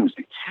get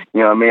music.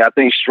 You know what I mean? I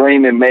think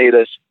streaming made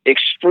us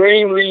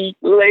extremely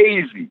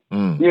lazy.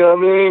 You know what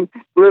I mean?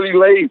 Really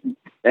lazy.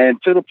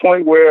 And to the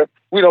point where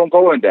we don't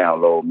go and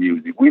download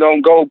music. We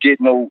don't go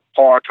get no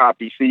hard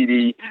copy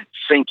CD,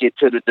 sync it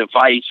to the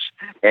device,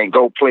 and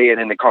go play it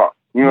in the car.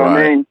 You know what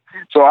I mean?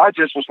 So I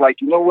just was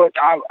like, you know what?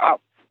 I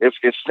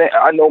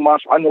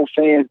know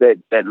fans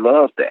that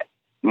love that.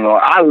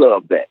 I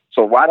love that.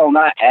 So why don't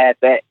I add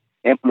that,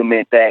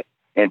 implement that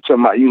into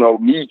my,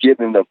 me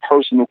giving the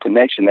personal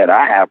connection that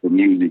I have with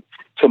music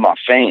to my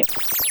fans.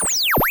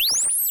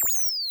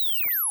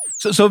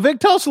 So Vic,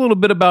 tell us a little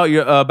bit about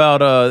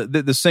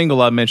the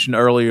single I mentioned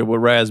earlier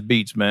with Raz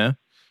Beats, man.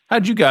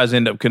 How'd you guys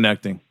end up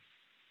connecting?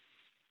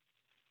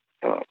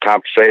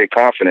 Compensated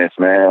Confidence,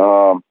 man.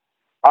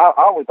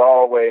 I was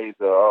always,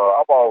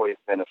 I've always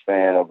been a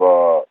fan of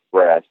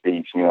Raz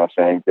Beats. You know what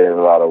I'm saying? He did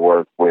a lot of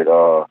work with,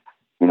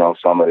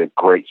 some of the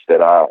greats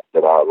that I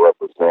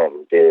represent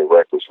and did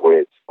records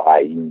with,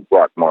 i.e.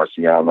 Rock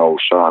Marciano,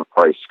 Sean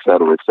Price, et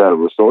cetera, et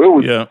cetera. So it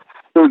was a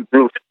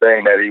beautiful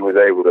thing that he was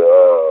able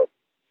to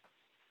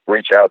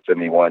reach out to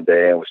me one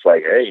day and was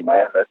like, "Hey,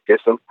 man, let's get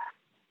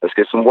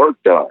some work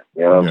done."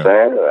 You know what I'm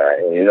saying?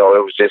 It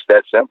was just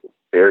that simple.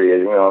 Period.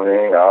 You know what I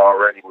mean? I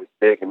already was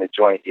digging the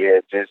joint he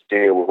had just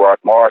did with Rock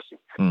Marcy.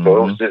 So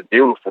it was just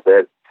beautiful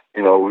that,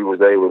 we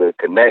was able to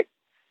connect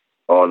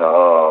on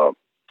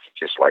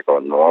just like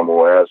on a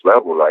normal ass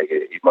level. Like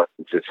he must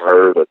have just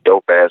heard a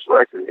dope ass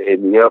record,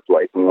 hit me up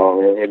like,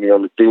 hit me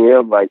on the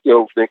DM like,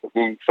 "Yo, think of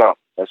me something.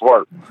 Let's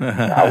work."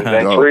 I was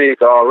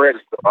intrigued already,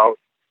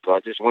 so I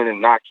just went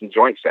and knocked some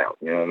joints out.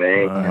 You know what I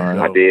mean?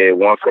 I did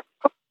one for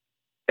him,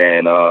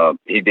 and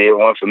he did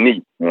one for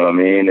me. You know what I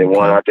mean? And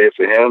one I did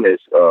for him is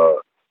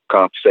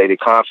Compensated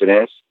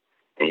Confidence.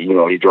 And,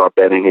 he dropped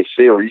that in his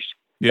series.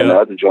 Yeah. And the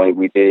other joint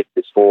we did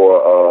is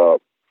for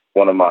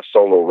one of my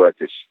solo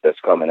records that's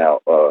coming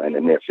out in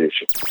the near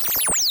future.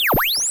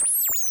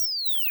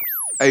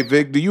 Hey,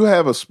 Vic, do you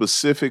have a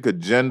specific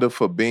agenda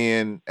for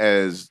being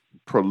as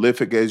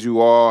prolific as you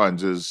are and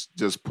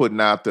just putting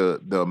out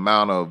the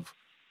amount of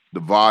the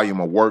volume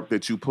of work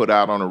that you put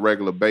out on a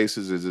regular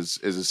basis? Is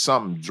it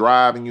something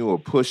driving you or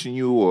pushing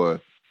you,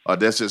 or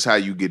that's just how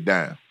you get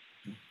down?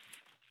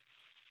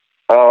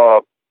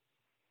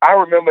 I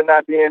remember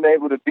not being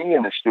able to be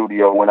in the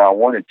studio when I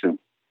wanted to.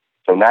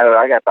 So now that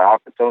I got the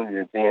opportunity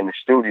to be in the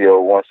studio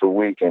once a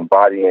week and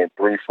bodying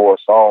 3-4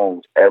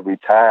 songs every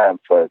time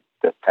for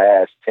the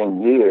past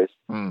 10 years,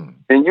 then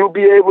you'll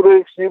be able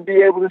to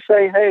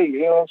say, hey,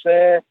 you know what I'm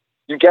saying?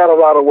 You got a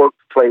lot of work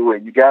to play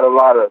with. You got a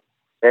lot of,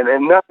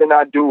 and nothing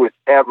I do is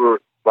ever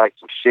like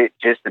some shit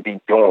just to be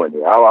doing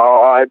it.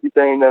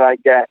 Everything that I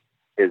got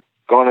is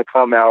going to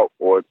come out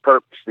or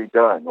purposely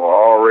done or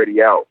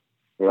already out.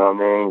 You know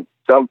what I mean?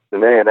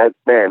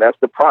 That's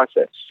the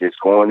process. Just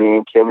going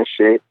in, killing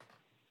shit.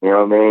 You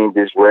know what I mean?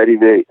 Just ready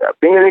to,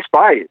 being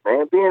inspired,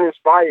 man. Being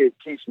inspired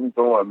keeps me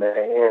going, man.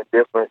 Hearing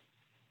different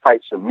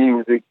types of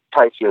music,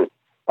 I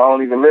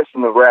don't even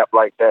listen to rap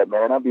like that,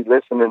 man. I be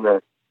listening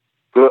to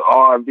good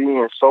R&B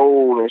and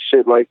soul and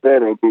shit like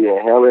that and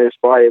being hella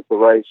inspired to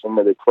write some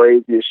of the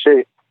craziest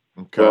shit.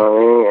 Okay. You know what I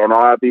mean? And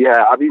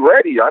I'll be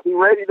ready. I'll be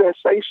ready to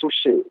say some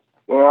shit.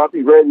 I'll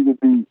be ready.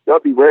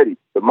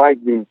 The mic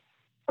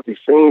I'll be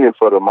fiending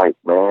for the mic,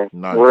 man.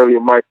 Nice. Really a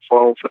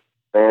microphone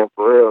man,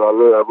 for real.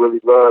 I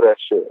really love that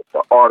shit.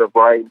 The art of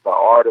writing, the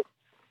art of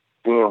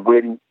being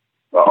witty,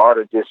 the art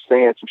of just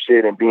saying some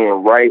shit and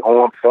being right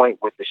on point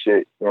with the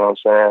shit. You know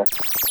what I'm saying?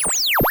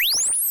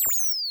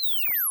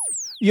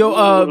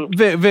 Yo,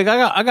 Vic,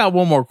 I got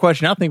one more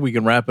question. I think we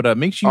can wrap it up.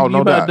 Make sure you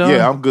about done.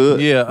 Yeah, I'm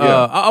good. Yeah,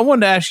 I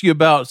wanted to ask you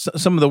about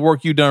some of the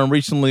work you've done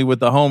recently with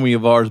the homie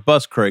of ours,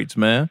 Bus Crates,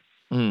 man.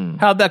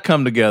 How'd that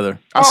come together?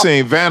 I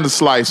seen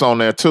Vanderslice on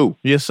there too.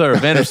 Yes, sir.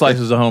 Vanderslice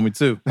is a homie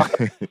too.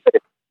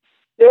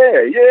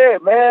 Yeah,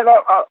 man.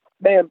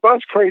 Man,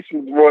 Bus Crates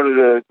is one of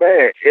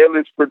the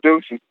illest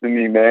producers to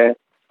me, man.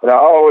 And I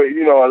always,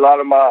 a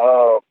lot of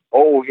my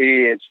old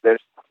heads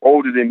that's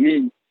older than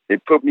me,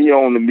 it put me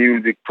on the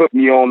music, put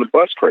me on the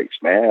Bus Crates,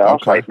 man. I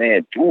was like,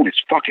 man, dude,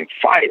 it's fucking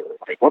fire.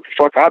 Like, what the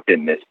fuck I've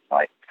been missing?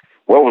 Like,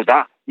 what was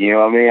that? You know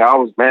what I mean? I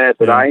was mad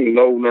that I ain't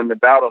know nothing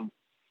about them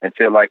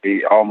until like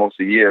almost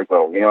a year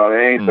ago. You know what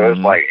I mean? So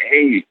it's like,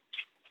 hey,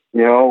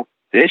 you know,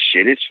 this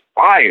shit is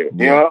fire.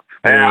 You know?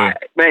 And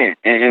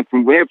and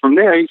from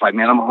there, he's like,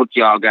 man, I'm gonna hook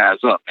y'all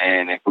guys up,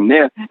 man. And from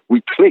there,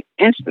 we clicked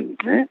instantly,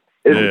 man.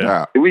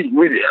 I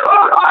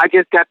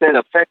guess got that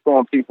effect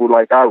on people.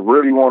 Like, I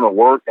really want to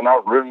work and I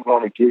really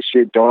want to get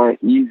shit done.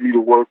 Easy to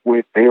work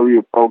with, very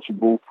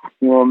approachable.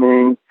 You know what I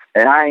mean?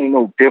 And I ain't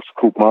no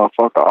difficult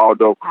motherfucker.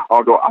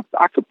 Although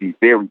I could be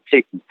very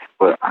picky,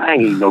 but I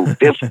ain't no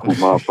difficult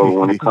motherfucker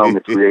when it comes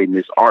to creating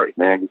this art,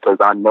 man. Because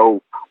I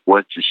know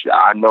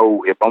I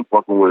know if I'm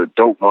fucking with a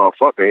dope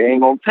motherfucker, it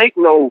ain't gonna take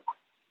no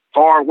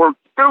hard work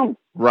to do.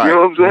 Right. You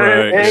know what I'm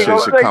saying? Right. Ain't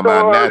gonna should take come no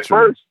out hard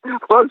naturally.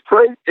 Bus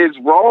Crate is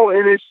raw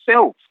in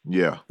itself.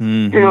 Yeah.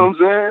 You know what I'm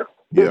saying?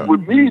 Yeah.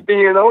 With me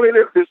being on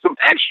it, there's some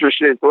extra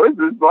shit. So it's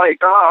just like,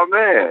 oh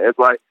man, it's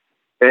like,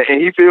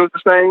 and he feels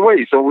the same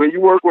way. So when you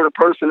work with a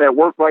person that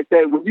works like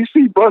that, when you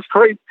see Bus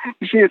Crate,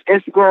 you see his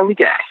Instagram, he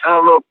got a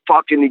little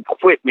fucking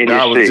equipment.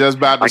 I was shit. just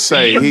about to Like,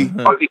 say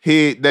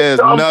he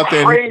there's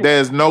nothing, crazy.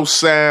 there's no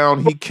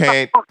sound. He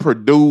can't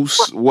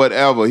produce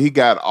whatever. He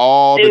got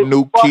all the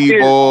new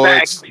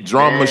keyboards,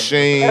 drum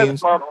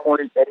machines. That's my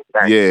point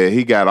exactly. Yeah,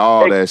 he got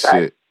all that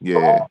shit.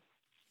 Yeah.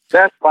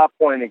 That's my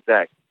point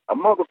exactly. A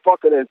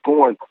motherfucker that's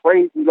going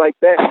crazy like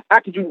that,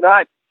 how could you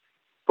not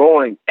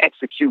go and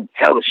execute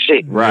hella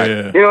shit? Right.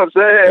 You know what I'm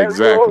saying?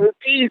 Exactly. So it's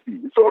easy.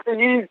 It's fucking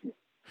easy.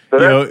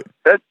 So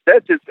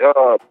that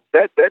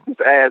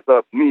just adds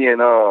up me and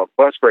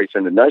Bus Crates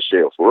in a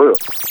nutshell, for real.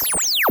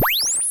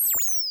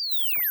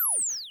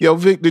 Yo,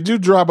 Vic, did you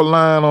drop a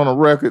line on a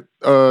record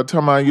talking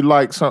about you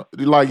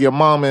like your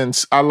mama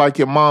and I like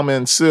your mama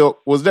and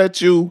Silk? Was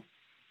that you?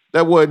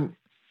 That wasn't.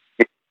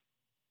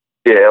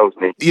 Yeah, that was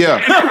me. Yeah.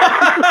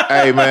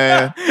 Hey,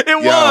 man.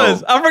 It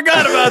was. I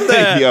forgot about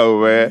that. Yo,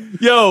 man.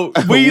 Yo,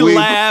 we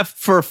laughed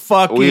for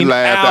fucking We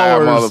laughed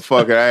hours. our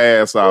motherfucking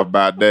ass off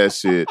about that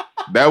shit.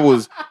 That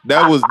was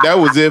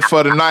it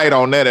for the night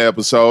on that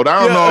episode. I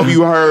don't know if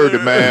you heard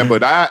it, man,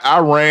 but I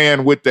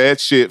ran with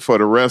that shit for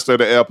the rest of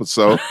the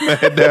episode.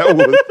 That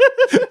was.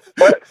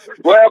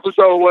 What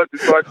episode was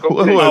it?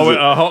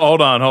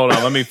 Hold on.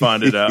 Let me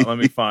find it out.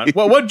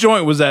 What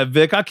joint was that,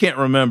 Vic? I can't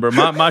remember.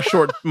 My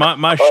short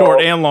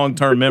and long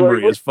term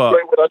memory is fucked.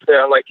 What I say?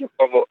 I like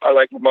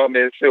your mama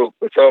and Silk.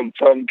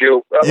 Some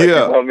guilt. I like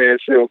your mama and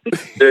Silk.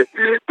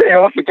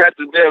 Damn, I forgot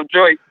the damn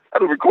joint. I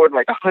was recording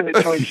like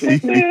 120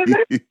 shit.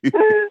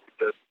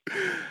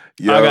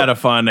 I gotta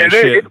find that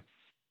shit.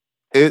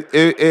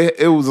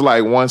 It was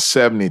like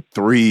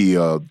 173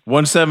 or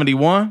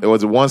 171. It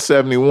was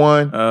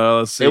 171.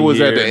 Let's see. It was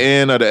at here. the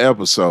end of the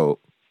episode.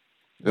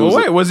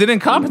 Was it in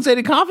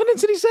Compensated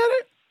Confidence that he said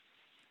it?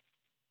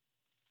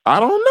 I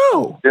don't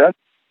know. Yeah.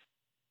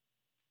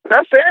 Did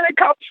I say any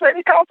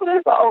Compensated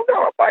Confidence? I don't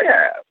know if I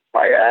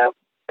have.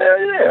 Hell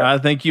yeah. I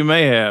think you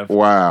may have.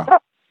 Wow.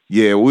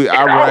 Yeah,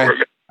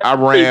 I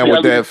ran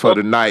with that for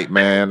the night,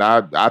 man.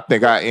 I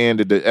think I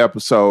ended the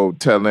episode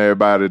telling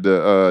everybody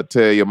to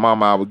tell your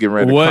mama I was getting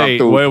ready to come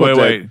through.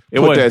 Wait.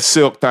 Put that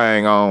Silk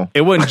thing on.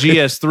 It wasn't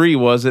GS3,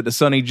 was it? The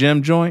Sonny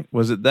Jim joint?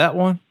 Was it that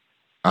one?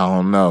 I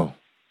don't know.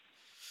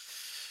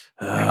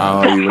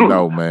 I don't even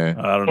know, man.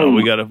 I don't know.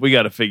 We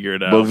gotta figure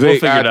it out. But Vic, we'll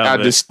figure it out, I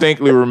Vic.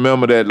 distinctly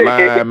remember that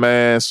line,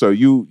 man. So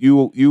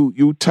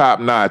you top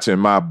notch in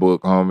my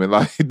book, homie.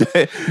 Like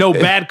that. No,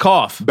 Bad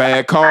Cough.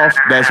 Bad Cough.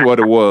 That's what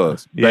it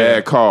was. Yeah.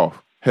 Bad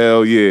Cough.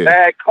 Hell yeah.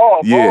 Bad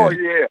Cough. Yeah. Oh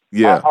yeah.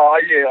 Yeah.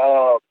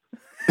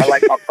 I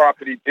like my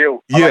property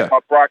built. I Yeah. like my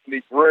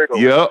broccoli grilled.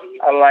 Yep.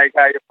 I like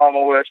how your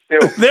mama wears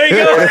silk. There you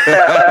go.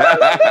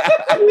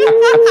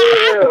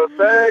 Yeah,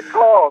 Bad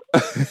Cough.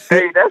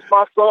 Hey, that's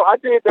my song. I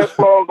did that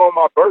song on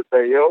my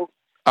birthday, yo.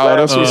 Oh,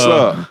 that's what's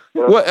up.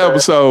 What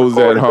episode was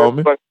that,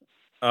 homie?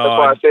 That's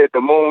why I said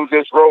the moon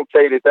just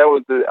rotated.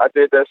 I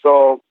did that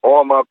song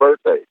on my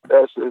birthday.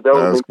 That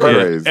was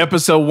incredible. Yeah,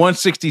 episode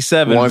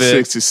 167.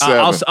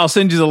 167. Vic. I'll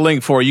send you the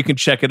link for it. You can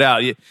check it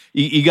out.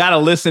 You got to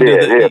listen to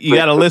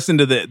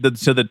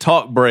the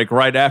talk break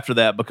right after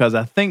that because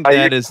I think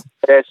that is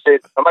that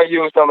shit. I might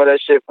use some of that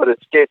shit for the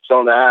skits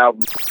on the album.